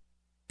whatever.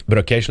 But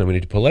occasionally we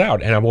need to pull it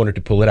out. And I wanted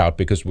to pull it out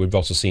because we've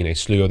also seen a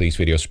slew of these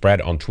videos spread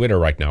on Twitter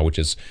right now, which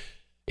is,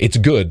 it's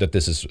good that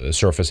this is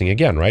surfacing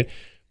again, right?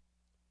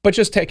 But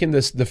just taking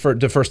this, the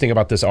first thing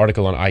about this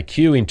article on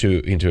IQ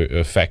into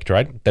effect,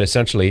 right? That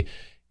essentially,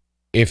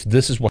 if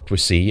this is what we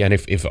see, and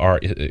if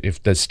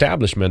the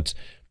establishment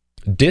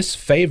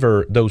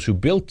disfavor those who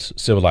built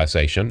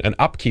civilization and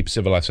upkeep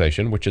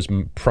civilization, which is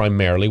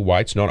primarily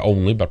whites, not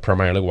only, but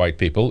primarily white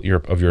people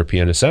of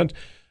European descent,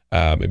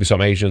 maybe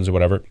some Asians or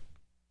whatever.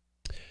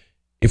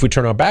 If we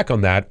turn our back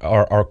on that,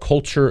 our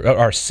culture,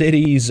 our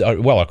cities,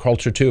 our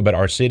culture too, but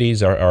our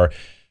cities, our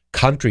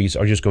countries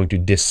are just going to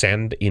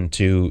descend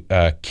into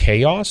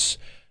chaos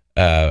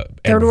and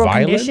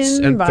violence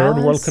and third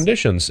world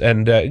conditions.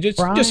 And just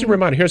a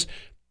reminder, here's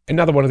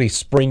another one of these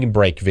spring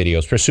break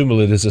videos.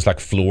 Presumably this is like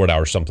Florida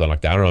or something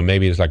like that. I don't know.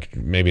 Maybe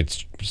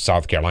it's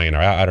South Carolina.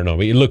 I don't know.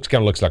 It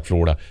kind of looks like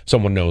Florida.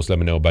 Someone knows, let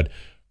me know. But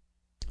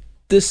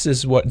this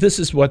is what the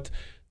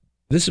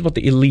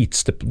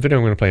elites, the video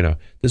I'm going to play now,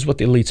 this is what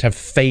the elites have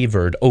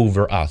favored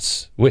over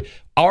us.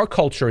 Our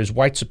culture is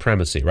white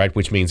supremacy, right?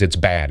 Which means it's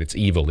bad, it's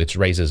evil, it's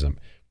racism.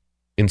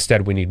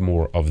 Instead, we need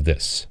more of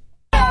this.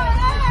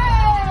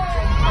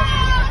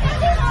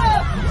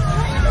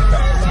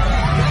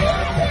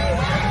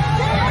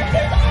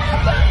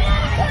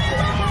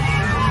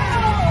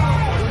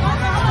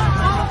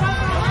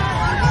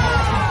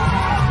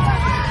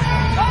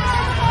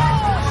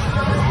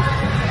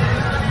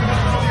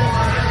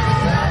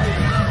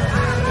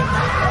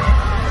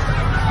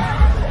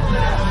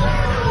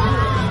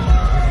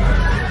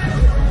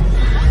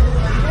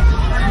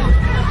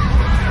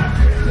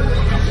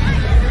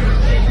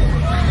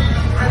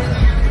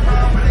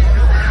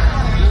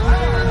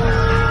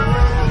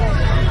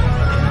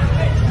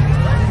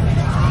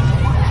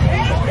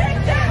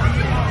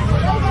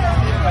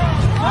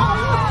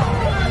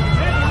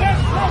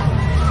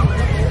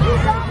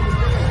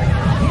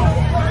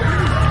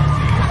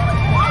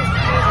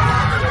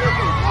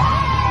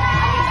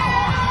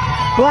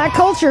 Black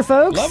culture,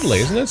 folks. Lovely,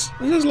 isn't this?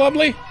 Isn't this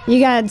lovely? You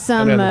got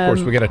some and then, of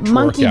course, we got a twerk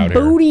monkey out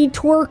here. booty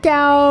twerk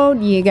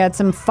out. You got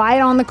some fight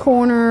on the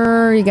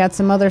corner. You got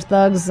some other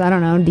thugs, I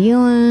don't know,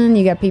 dealing.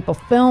 You got people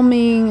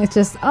filming. It's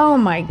just, oh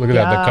my God. Look at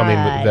that. They're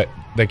coming.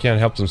 They can't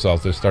help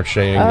themselves. They start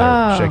shaking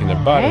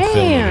their butt and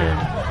filming here.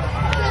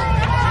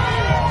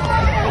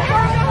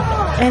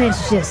 And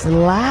it's just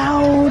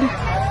loud.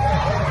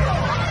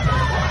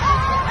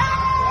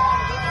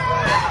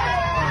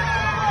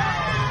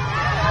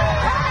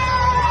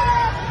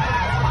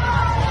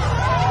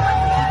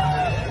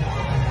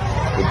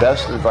 The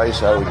best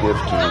advice I would give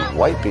to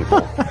white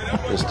people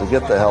is to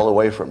get the hell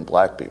away from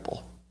black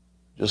people.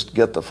 Just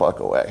get the fuck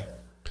away.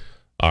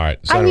 All right.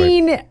 So I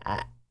mean,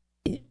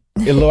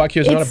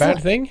 Slovakia is not a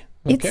bad thing.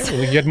 Okay,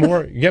 we get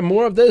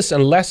more of this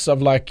and less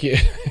of like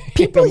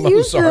people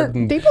use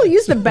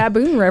the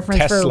baboon reference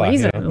Tesla, for a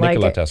reason.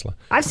 Nikola Tesla.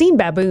 I've seen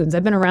baboons.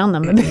 I've been around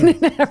them. I've been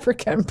in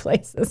Africa and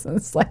places, and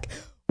it's like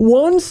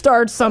one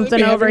starts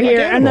something over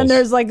here, and then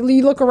there's like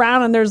you look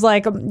around and there's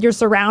like you're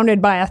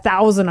surrounded by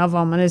 1,000 of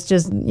them, and it's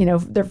just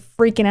they're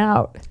freaking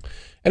out.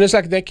 And it's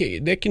like they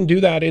can do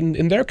that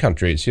in their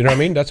countries. You know what I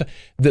mean? That's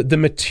the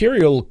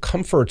material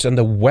comforts and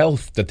the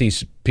wealth that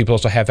these people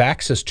also have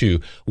access to,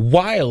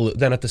 while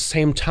then at the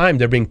same time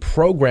they're being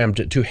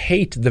programmed to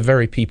hate the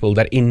very people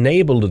that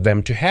enabled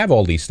them to have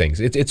all these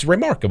things. It's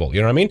remarkable. You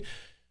know what I mean?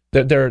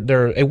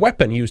 They're a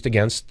weapon used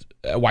against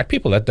white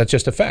people. That's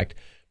just a fact.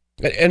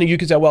 And you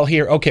could say, well,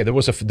 here, okay, there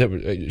was a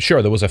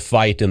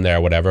fight in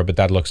there, whatever, but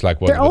that looks like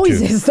what there always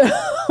is, though.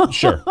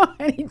 Sure.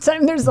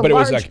 Anytime there's a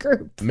large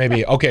group,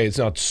 maybe okay, it's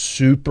not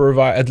super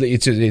violent.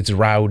 It's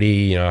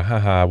rowdy.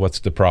 Haha, what's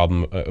the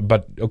problem?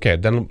 But okay,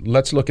 then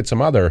let's look at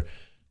some other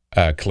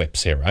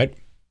clips here, right?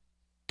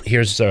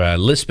 Here's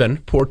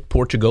Lisbon,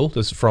 Portugal.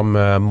 This is from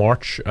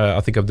March,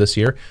 I think, of this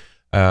year.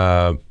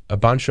 A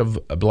bunch of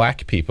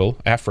black people,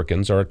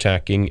 Africans, are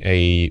attacking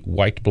a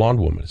white blonde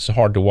woman. It's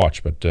hard to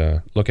watch, but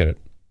look at it.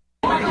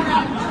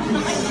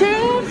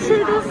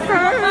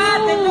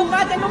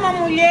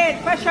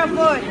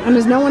 And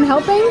there's no one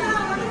helping?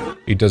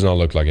 It does not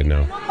look like it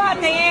now.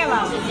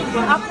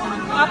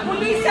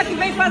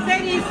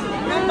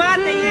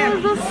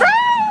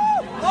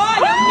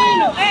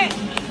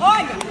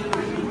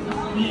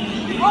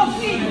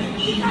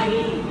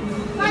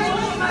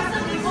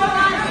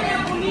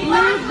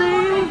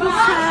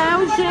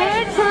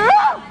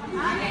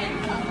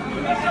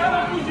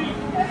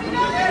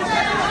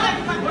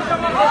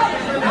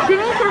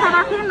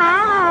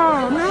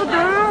 Meu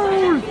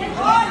Deus!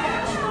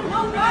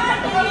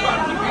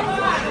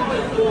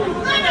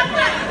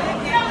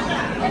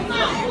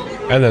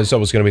 And there's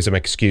always going to be some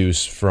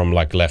excuse from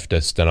like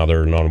leftists and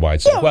other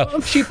non-whites. Yeah.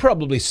 Well, she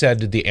probably said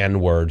the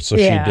N-word, so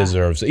she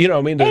deserves it. You know,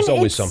 I mean, there's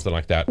always something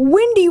like that.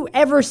 When do you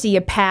ever see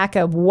a pack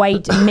of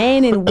white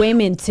men and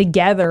women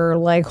together,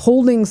 like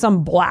holding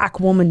some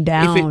black woman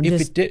down?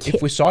 If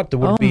we saw it, there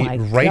would be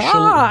racial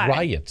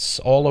riots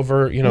all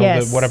over,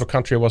 whatever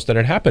country it was that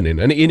it happened in.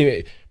 And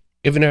if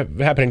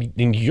it happened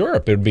in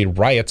Europe, it would be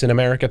riots in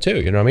America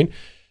too. You know what I mean?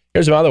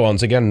 Here's some other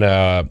ones. Again,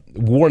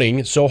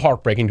 warning, so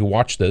heartbreaking to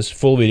watch this.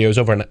 Full video is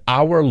over an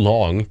hour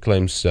long,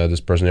 claims this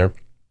person here,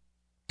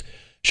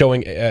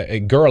 showing a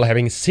girl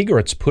having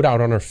cigarettes put out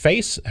on her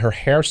face, her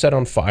hair set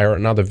on fire,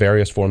 and other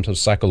various forms of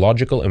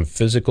psychological and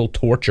physical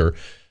torture.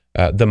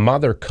 The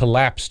mother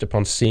collapsed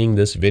upon seeing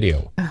this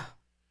video.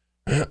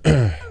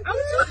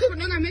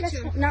 gaan met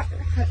je.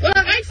 Wat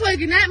ik voor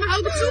je net, maar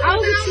hou het toe.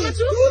 Hou het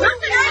toe.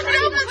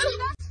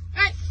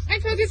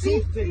 Ik wil het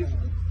toe.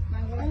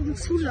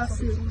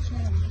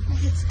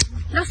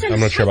 I'm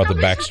not sure about the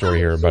backstory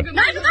here, but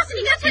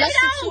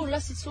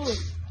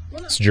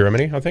it's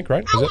Germany, I think,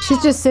 right? Is it?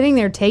 She's just sitting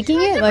there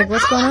taking it? Like,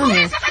 what's going on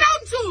here?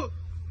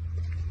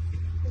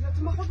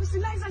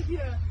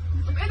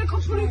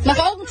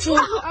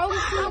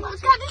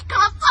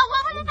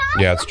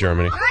 Yeah, it's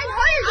Germany.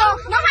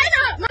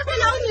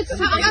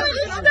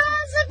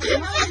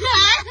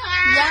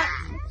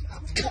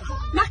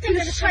 Mach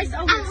deine scheiß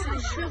Augen zu.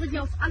 Ich schwöre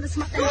dir auf alles.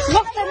 Mach deine Augen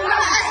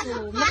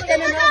zu. Mach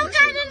deine Augen zu.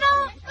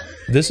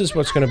 This is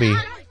what's going to be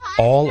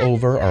all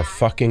over our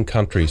fucking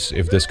countries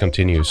if this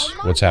continues,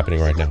 what's happening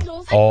right now.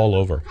 All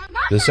over.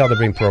 This is how they're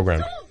being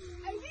programmed.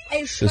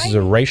 This is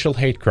a racial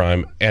hate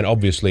crime, and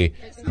obviously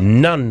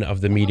none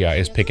of the media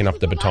is picking up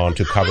the baton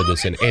to cover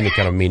this in any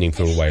kind of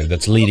meaningful way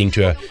that's leading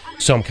to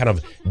some kind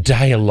of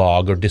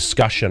dialogue or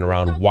discussion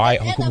around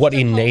what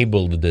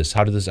enabled this.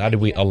 How did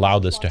we allow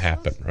this to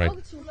happen, right?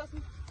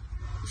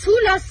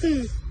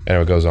 And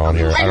it goes on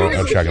here.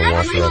 I'm sure I can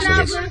watch the rest of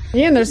this.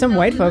 Yeah, and there's some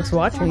white folks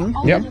watching.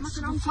 Yep.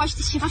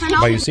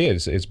 But you see,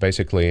 it's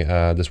basically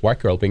this white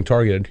girl being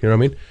targeted. You know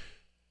what I mean?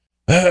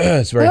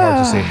 It's very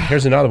hard to see.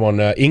 Here's another one.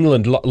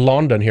 England,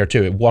 London here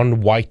too.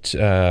 One white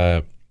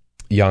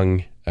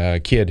young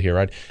kid here,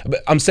 right?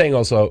 But I'm saying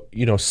also,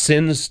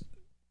 since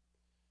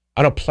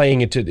I'm not playing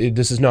it to.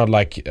 This is not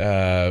like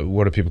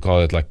what do people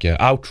call it? Like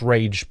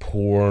outrage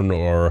porn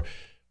or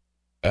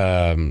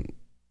I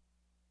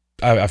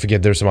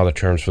forget. There's some other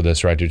terms for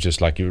this, right? It's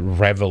just like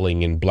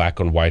reveling in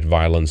black on white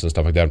violence and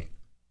stuff like that.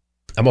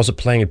 I'm also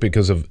playing it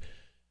because of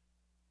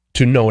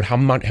to note how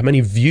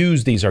many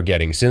views these are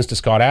getting since the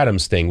Scott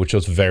Adams thing, which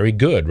was very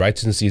good, right?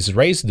 Since he's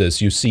raised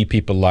this, you see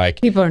people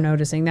are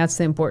noticing. That's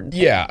the important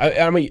thing. Yeah,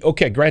 I mean,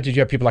 okay, granted,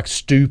 you have people like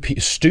Stu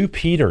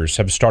Peters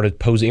have started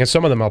posing, and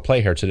some of them I'll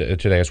play here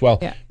today as well.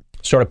 Yeah.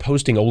 Started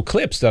posting old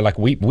clips that like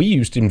we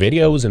used in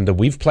videos and that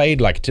we've played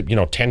like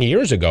 10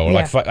 years ago, or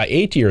like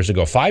 8 years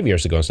ago, 5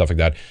 years ago, and stuff like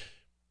that.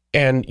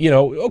 And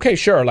okay,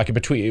 sure, like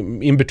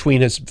in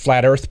between his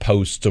flat Earth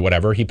posts or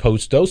whatever, he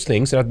posts those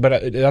things,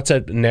 but that's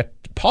a net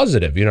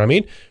positive. You know what I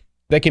mean?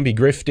 They can be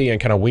grifty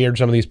and kind of weird,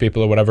 some of these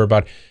people or whatever,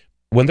 but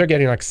when they're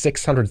getting like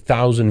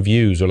 600,000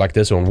 views or like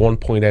this on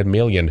 1.8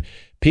 million,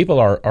 people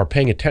are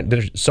paying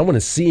attention. Someone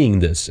is seeing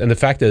this, and the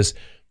fact is,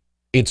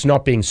 it's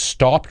not being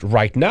stopped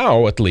right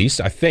now, at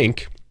least I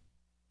think,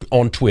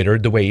 on Twitter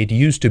the way it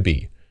used to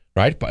be,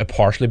 right?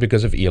 Partially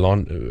because of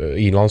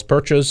Elon's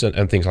purchase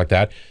and things like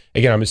that.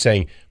 Again, I'm just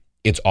saying.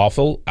 It's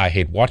awful. I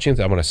hate watching it.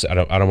 I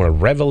don't want to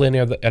revel in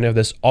any of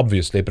this,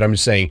 obviously. But I'm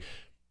just saying.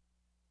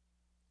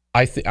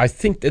 I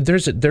think that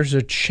there's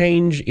a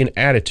change in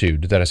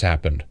attitude that has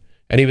happened,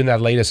 and even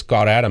that latest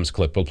Scott Adams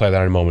clip, we'll play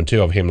that in a moment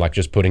too, of him like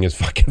just putting his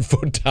fucking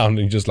foot down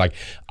and just like,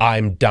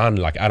 I'm done.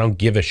 Like I don't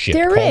give a shit.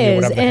 Call me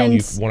whatever the hell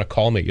you want to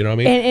call me. You know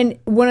what I mean? And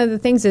one of the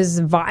things is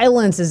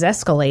violence is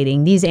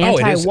escalating. These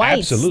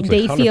anti-whites,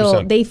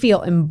 they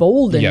feel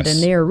emboldened,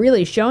 and they're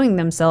really showing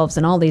themselves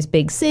in all these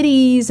big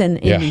cities and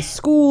in these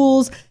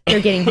schools. They're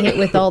getting hit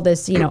with all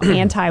this,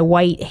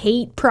 anti-white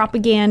hate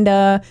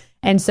propaganda.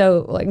 And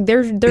so like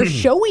they're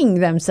showing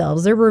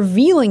themselves, they're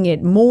revealing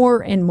it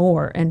more and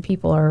more, and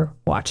people are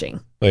watching.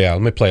 Oh yeah,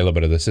 let me play a little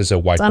bit of this. This is a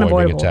white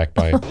boy being attacked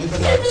by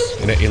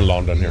blacks in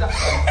London here.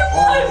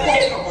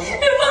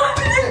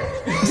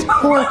 This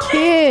poor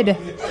kid.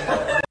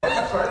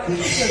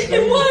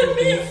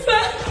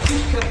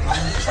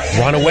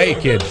 Run away,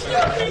 kid.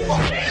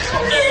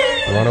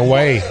 Run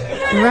away.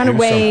 Run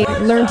away.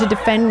 Learn to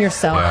defend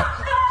yourself. Yeah.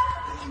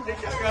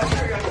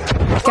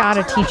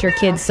 Gotta teach your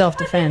kids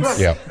self-defense.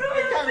 Yeah.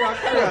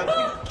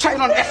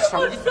 Chatting on X,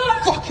 fam. You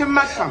fucking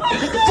mad, fam. You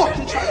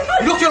fucking chatting.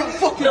 You looking all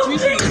fucking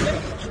juicy.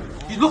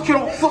 You looking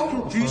all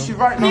fucking juicy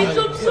right now. I'm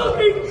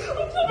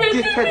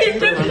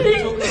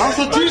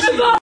so juicy.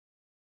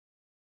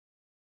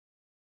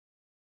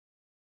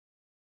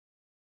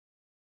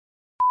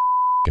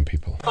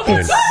 People.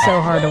 It's so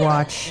hard to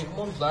watch.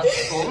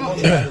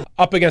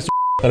 Up against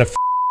and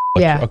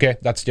yeah. Okay,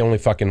 that's the only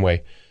fucking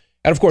way.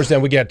 And of course,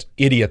 then we get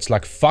idiots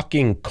like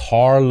fucking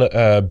Carl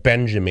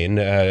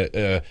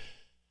Benjamin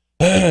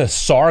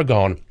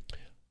Sargon.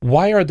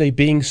 Why are they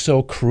being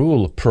so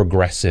cruel,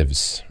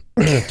 progressives?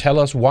 Tell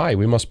us why.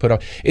 We must put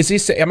up.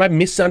 Am I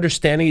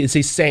misunderstanding? Is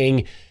he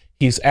saying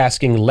he's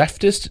asking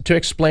leftists to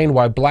explain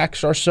why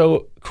blacks are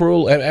so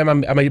cruel?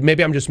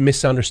 Maybe I'm just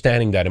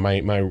misunderstanding that in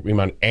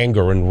my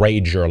anger and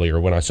rage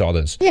earlier when I saw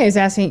this. Yeah, he's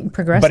asking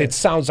progressive. But it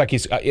sounds like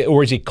he's,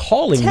 or is he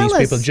calling these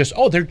people just,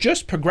 they're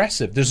just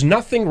progressive. There's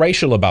nothing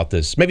racial about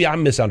this. Maybe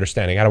I'm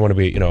misunderstanding. I don't want to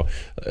be,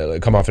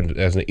 come off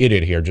as an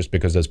idiot here just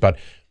because of this, but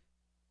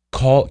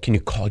can you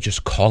call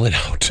it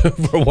out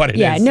for what it is?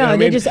 Yeah, no,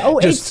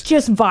 it's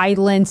just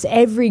violence.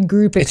 Every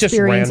group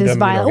experiences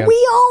violence.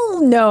 We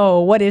all know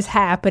what is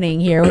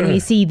happening here when we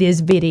see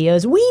these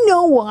videos. We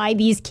know why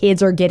these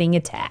kids are getting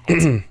attacked.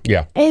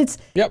 Yeah.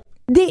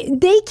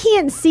 They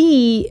can't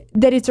see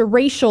that it's a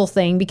racial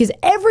thing because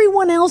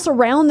everyone else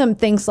around them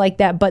thinks like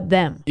that but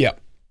them. Yeah.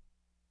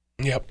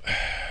 Yep.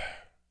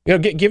 You know,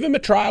 give him a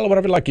trial or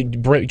whatever. Like,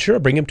 bring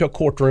him to a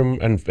courtroom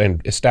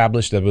and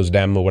establish that it was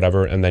them or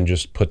whatever, and then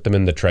just put them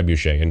in the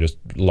trebuchet and just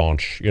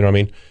launch. You know what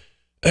I mean?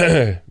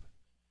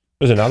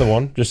 There's another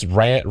one, just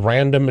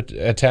random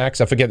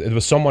attacks. I forget, it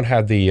was someone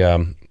had the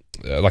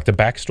like the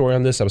backstory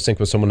on this. I was thinking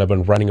it was someone that had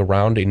been running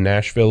around in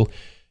Nashville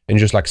and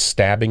just like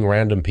stabbing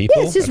random people.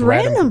 Yeah, it's just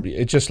random.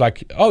 It's just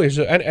like, oh,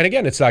 and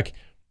again, it's like,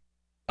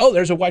 oh,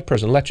 there's a white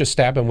person. Let's just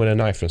stab him with a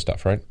knife and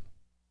stuff, right?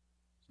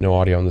 No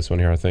audio on this one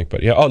here, I think,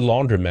 but yeah. Oh,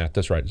 laundromat.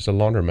 That's right. It's a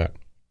laundromat.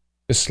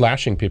 Just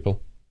slashing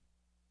people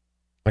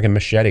like a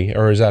machete,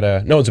 or is that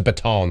a? No, it's a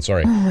baton.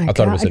 Sorry, Oh I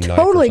thought it was a knife.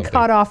 Totally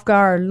caught off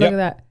guard. Look at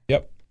that.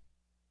 Yep.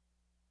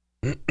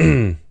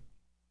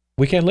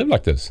 We can't live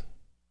like this.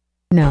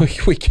 No,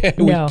 we can't.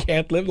 No. We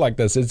can't live like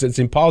this. It's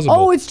impossible.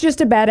 Oh, it's just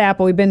a bad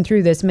apple. We've been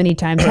through this many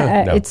times.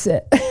 No. It's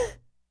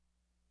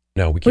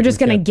no. we're just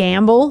going to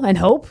gamble and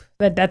hope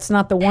that that's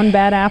not the one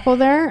bad apple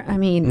there. I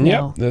mean,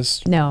 no,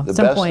 no. The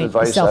Some best point,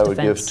 advice I would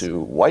give self-defense. to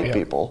white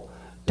people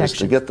is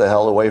to get the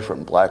hell away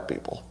from black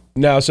people.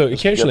 No, so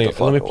Just occasionally, get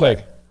the let me fuck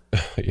play.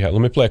 Yeah,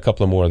 let me play a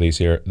couple of more of these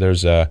here.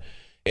 There's and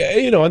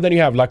then you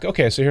have like,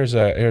 okay, so here's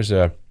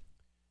a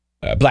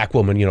black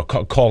woman,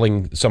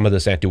 calling some of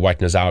this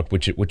anti-whiteness out,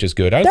 which is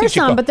good. I don't There's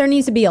think some, but there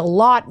needs to be a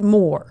lot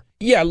more.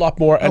 Yeah, a lot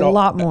more. A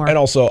lot more. And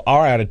also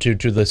our attitude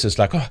to this is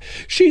like, oh,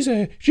 she's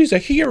a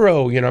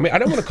hero. You know what I mean? I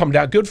don't want to come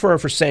down. Good for her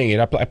for saying it.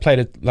 I played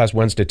it last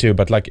Wednesday too,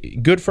 but like,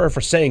 good for her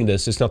for saying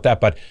this. It's not that,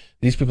 but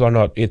these people are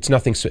not, it's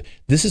nothing.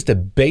 This is the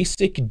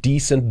basic,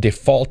 decent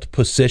default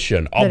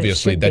position,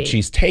 obviously, that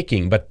she's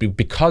taking. But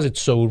because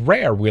it's so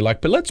rare, we're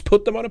like, but let's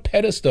put them on a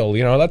pedestal.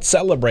 Let's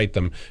celebrate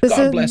them.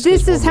 God bless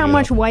This is woman, how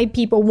much white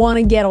people want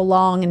to get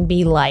along and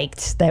be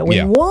liked. That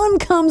when one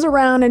comes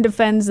around and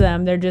defends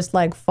them, they're just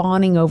like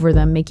fawning over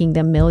them, making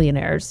them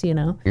millionaires,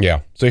 Yeah.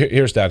 So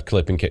here's that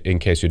clip in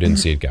case you didn't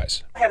see it,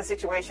 guys. I had a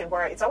situation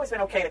where it's always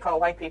been okay to call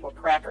white people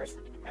crackers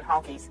and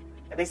honkies.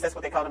 At least that's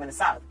what they call them in the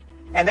South.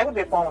 And that would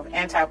be a form of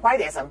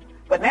anti-whiteism.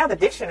 But now the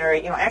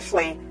dictionary,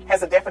 actually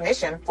has a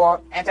definition for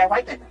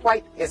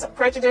anti-whiteism: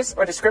 prejudice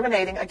or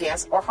discriminating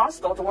against or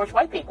hostile towards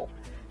white people.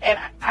 And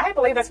I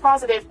believe that's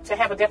positive to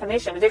have a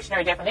definition, a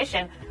dictionary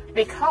definition,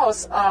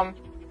 because a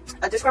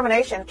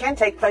discrimination can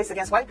take place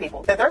against white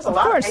people. There's a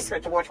lot of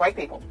hatred towards white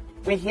people.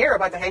 We hear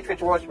about the hatred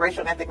towards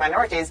racial and ethnic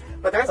minorities,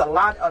 but there's a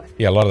lot of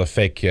a lot of the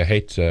fake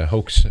hate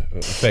hoax,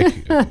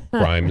 fake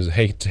crimes,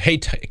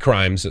 hate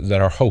crimes that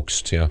are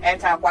hoaxed. Yeah.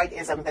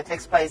 Anti-whiteism that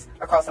takes place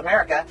across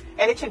America,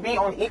 and it should be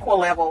on equal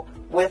level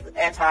with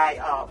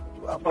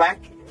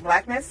anti-blackness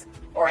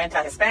or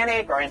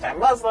anti-Hispanic or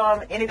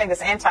anti-Muslim, anything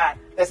that's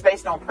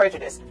based on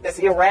prejudice, that's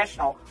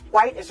irrational.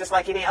 White is just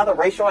like any other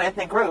racial or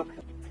ethnic group.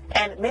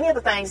 And many of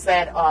the things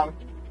that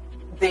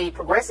the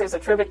progressives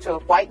attribute to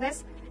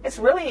whiteness, it's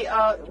really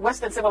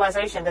Western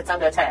civilization that's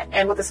under attack.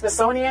 And with the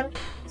Smithsonian,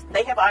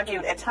 they have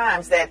argued at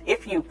times that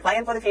if you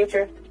plan for the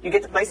future, you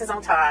get to places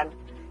on time,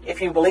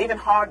 if you believe in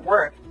hard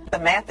work, the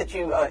math that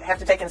you have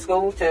to take in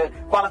school to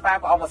qualify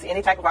for almost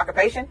any type of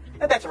occupation,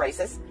 that's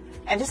racist.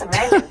 And just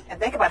imagine and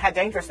think about how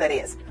dangerous that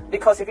is.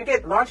 Because if you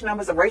get large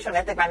numbers of racial and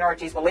ethnic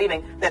minorities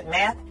believing that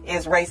math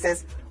is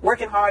racist,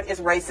 working hard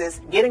is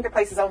racist, getting to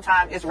places on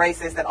time is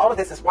racist, that all of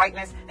this is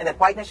whiteness and that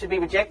whiteness should be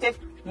rejected,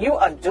 you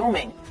are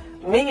dooming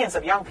millions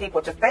of young people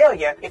to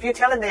failure if you're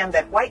telling them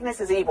that whiteness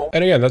is evil.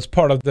 And again, that's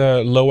part of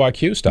the low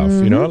IQ stuff,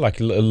 like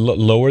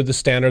lower the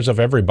standards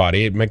of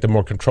everybody, make them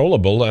more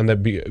controllable,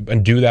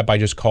 and do that by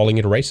just calling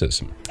it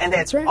racism. And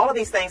that's all of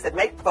these things that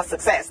make for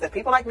success, that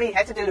people like me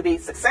had to do to be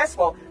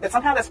successful, that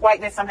somehow that's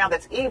whiteness, somehow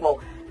that's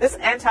evil. This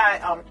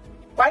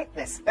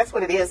anti-whiteness, that's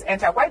what it is,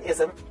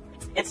 anti-whiteism.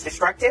 It's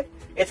destructive.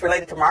 It's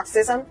related to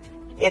Marxism.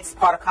 It's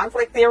part of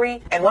conflict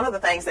theory. And one of the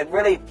things that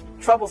really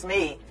troubles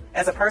me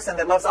as a person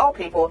that loves all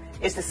people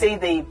is to see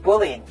the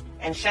bullying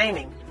and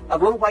shaming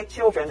of little white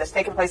children that's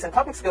taking place in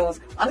public schools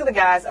under the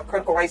guise of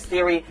critical race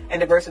theory and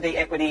diversity,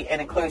 equity,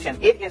 and inclusion.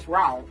 It is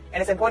wrong.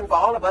 And it's important for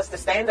all of us to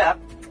stand up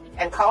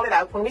and call it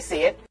out when we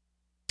see it.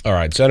 All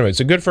right. So anyway,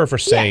 so good for her for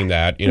saying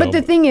that. But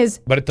the thing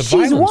is, but the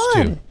she's violence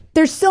won. too.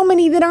 There's so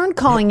many that aren't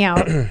calling it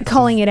out The and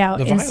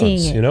violence,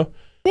 seeing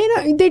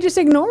it. They just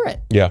ignore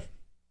it. Yeah.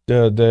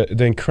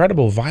 The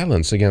incredible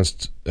violence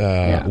against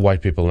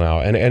white people now.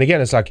 And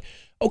again, it's like,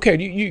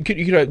 okay,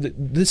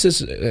 this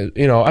is,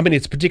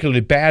 it's particularly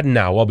bad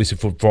now, obviously,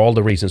 for all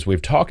the reasons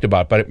we've talked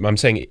about. But I'm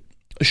saying,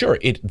 sure,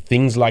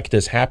 things like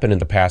this happened in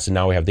the past, and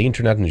now we have the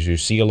internet, and you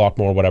see a lot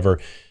more, whatever.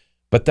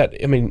 But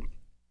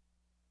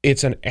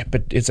it's at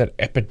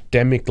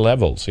epidemic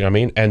levels, you know what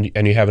I mean?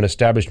 And you have an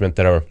establishment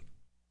that are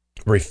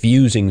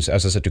refusing,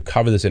 as I said, to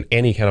cover this in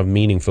any kind of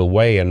meaningful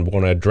way and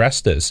want to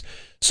address this.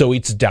 So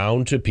it's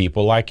down to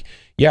people like,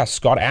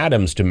 Scott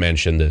Adams to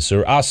mention this,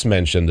 or us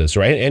mention this,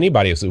 or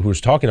anybody who's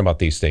talking about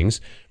these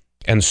things.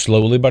 And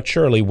slowly but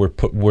surely,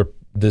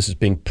 this is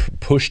being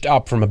pushed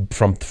up from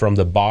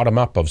the bottom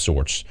up of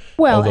sorts.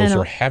 Well, all those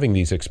who are having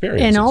these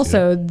experiences. And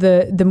also,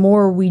 the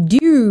more we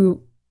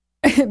do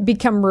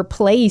become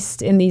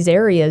replaced in these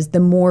areas, the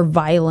more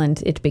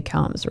violent it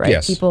becomes, right?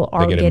 Yes, People they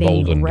are get getting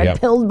emboldened,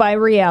 red-pilled by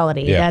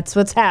reality. Yeah. That's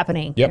what's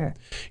happening here.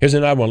 Here's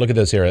another one. Look at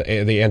this here.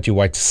 The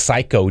anti-white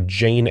psycho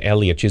Jane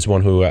Elliott. She's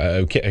one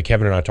who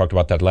Kevin and I talked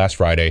about that last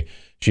Friday.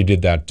 She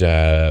did that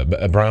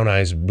brown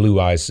eyes,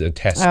 blue eyes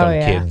test on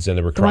kids, and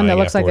they were crying one that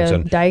looks afterwards.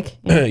 like a dyke.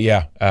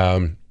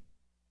 Yeah.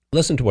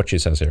 Listen to what she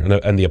says here,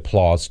 and the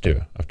applause too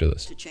after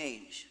this. To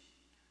change,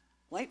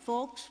 white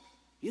folks,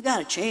 you got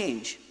to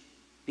change,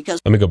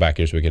 because Let me go back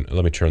here so we can.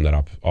 Let me turn that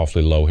up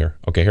awfully low here.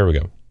 Okay, here we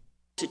go.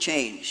 to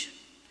change,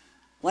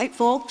 white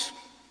folks,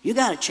 you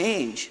got to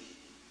change,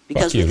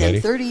 because you, within lady.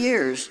 30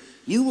 years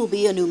you will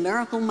be a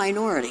numerical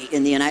minority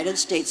in the United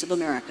States of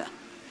America,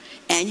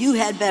 and you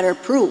had better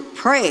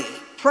pray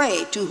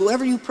to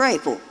whoever you pray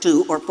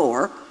to or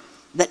for,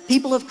 that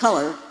people of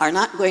color are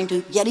not going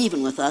to get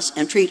even with us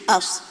and treat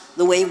us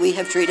the way we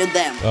have treated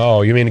them.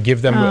 Oh, you mean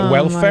give them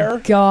welfare?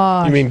 My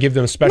God. You mean give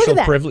them special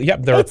privilege?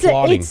 Yep, they're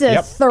applauding. It's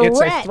a threat. It's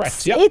a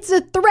threat. Yep. It's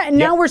a threat.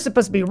 Now we're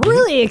supposed to be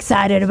really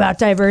excited about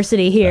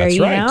diversity here, That's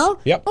you right. know?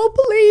 Yep. Oh,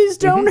 please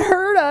don't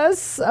hurt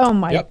us. Oh,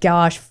 my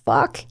gosh.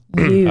 Fuck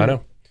you. I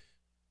know.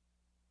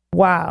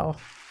 Wow.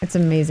 It's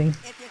amazing.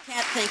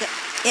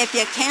 If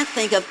you can't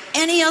think of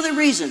any other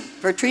reason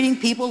for treating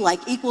people like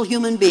equal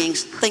human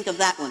beings, think of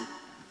that one.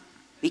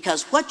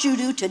 Because what you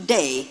do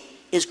today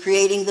is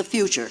creating the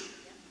future.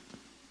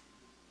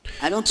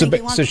 I don't think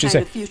you want the kind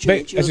of future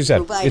that you as you have said,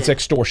 provided. it's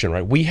extortion,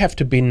 right? We have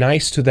to be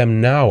nice to them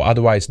now,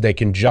 otherwise they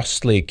can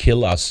justly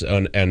kill us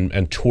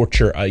and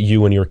torture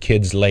you and your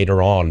kids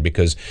later on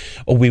because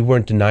we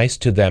weren't nice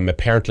to them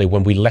apparently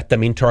when we let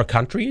them into our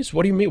countries.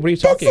 What do you mean? What are you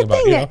talking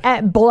about? You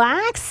know?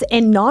 Blacks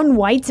and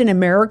non-whites in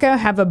America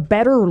have a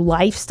better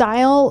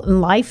lifestyle and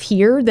life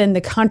here than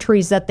the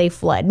countries that they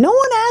fled. No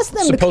one asked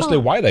them Supposedly to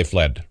come. why they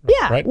fled.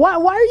 Yeah. Right? Why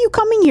are you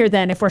coming here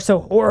then if we're so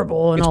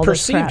horrible and It's all this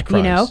perceived crap, crimes.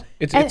 you know?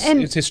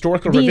 It's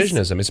historical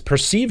revisionism. It's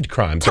perceived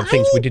crimes and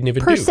things we didn't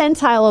even do.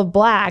 Percentile of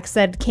blacks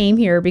that came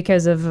here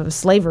because of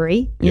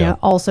slavery, you know,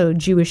 also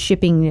Jewish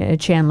shipping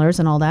channelers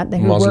and all that,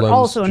 who were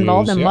also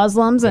involved in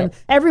Muslims, and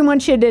everyone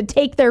should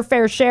take their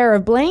fair share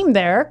of blame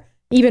there.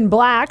 Even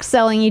blacks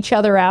selling each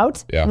other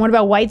out. Yeah. And what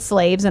about white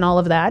slaves and all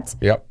of that?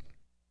 Yep.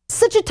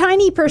 Such a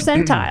tiny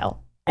percentile.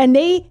 And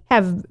they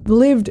have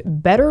lived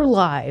better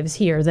lives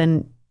here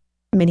than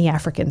many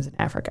Africans in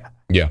Africa.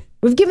 Yeah.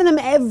 We've given them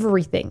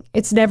everything.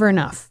 It's never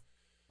enough.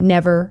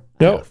 Never.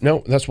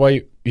 No. That's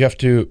why you have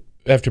to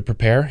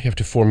prepare. You have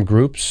to form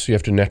groups. You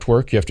have to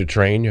network. You have to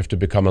train. You have to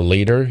become a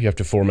leader. You have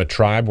to form a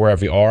tribe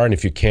wherever you are. And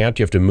if you can't,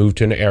 you have to move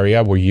to an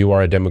area where you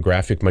are a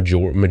demographic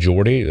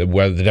majority,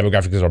 where the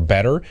demographics are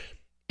better.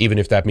 Even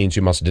if that means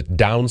you must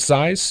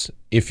downsize.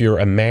 If you're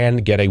a man,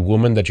 get a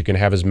woman that you can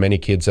have as many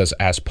kids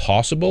as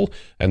possible.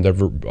 And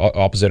the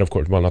opposite, of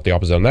course, well, not the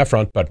opposite on that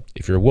front, but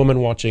if you're a woman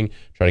watching,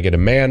 try to get a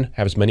man,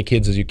 have as many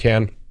kids as you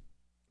can.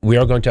 We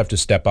are going to have to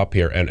step up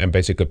here and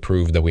basically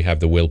prove that we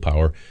have the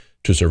willpower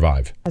to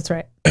survive. That's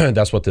right.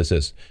 That's what this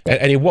is.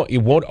 And it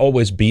won't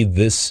always be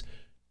this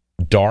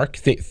dark.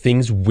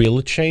 Things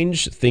will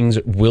change. Things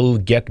will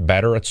get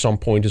better at some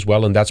point as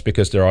well. And that's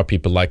because there are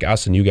people like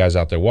us and you guys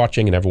out there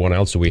watching and everyone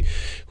else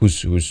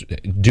who's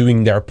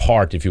doing their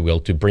part, if you will,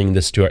 to bring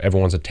this to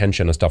everyone's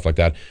attention and stuff like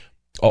that.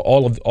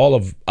 All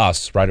of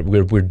us, right?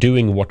 We're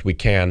doing what we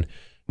can,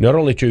 not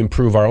only to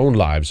improve our own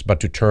lives, but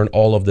to turn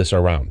all of this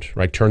around,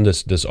 right? Turn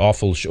this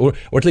awful, or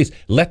at least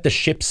let the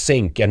ship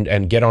sink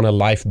and get on a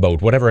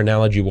lifeboat, whatever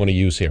analogy you want to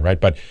use here,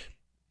 right? But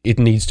it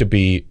needs to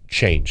be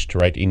changed,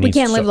 right? We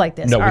can't live like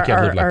this. No, we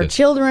can't live like our this.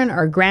 Children,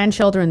 our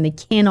grandchildren, they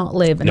cannot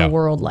live in a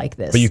world like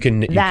this. But you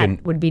can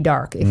would be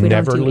dark if we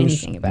don't do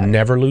anything about it.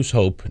 Never lose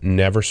hope,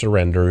 never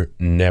surrender,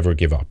 never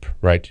give up,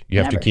 right? You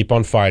have to keep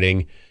on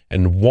fighting,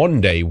 and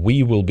one day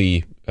we will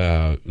be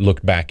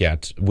looked back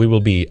at. We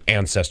will be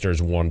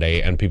ancestors one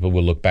day, and people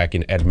will look back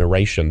in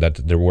admiration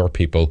that there were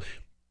people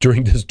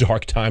during this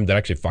dark time that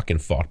actually fucking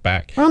fought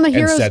back. We're on the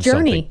hero's said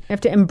journey. something. You have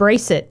to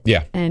embrace it.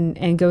 Yeah.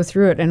 And go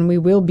through it, and we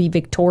will be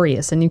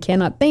victorious. And you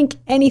cannot think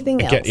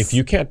anything else. If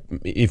you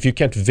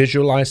can't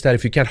visualize that,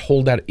 if you can't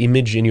hold that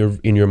image in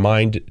your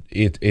mind,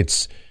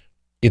 it's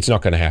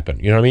not going to happen.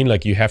 You know what I mean?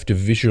 Like you have to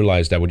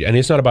visualize that, and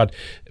it's not about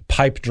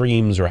pipe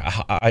dreams or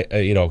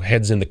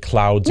heads in the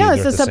clouds. No, either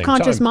it's at the same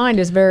subconscious time. mind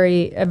is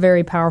a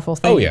very powerful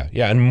thing. Oh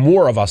yeah, and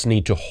more of us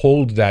need to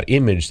hold that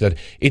image that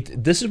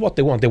this is what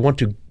they want. They want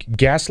to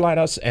gaslight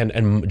us and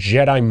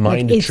Jedi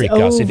mind trick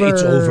us.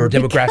 It's over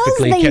demographically. Because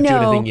they Can't do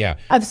know anything. Yeah,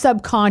 of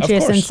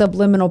subconscious and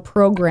subliminal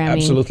programming.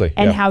 Absolutely,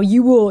 and yeah. how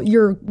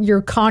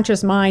your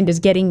conscious mind is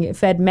getting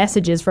fed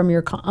messages from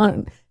your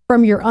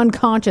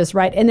unconscious,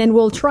 right? And then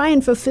we'll try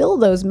and fulfill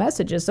those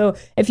messages. So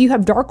if you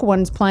have dark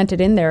ones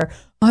planted in there,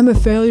 I'm a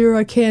failure,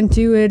 I can't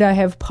do it, I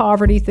have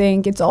poverty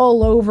think, it's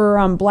all over,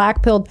 I'm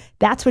black-pilled,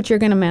 that's what you're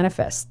going to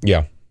manifest.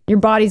 Yeah. Your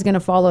body's going to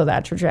follow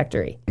that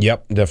trajectory.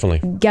 Yep, definitely.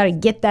 Got to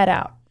get that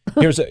out.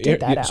 So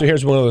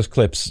here's one of those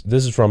clips.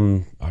 This is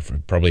from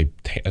probably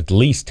at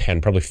least 10,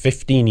 probably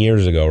 15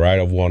 years ago, right,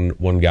 of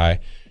one guy,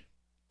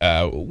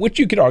 which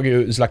you could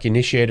argue is like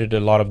initiated a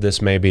lot of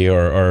this maybe,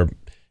 or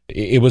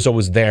it was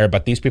always there,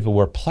 but these people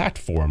were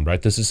platformed,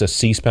 right? This is a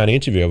C-SPAN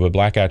interview of a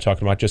black guy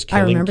talking about just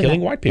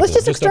killing white people. Let's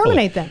just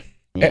exterminate them.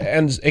 Yeah.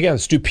 And again,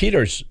 Stu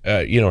Peters,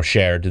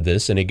 shared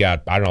this, and he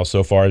got, I don't know,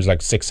 so far it's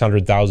like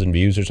 600,000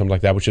 views or something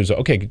like that, which is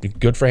okay.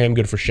 Good for him.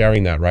 Good for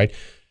sharing that, right?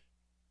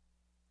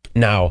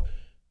 Now,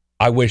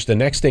 I wish the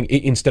next thing,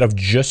 instead of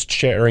just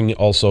sharing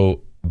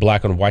also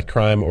black on white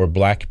crime or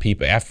black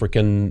people,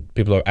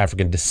 people of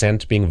African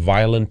descent being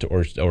violent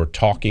or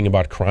talking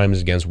about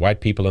crimes against white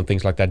people and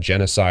things like that,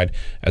 genocide,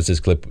 as this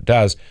clip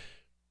does.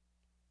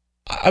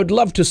 I would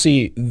love to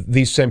see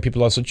these same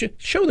people also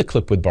show the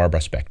clip with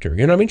Barbara Specter.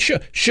 You know what I mean?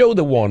 Show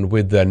the one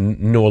with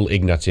Noel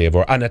Ignatieff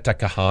or Aneta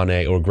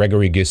Kahane or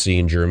Gregory Gysi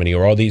in Germany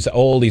or all these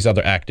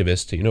other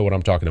activists. You know what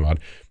I'm talking about?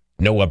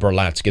 Noah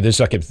Berlatsky.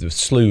 There's like a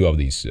slew of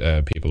these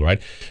people,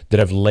 right, that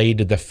have laid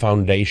the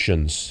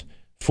foundations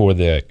for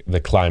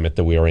the climate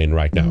that we are in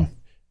right now. Mm-hmm.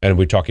 And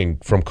we're talking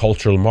from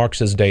cultural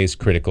Marxist days,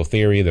 critical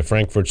theory, the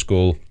Frankfurt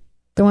School.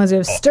 The ones who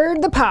have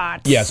stirred the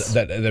pot. Yes,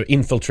 that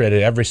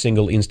infiltrated every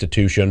single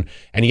institution.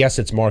 And yes,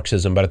 it's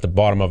Marxism, but at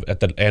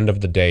the end of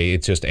the day,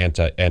 it's just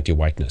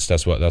anti-whiteness.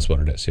 That's what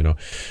it is, you know.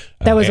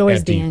 That was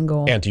always the end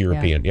goal.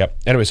 Anti-European, Yep.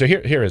 Anyway, so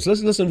here is.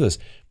 Listen to this.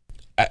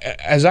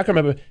 As I can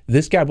remember,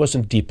 this guy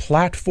wasn't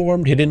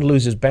deplatformed. He didn't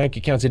lose his bank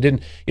accounts. He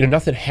didn't,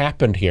 nothing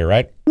happened here,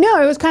 right?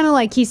 No, it was kind of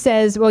like he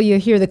says, well, you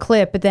hear the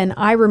clip, but then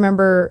I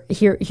remember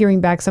hearing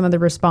back some of the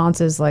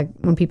responses, like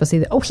when people say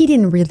that, oh, he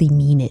didn't really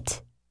mean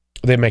it.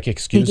 They make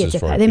excuses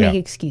for it. They make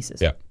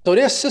excuses. Yeah. So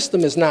their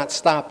system is not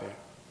stopping.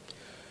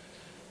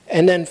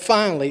 And then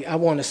finally, I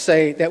want to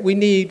say that we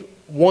need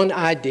one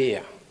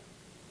idea.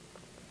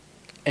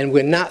 And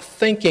we're not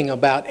thinking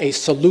about a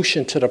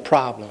solution to the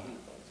problem.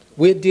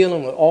 We're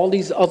dealing with all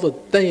these other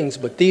things,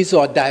 but these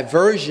are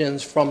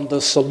diversions from the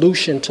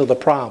solution to the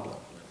problem.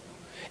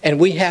 And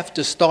we have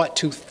to start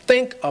to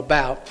think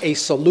about a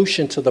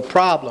solution to the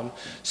problem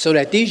so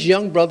that these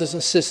young brothers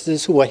and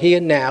sisters who are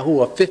here now, who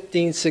are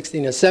 15,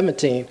 16, and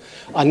 17,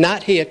 are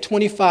not here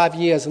 25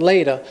 years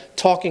later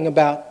talking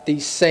about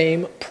these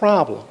same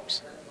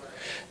problems.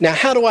 Now,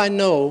 how do I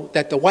know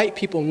that the white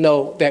people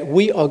know that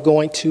we are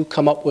going to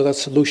come up with a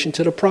solution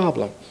to the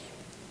problem?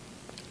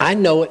 I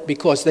know it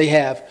because they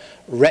have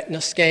retina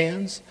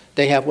scans,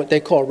 they have what they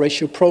call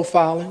racial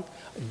profiling,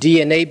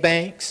 DNA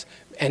banks,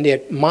 and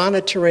they're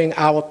monitoring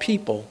our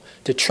people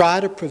to try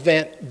to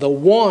prevent the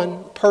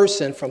one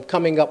person from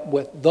coming up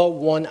with the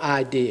one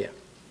idea.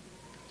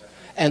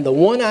 And the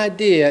one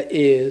idea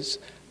is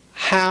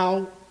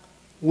how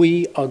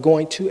we are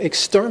going to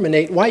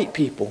exterminate white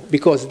people,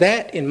 because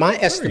that, in my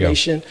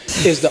estimation,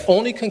 is the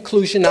only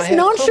conclusion I have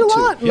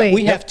come to.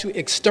 We have to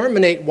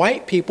exterminate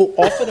white people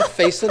off of the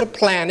face of the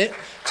planet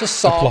to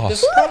solve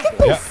this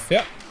problem.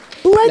 Yeah.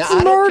 Let's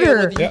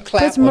murder.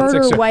 Let's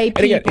murder white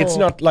people. And again, it's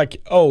not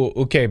like, oh,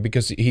 okay,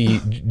 because he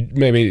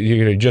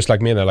maybe just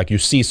like me, like you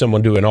see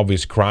someone do an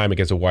obvious crime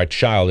against a white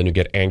child and you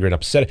get angry and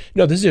upset.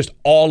 No, this is just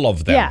all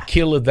of them. Yeah.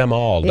 Kill them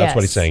all. That's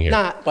what he's saying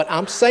here. But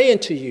I'm saying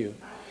to you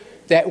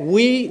that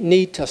we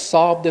need to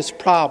solve this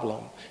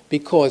problem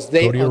because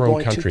they are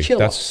going to kill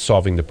us. That's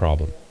solving the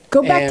problem.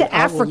 Go back to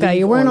Africa.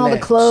 You're wearing all the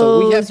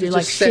clothes. So we have to you're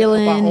like just set up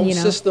our own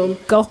system.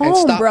 Go home, and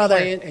stop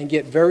playing and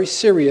get very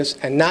serious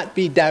and not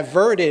be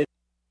diverted.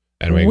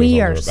 Anyway, we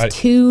are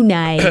too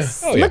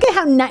nice. Look at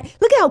how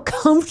look at how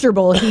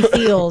comfortable he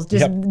feels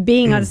just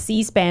being on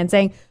C-SPAN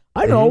saying,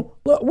 I know,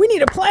 look, we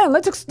need a plan.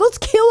 Let's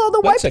kill all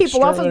the white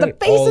people off of the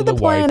face of the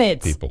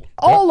planet.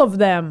 All of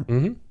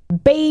them.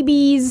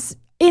 Babies,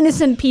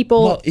 innocent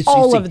people,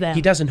 all of them.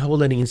 He doesn't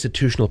hold any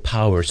institutional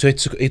power, so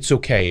it's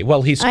okay.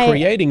 Well, he's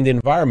creating the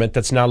environment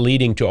that's now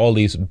leading to all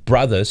these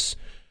brothers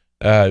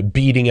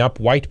beating up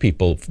white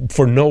people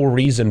for no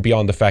reason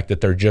beyond the fact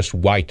that they're just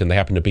white and they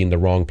happen to be in the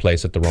wrong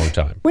place at the wrong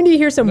time. When do you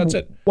hear some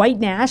white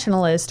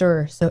nationalist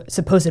or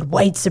supposed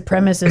white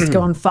supremacist go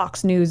on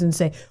Fox News and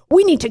say,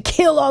 we need to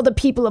kill all the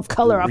people of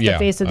color off the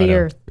face of the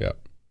earth? Yeah.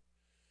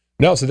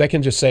 No, so they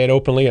can just say it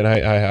openly, and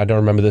I don't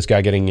remember this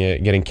guy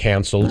getting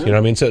canceled. You know what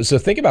I mean? So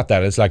think about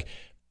that. It's like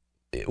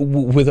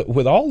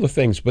with all the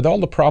things, with all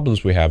the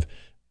problems we have,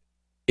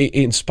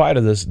 in spite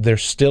of this, they're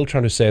still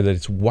trying to say that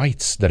it's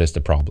whites that is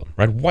the problem,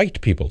 right?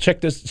 White people.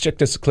 Check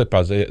this clip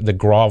out, the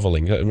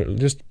groveling.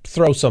 Just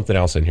throw something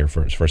else in here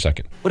for a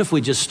second. What if we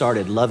just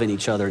started loving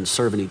each other and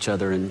serving each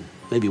other and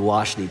maybe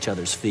washing each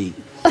other's feet?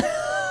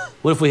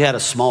 What if we had a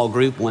small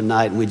group one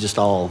night and we just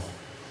all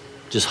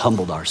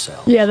humbled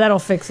ourselves? Yeah, that'll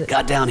fix it.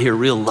 Got down here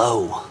real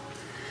low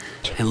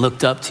and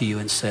looked up to you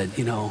and said,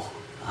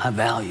 I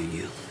value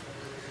you.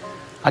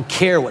 I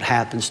care what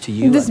happens to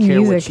you. I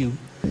care what you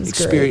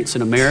experience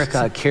in America.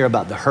 I care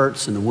about the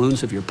hurts and the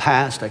wounds of your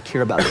past. I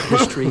care about the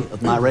history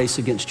of my race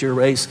against your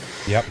race.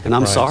 And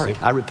I'm sorry.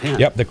 I repent.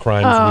 Yep, the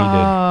crimes we did.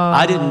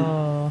 I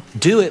didn't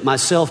do it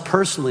myself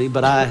personally,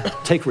 but I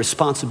take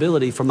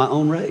responsibility for my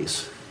own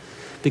race.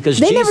 Because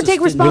they Jesus never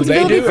take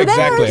responsibility for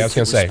exactly. theirs. I was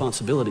going to say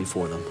responsibility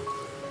for them.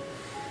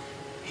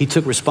 He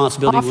took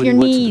responsibility off when your he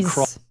knees,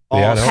 went to the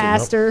cross.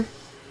 Pastor.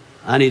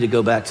 I need to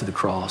go back to the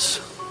cross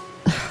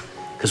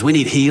because we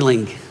need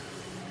healing.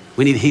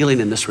 We need healing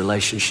in this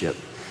relationship.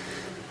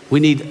 We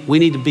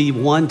need to be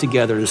one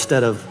together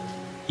instead of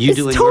you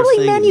doing your totally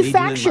thing.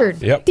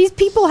 Manufactured. Yep. These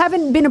people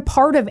haven't been a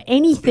part of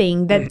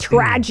anything that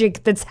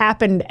tragic that's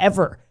happened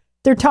ever.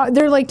 They're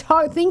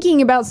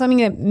thinking about something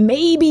that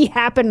maybe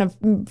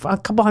happened a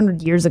couple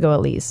hundred years ago at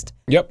least.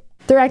 Yep.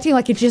 They're acting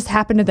like it just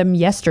happened to them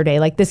yesterday.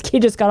 Like this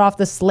kid just got off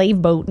the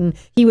slave boat and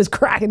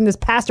this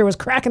pastor was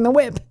cracking the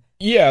whip.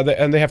 Yeah,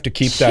 and they have to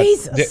keep that.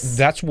 Jesus.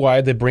 That's why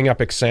they bring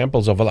up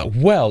examples of, like,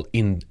 well,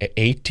 in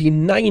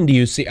 1890,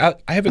 you see, I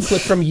have a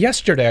clip from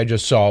yesterday I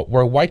just saw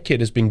where a white kid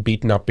is being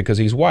beaten up because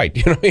he's white.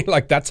 You know what I mean?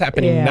 Like, that's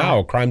happening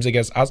now, crimes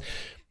against us.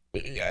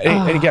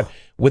 And again,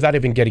 without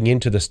even getting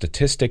into the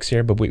statistics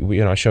here, but we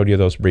I showed you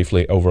those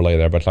briefly overlay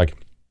there, but like,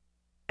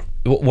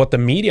 what the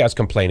media is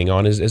complaining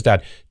on is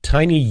that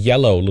tiny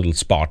yellow little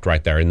spot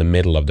right there in the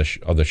middle of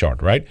the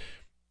chart, right?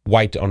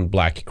 White on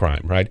black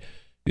crime, right?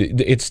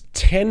 It's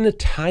 10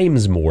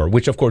 times more,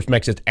 which of course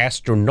makes it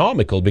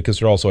astronomical because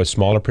they're also a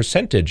smaller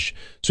percentage.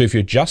 So if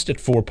you adjust it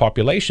for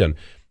population,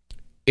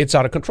 it's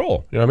out of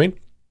control. You know what I mean?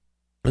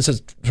 This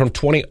is from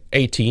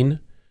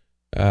 2018,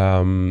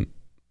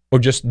 or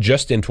just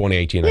in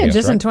 2018. I guess,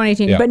 just right? in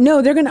 2018. Yeah. But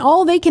no,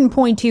 all they can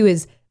point to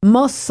is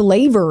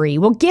slavery.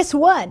 Well, guess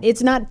what?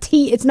 It's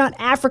not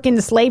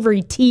African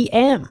slavery.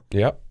 TM.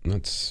 Yep,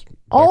 that's.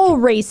 All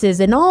races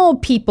and all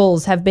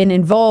peoples have been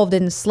involved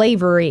in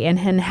slavery and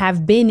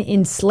have been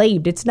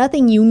enslaved. It's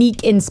nothing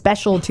unique and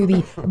special to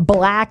the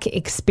black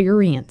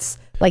experience.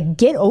 Like,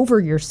 get over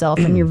yourself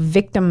and your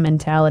victim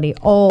mentality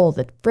all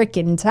the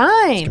frickin'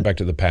 time. Let's come back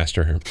to the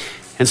pastor here.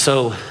 And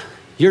so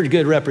you're a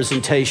good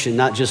representation,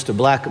 not just of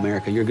black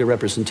America, you're a good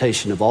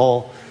representation of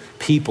all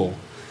people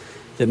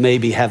that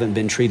maybe haven't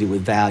been treated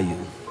with value,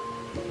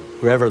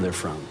 wherever they're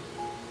from.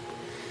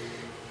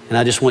 And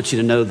I just want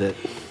you to know that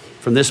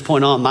from this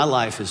point on, my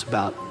life is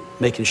about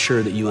making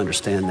sure that you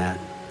understand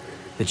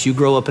that you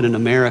grow up in an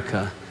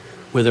America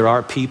where there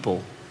are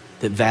people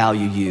that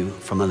value you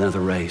from another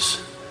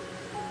race.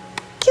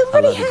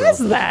 Everybody has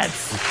that.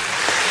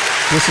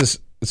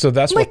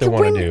 That's what they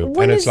want to do.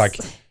 And it's like,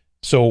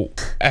 so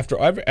after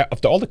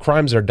all the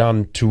crimes are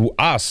done to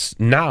us,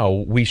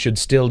 now we should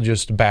still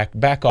just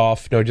back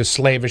off, just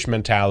slavish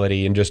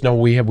mentality, and just, no,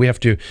 we have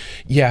to,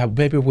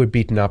 maybe we're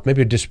beaten up,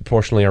 maybe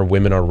disproportionately our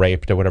women are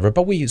raped or whatever,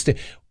 but we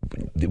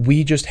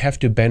just have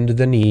to bend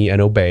the knee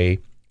and obey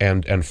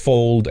and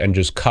fold and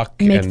just cuck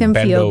make and them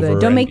bend feel over.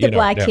 good. Don't make the and,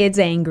 black kids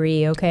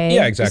angry, okay?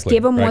 Yeah, exactly. Just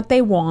give them what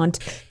they want.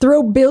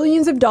 Throw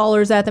billions of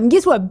dollars at them.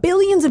 Guess what?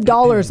 Billions of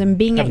dollars and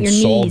being at your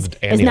knees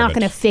is not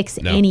going to fix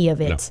any of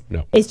it.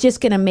 No. It's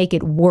just going to make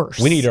it worse.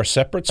 We need our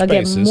separate They'll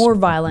spaces. get more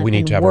violent. We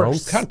need to have our own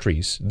worse.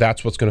 countries.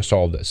 That's what's going to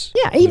solve this.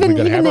 Yeah,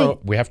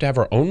 we have to have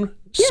our own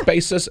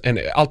spaces,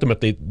 and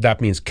ultimately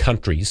that means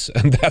countries,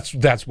 and that's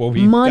that's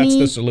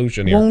the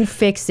solution here. Won't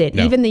fix it.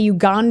 No. Even the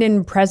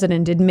Ugandan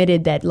president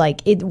admitted that,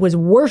 like, it was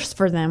worse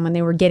for them when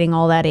they were getting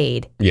all that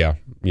aid. Yeah,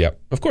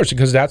 of course,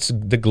 because that's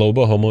the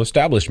global homo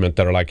establishment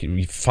that are like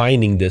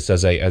finding this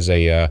as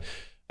a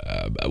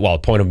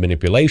point of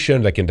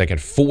manipulation. They can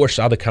force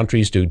other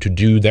countries to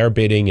do their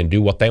bidding and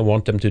do what they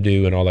want them to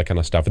do and all that kind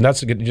of stuff. And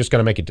that's just going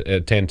to make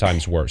it 10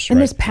 times worse. And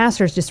right? this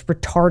pastor is just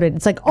retarded.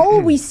 It's like,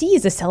 all we see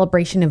is a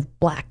celebration of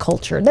black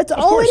culture. That's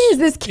all it is.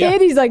 This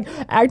kid, he's like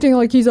acting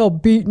like he's all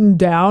beaten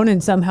down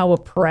and somehow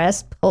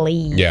oppressed.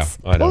 Please. Yeah,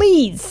 I know.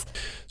 Please.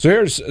 So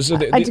here's...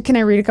 can I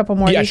read a couple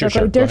more? Yeah, sure.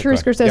 Derek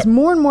Trusker says,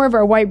 more and more of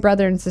our white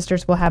brothers and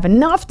sisters will have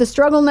enough. The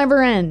struggle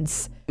never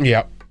ends.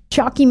 Yeah.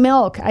 Chalky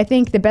Milk, I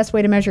think the best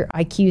way to measure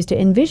IQ is to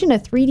envision a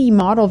 3D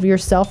model of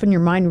yourself in your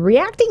mind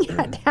reacting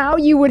at how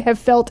you would have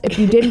felt if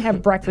you didn't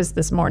have breakfast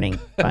this morning.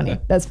 Funny.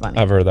 That's funny.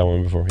 I've heard that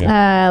one before,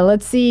 yeah.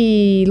 Let's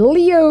see.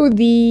 Leo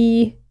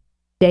the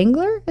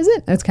Dangler, is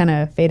it? That's kind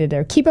of faded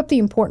there. Keep up the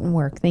important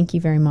work. Thank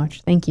you very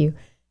much. Thank you.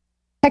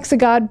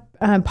 Hexagod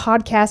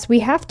podcast. We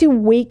have to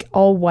wake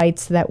all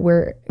whites that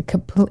we're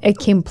a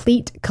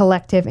complete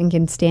collective and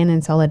can stand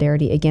in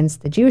solidarity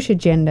against the Jewish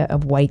agenda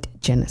of white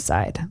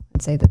genocide.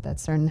 I'd say that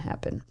that's starting to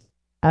happen.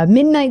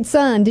 Midnight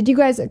Sun. Did you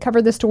guys cover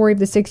the story of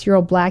the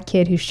 6-year-old black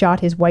kid who shot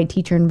his white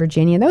teacher in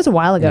Virginia? That was a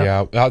while ago.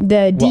 Yeah.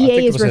 The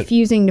DA is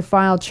refusing to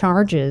file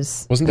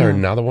charges. Wasn't there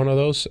another one of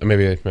those?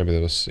 Maybe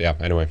there was. Yeah.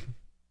 Anyway.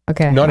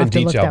 Okay. Not in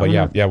detail, but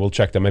yeah, we'll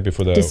check that maybe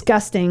for the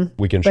disgusting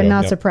weekend but show.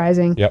 not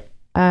surprising. Yep.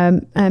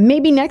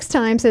 Maybe next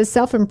time says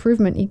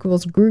self-improvement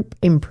equals group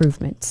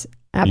improvement.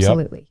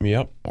 Absolutely.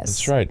 Yep. Yes.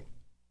 That's right.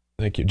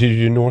 Thank you. Did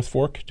you do North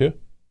Fork too?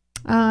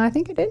 I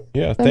think I did.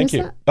 Yeah, thank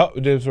you. Oh,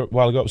 it was a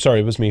while ago.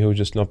 Sorry, it was me who was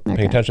just not paying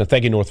attention.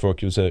 Thank you, North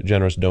Fork. You was a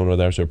generous donor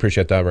there, so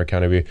appreciate that. Very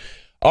kind of you.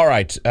 All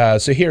right.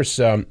 So here's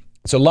so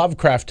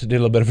Lovecraft did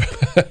a little bit of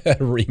a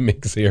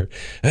remix here.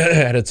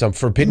 Added some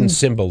forbidden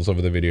symbols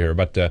over the video here,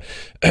 but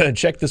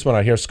check this one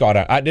out here, Scott.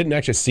 I didn't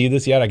actually see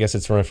this yet. I guess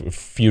it's from a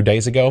few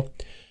days ago.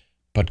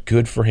 But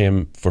good for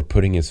him for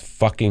putting his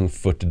fucking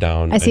foot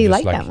down. I see you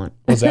liked that one.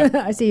 Was that?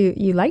 I see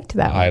you liked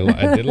that one.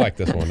 I did like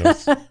this one. It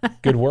was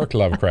good work,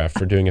 Lovecraft,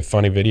 for doing a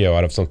funny video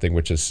out of something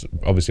which is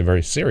obviously a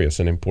very serious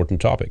and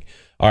important topic.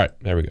 All right,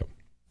 there we go.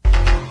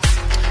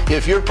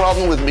 If your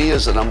problem with me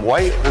is that I'm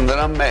white and that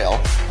I'm male,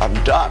 I'm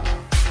done.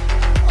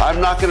 I'm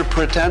not going to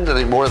pretend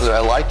anymore that I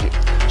like you.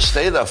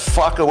 Stay the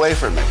fuck away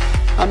from me.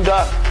 I'm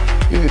done.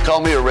 You can call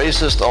me a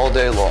racist all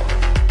day long.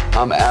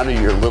 I'm out of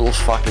your little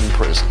fucking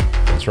prison.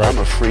 That's right. I'm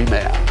a free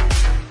man,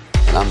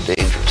 and I'm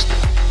dangerous now.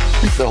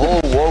 The whole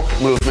woke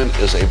movement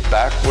is a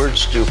backward,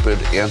 stupid,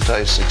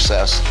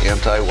 anti-success,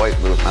 anti-white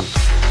movement.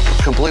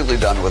 I'm completely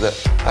done with it.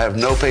 I have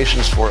no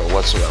patience for it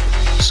whatsoever.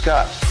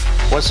 Scott,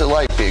 what's it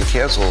like being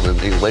canceled and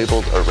being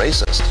labeled a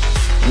racist?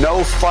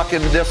 No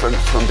fucking different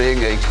from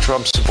being a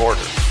Trump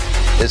supporter.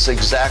 It's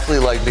exactly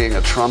like being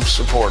a Trump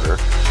supporter.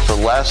 For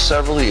the last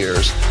several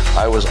years,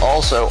 I was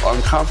also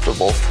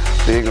uncomfortable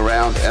being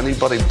around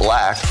anybody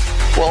black.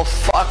 Well,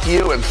 fuck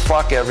you and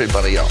fuck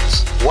everybody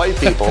else. White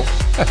people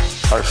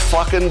are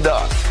fucking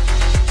done.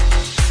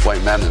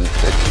 White men in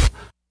particular.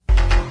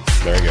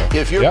 There you go.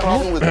 If your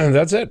problem with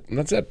that's it.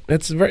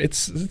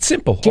 It's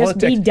simple. Just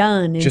be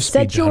done and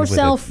set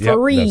yourself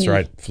free. That's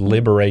right.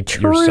 Liberate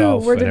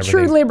yourself. We're the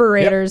true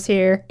liberators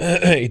here.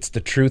 It's the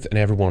truth, and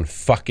everyone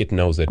fuck it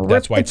knows it.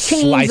 That's why it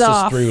chains slices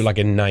off. through like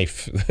a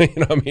knife. You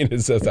know what I mean?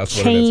 That's what it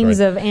is. Chains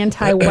Right? of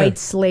anti-white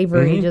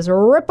slavery. Just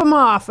rip them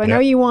off. I know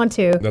you want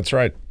to. That's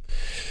right.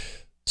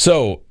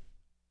 So,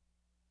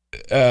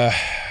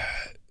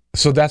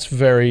 so that's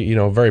very,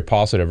 very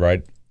positive,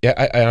 right?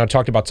 Yeah, I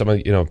talked about some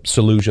of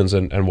solutions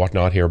and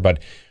whatnot here,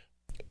 but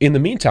in the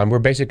meantime, we're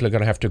basically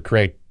going to have to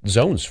create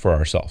zones for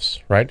ourselves,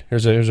 right?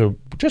 Here's a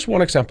just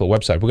one example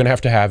website. We're going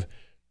to have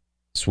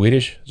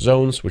Swedish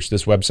zones, which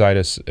this website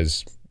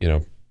is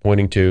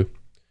pointing to.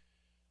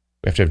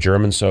 We have to have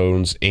German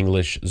zones,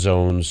 English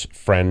zones,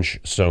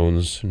 French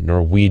zones,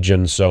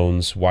 Norwegian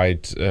zones,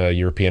 white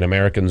European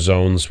American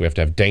zones. We have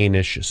to have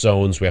Danish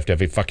zones. We have to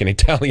have fucking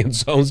Italian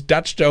zones,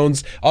 Dutch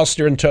zones,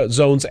 Austrian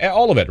zones,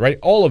 all of it, right?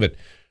 All of it.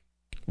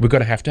 We're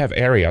going to have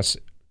areas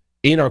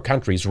in our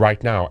countries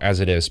right now as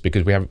it is,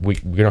 because we're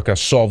not going to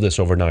solve this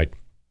overnight,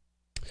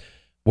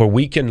 where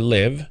we can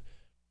live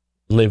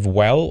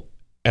well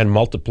and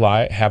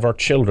multiply, have our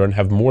children,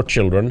 have more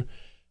children,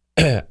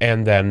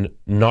 and then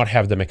not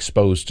have them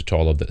exposed to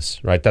all of this,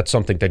 right? That's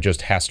something that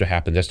just has to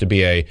happen. There has to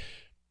be a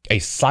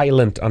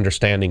silent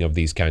understanding of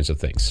these kinds of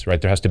things, right?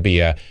 There has to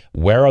be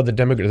where are the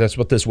demographics? That's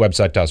what this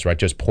website does, right?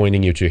 Just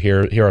pointing you to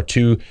here are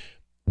two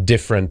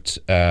different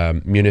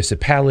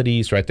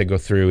municipalities, right? They go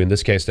through, in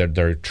this case,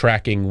 they're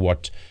tracking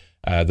what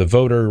the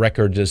voter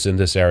record is in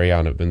this area.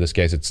 And in this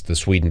case, it's the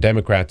Sweden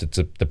Democrats. It's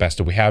the best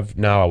that we have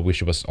now. I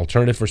wish it was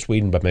alternative for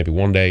Sweden, but maybe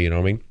one day, you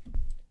know what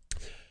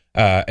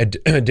I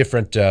mean?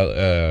 Different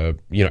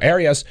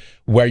areas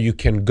where you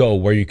can go,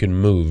 where you can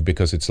move,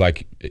 because it's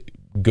like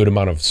good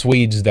amount of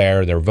Swedes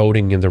there. They're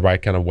voting in the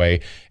right kind of way.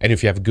 And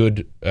if you have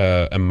good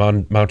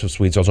amount of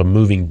Swedes also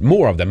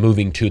more of them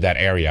moving to that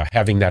area,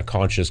 having that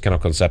conscious kind of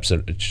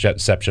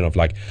conception of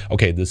like,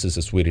 okay, this is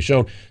a Swedish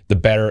zone, the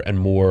better and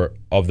more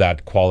of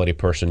that quality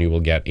person you will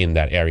get in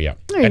that area.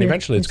 And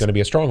eventually it's going to be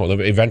a stronghold.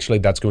 Eventually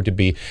that's going to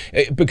be,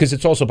 because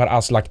it's also about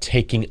us like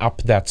taking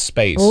up that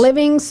space.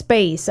 Living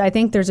space. I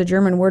think there's a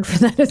German word for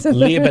that.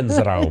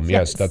 Lebensraum.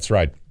 Yes, that's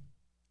right.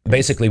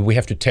 Basically, we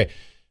have to take.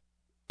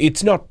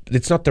 It's not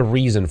the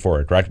reason for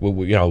it, right?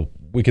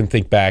 We can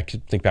think back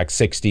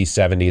 60s,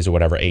 70s, or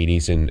whatever,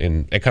 80s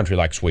in a country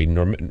like Sweden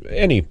or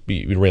any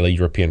really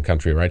European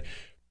country, right?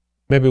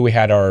 Maybe we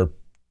had our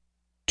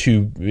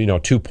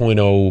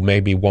 2.0,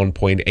 maybe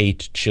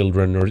 1.8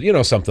 children,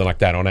 or something like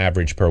that on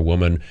average per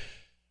woman.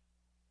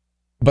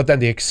 But then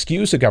the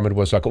excuse the government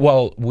was like,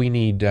 well, we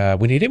need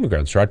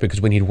immigrants, right?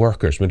 Because we need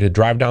workers. We need to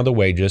drive down the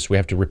wages. We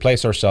have to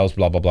replace ourselves,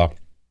 blah, blah, blah.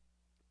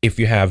 If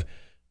you have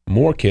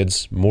more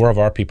kids, more of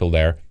our people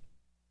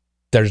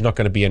there's not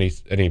going to be any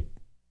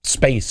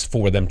space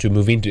for them to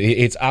move into.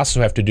 It's us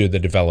who have to do the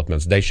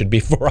developments. They should be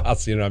for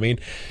us, you know what I mean?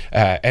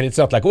 And it's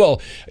not like,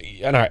 well,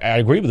 and I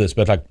agree with this,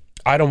 but like,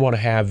 I don't want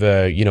to have,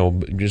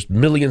 just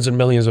millions and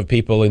millions of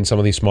people in some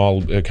of these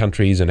small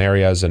countries and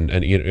areas, and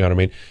you know what I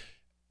mean?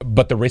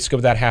 But the risk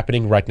of that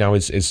happening right now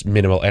is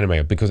minimal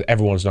anyway, because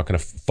everyone's not going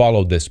to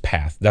follow this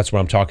path. That's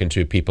why I'm talking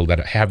to people that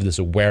have this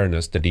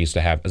awareness that needs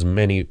to have as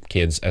many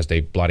kids as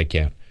they bloody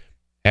can.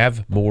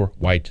 Have more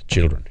white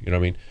children, you know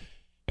what I mean?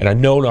 And I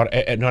know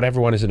not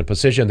everyone is in a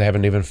position, they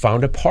haven't even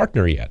found a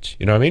partner yet,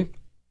 you know what I mean?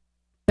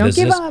 Don't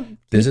give up.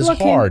 This is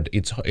hard.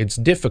 It's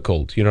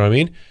difficult, you know what I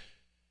mean?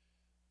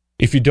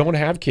 If you don't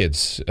have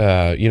kids,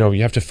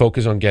 you have to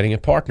focus on getting a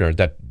partner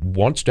that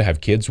wants to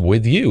have kids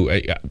with you.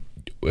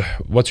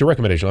 What's your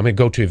recommendation? I mean,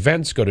 go to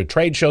events, go to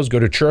trade shows, go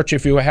to church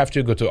if you have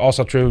to, go to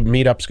also through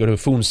meetups, go to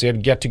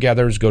Funsid,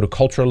 get-togethers, go to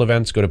cultural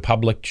events, go to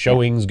public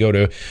showings, go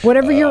to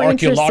whatever you're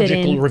archaeological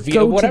interested in,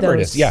 review, whatever it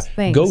is. Yeah,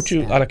 things. Go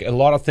to like a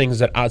lot of things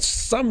that are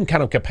some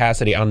kind of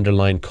capacity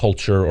underline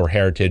culture or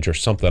heritage or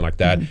something like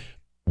that.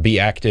 Mm-hmm. Be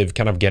active,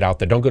 kind of get out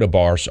there. Don't go to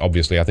bars.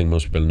 Obviously, I think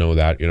most people know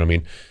that. You know what I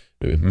mean?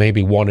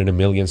 Maybe 1 in a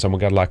million someone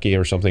got lucky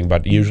or something,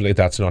 but usually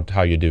that's not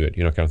how you do it.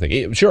 Kind of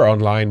thing. Sure,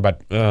 online,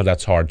 but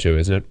that's hard too,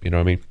 isn't it? You know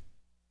what I mean?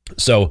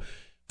 So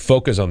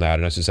focus on that,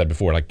 and as I said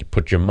before, like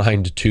put your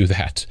mind to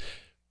that.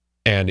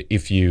 And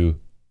if you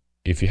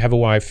have a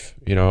wife,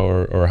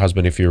 or a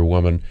husband, if you're a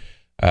woman,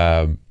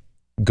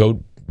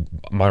 go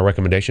my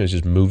recommendation is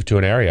just move to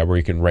an area where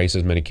you can raise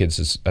as many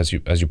kids as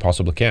you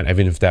possibly can,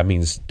 even if that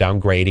means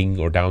downgrading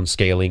or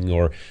downscaling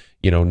or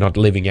not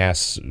living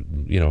as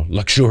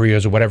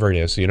luxurious or whatever it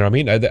is. You know what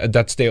I mean?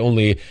 That's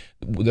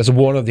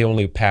one of the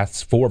only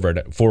paths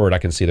forward I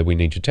can see that we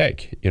need to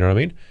take. You know what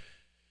I mean?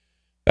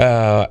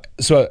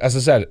 So as I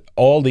said,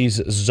 all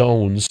these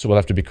zones will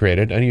have to be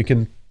created, and you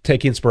can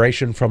take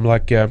inspiration from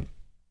Visigothic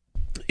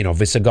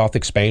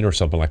Spain or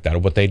something like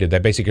that. What they did, they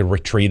basically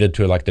retreated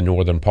to the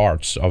northern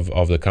parts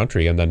of the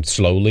country, and then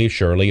slowly,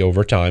 surely,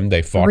 over time,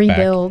 they fought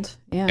rebuild,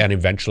 back. And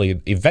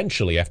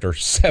eventually, after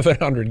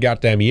 700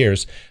 goddamn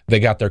years, they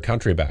got their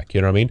country back.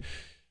 You know what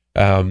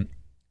I mean?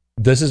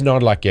 This is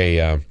not like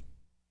a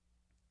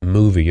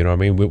movie. You know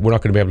what I mean? We're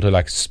not going to be able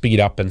to speed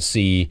up and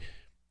see.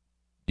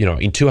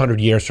 In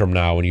 200 years from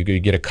now, and you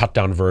get a cut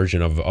down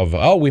version of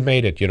oh, we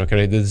made it.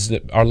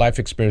 Our life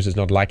experience is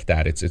not like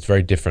that. It's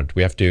very different.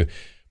 We have to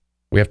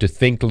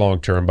think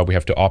long term, but we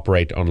have to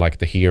operate on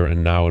the here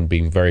and now and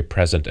being very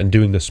present and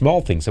doing the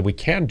small things that we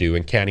can do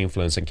and can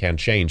influence and can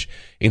change,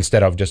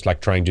 instead of just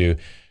trying to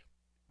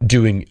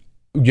doing.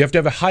 You have to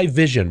have a high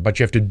vision, but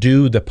you have to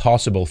do the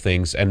possible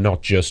things and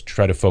not just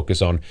try to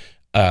focus on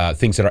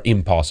things that are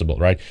impossible,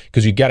 right?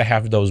 Because you got to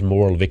have those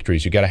moral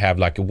victories. You got to have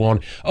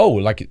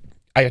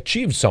I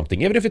achieved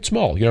something, even if it's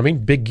small. You know what I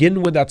mean?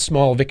 Begin with that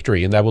small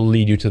victory, and that will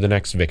lead you to the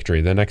next victory,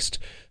 the next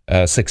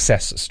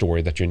success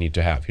story that you need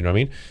to have. You know what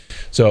I mean?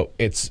 So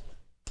it's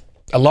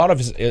a lot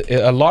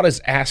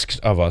is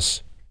asked of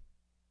us,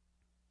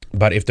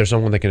 but if there's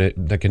someone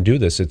that can do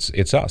this,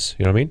 it's us.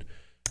 You know what I mean?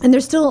 And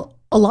there's still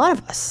a lot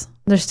of us.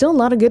 There's still a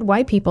lot of good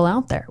white people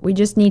out there. We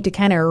just need to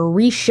kind of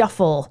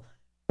reshuffle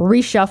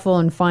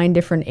and find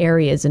different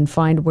areas and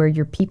find where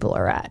your people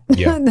are at.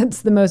 Yeah.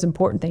 That's the most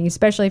important thing,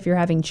 especially if you're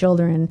having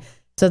children,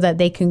 so that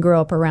they can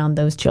grow up around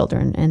those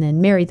children and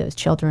then marry those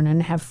children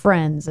and have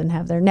friends and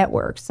have their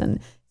networks. And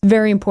it's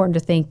very important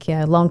to think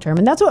long term.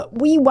 And that's what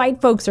we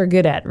white folks are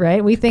good at,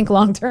 right? We think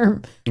long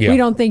term. Yeah. We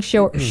don't think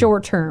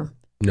short term.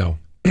 No,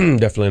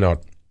 definitely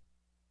not.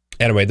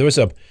 Anyway, there's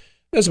some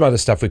other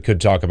stuff we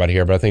could talk about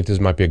here, but I think this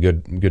might be a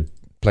good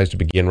place to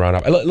begin right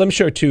up. Let me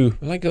show you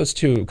a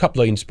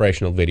couple of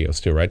inspirational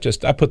videos too, right?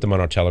 I put them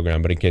on our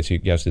Telegram, but in case you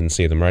guys didn't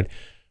see them, right?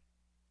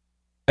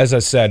 As I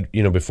said,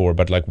 before,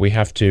 but we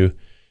have to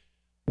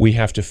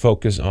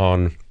focus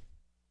on.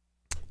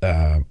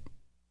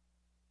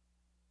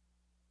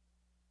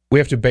 We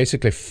have to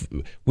basically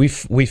we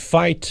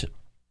fight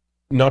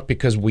not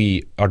because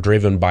we are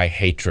driven by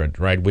hatred,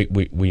 right?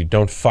 We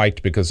don't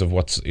fight because of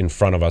what's in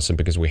front of us and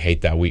because we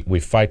hate that. We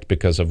fight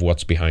because of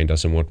what's behind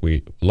us and what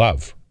we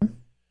love.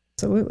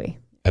 Absolutely.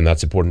 And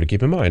that's important to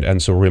keep in mind.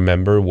 And so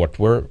remember what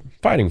we're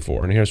fighting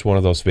for. And here's one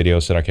of those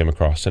videos that I came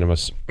across, and it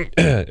was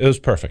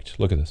perfect.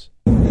 Look at this.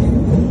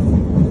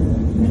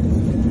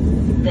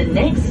 The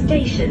next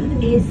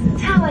station is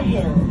Tower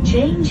Hill.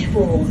 Change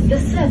for the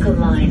Circle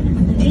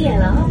Line,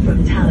 DLR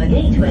from Tower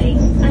Gateway,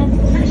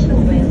 and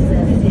National Rail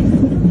Services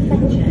from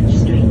Fenchurch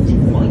Street.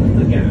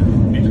 Mind the gap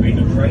between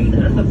the train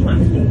and the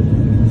platform.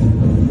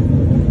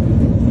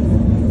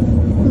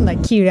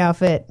 That cute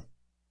outfit.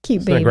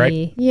 Cute baby.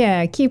 Great?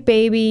 Yeah, cute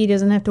baby.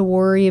 Doesn't have to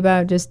worry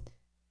about just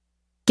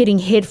getting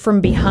hit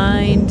from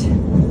behind.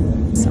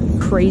 Some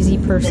crazy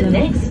person.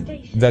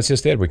 That's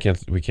just it. We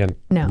can't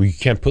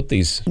put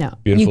these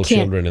beautiful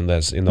children in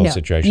those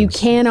situations. You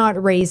cannot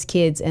raise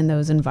kids in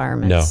those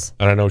environments. No.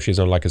 And I know she's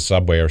on a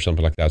subway or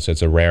something like that, so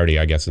it's a rarity,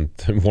 I guess. And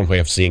one way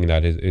of seeing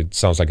that, it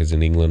sounds like it's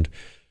in England.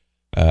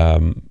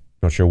 Not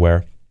sure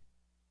where.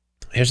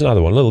 Here's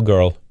another one. A little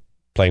girl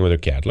playing with her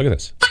cat. Look at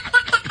this.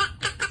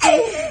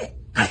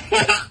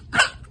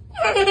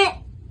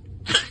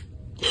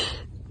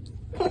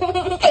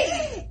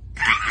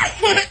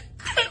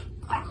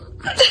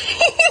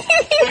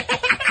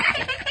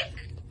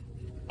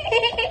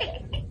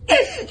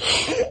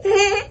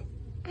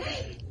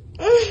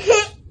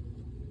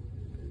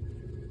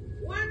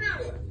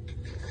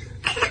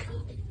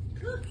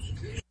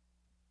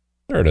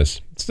 There it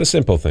is. It's the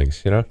simple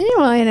things, and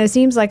it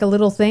seems like a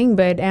little thing,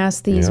 but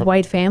ask these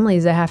white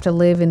families that have to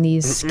live in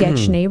these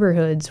sketch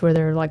neighborhoods where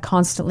they're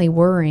constantly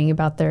worrying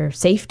about their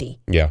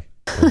safety. Yeah,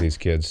 these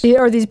kids.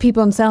 Or these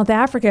people in South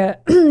Africa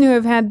who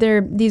have had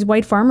these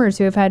white farmers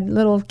who have had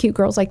little cute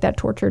girls like that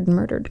tortured and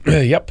murdered.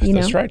 Yep,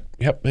 that's right.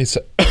 Yep.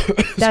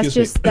 That's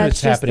just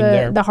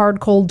the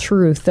hard, cold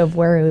truth of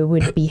where it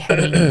would be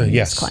heading in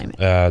this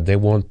climate. They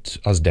want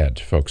us dead,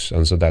 folks.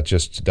 And so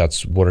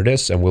that's what it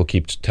is. And we'll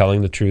keep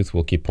telling the truth.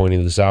 We'll keep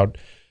pointing this out.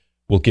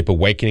 We'll keep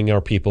awakening our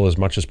people as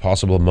much as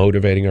possible,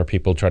 motivating our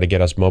people, try to get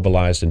us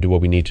mobilized and do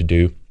what we need to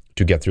do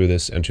to get through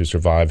this and to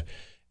survive.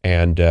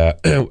 And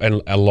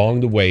along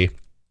the way,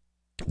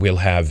 we'll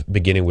have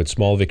beginning with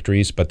small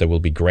victories, but there will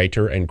be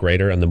greater and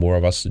greater. And the more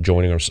of us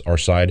joining our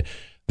side,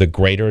 the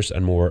greater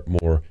and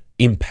more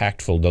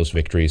impactful those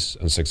victories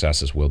and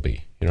successes will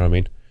be. You know what I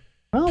mean?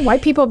 Well,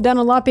 white people have done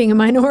a lot being a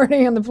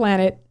minority on the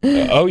planet.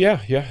 Yeah,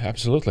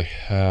 absolutely.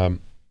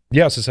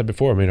 As I said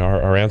before, I mean,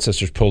 our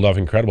ancestors pulled off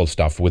incredible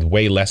stuff with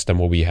way less than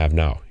what we have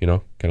now,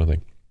 kind of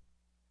thing.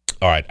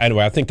 All right.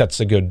 Anyway, I think that's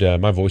a good.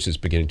 My voice is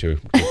beginning to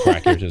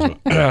crack here.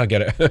 I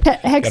get it.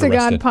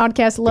 Hexagon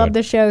Podcast. Love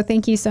the show.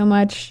 Thank you so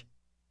much.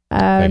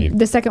 Thank you.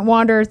 The Second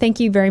Wanderer. Thank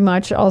you very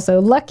much. Also,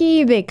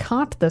 lucky they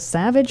caught the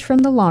savage from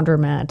the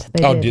laundromat.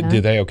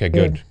 Did they? Okay,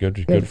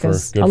 good for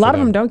a lot of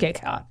them don't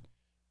get caught.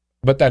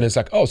 But then it's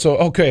like,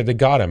 okay, they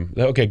got him.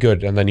 Okay,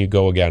 good. And then you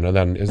go again, and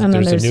then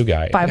there's a new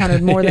guy.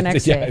 500 more the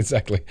next day. Yeah,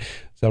 exactly.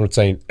 So I'm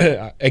saying,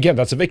 again,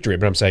 that's a victory,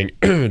 but I'm saying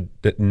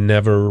that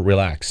never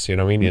relax, you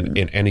know what I mean,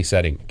 in any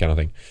setting kind of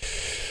thing.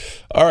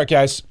 All right,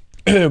 guys,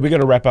 we're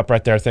going to wrap up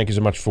right there. Thank you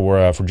so much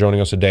for joining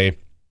us today.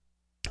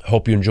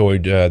 Hope you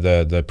enjoyed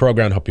the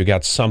program. Hope you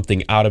got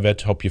something out of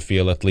it. Hope you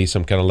feel at least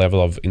some kind of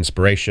level of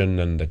inspiration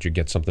and that you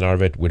get something out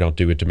of it. We don't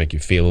do it to make you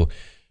feel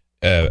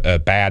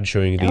bad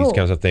showing these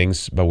kinds of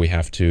things, but we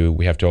have to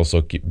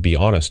also be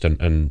honest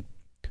and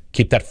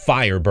keep that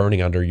fire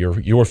burning under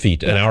your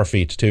feet and our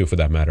feet too, for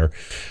that matter,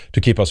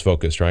 to keep us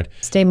focused, right?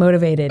 Stay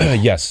motivated.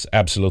 Yes,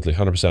 absolutely,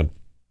 100%.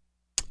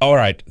 All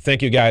right,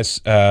 thank you guys.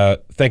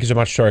 Thank you so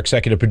much to our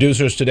executive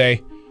producers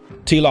today: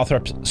 T.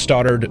 Lothrop,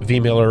 Stoddard,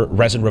 V. Miller,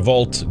 Resin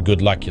Revolt,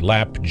 Good Luck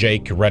Lap,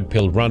 Jake, Red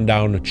Pill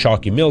Rundown,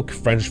 Chalky Milk,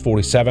 French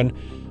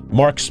 47,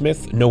 Mark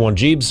Smith, No One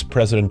Jeebs,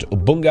 President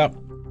Ubunga,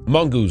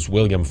 Mongoose,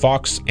 William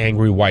Fox,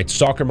 Angry White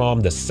Soccer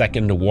Mom, The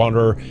Second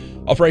Wanderer,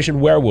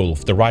 Operation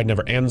Werewolf, The Ride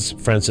Never Ends,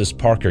 Francis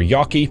Parker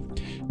Yockey,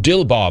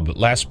 Dill Bob,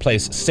 Last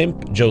Place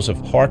Simp, Joseph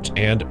Hart,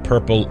 and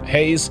Purple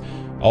Haze.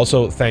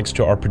 Also, thanks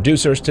to our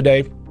producers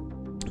today: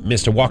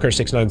 Mr. Walker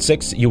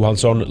 696,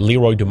 Johansson,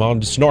 Leroy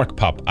Dumond, Snark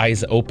Pop,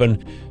 Eyes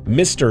Open,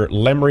 Mr.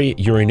 Lemry,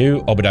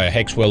 Urinu, Obadiah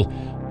Hexwell,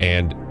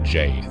 and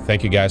Jay.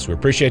 Thank you, guys. We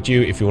appreciate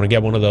you. If you want to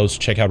get one of those,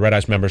 check out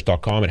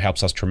redicemembers.com. It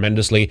helps us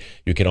tremendously.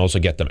 You can also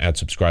get them at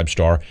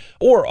Subscribestar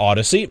or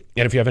Odyssey.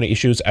 And if you have any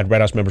issues, at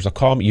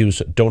redicemembers.com,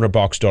 use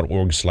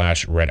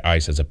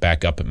donorbox.org/redice as a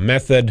backup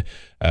method.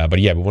 But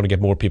yeah, we want to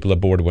get more people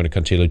aboard. We want to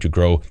continue to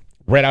grow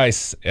Red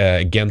Ice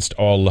against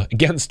all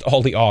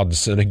the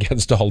odds and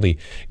against all the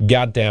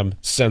goddamn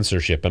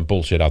censorship and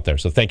bullshit out there.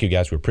 So thank you,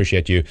 guys. We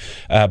appreciate you.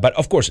 But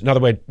of course,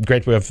 another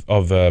great way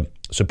of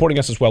supporting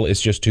us as well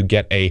is just to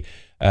get a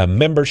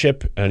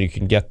membership, and you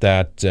can get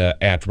that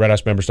at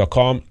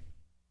redicemembers.com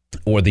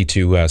or the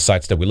two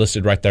sites that we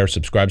listed right there,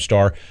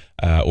 Subscribestar,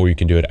 or you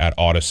can do it at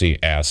Odyssey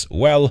as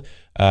well.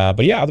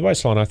 But yeah,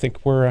 otherwise, Lana, I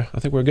think we're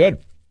good.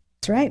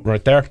 That's right.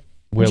 Right there.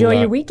 Enjoy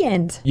your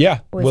weekend,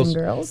 boys and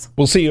girls.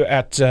 We'll see you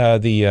at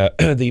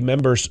the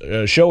members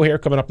show here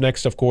coming up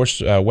next, of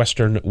course,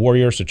 Western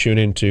Warrior. So tune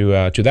in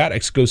to that,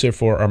 exclusive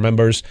for our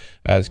members.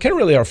 It's kind of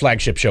really our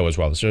flagship show as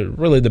well. It's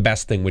really the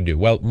best thing we do.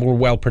 More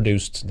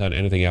well-produced than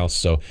anything else.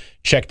 So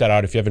check that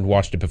out if you haven't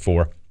watched it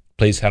before.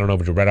 Please head on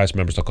over to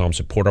redicemembers.com,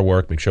 support our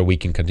work, make sure we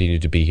can continue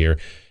to be here.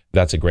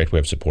 That's a great way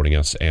of supporting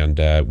us. And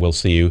we'll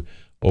see you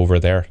over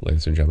there,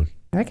 ladies and gentlemen.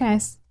 All right,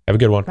 guys. Have a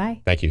good one.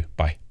 Bye. Thank you.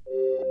 Bye.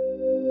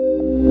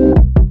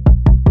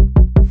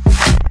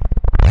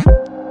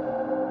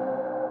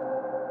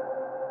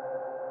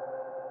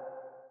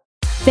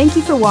 Thank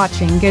you for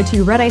watching. Go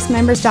to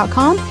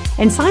redicemembers.com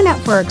and sign up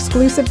for our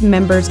exclusive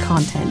members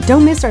content.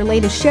 Don't miss our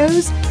latest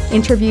shows,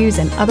 interviews,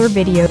 and other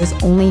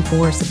videos only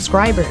for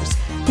subscribers.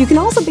 You can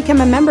also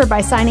become a member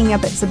by signing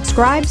up at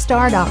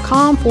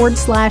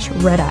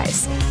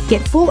subscribestar.com/redice.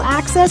 Get full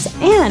access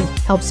and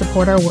help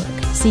support our work.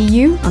 See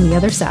you on the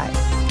other side.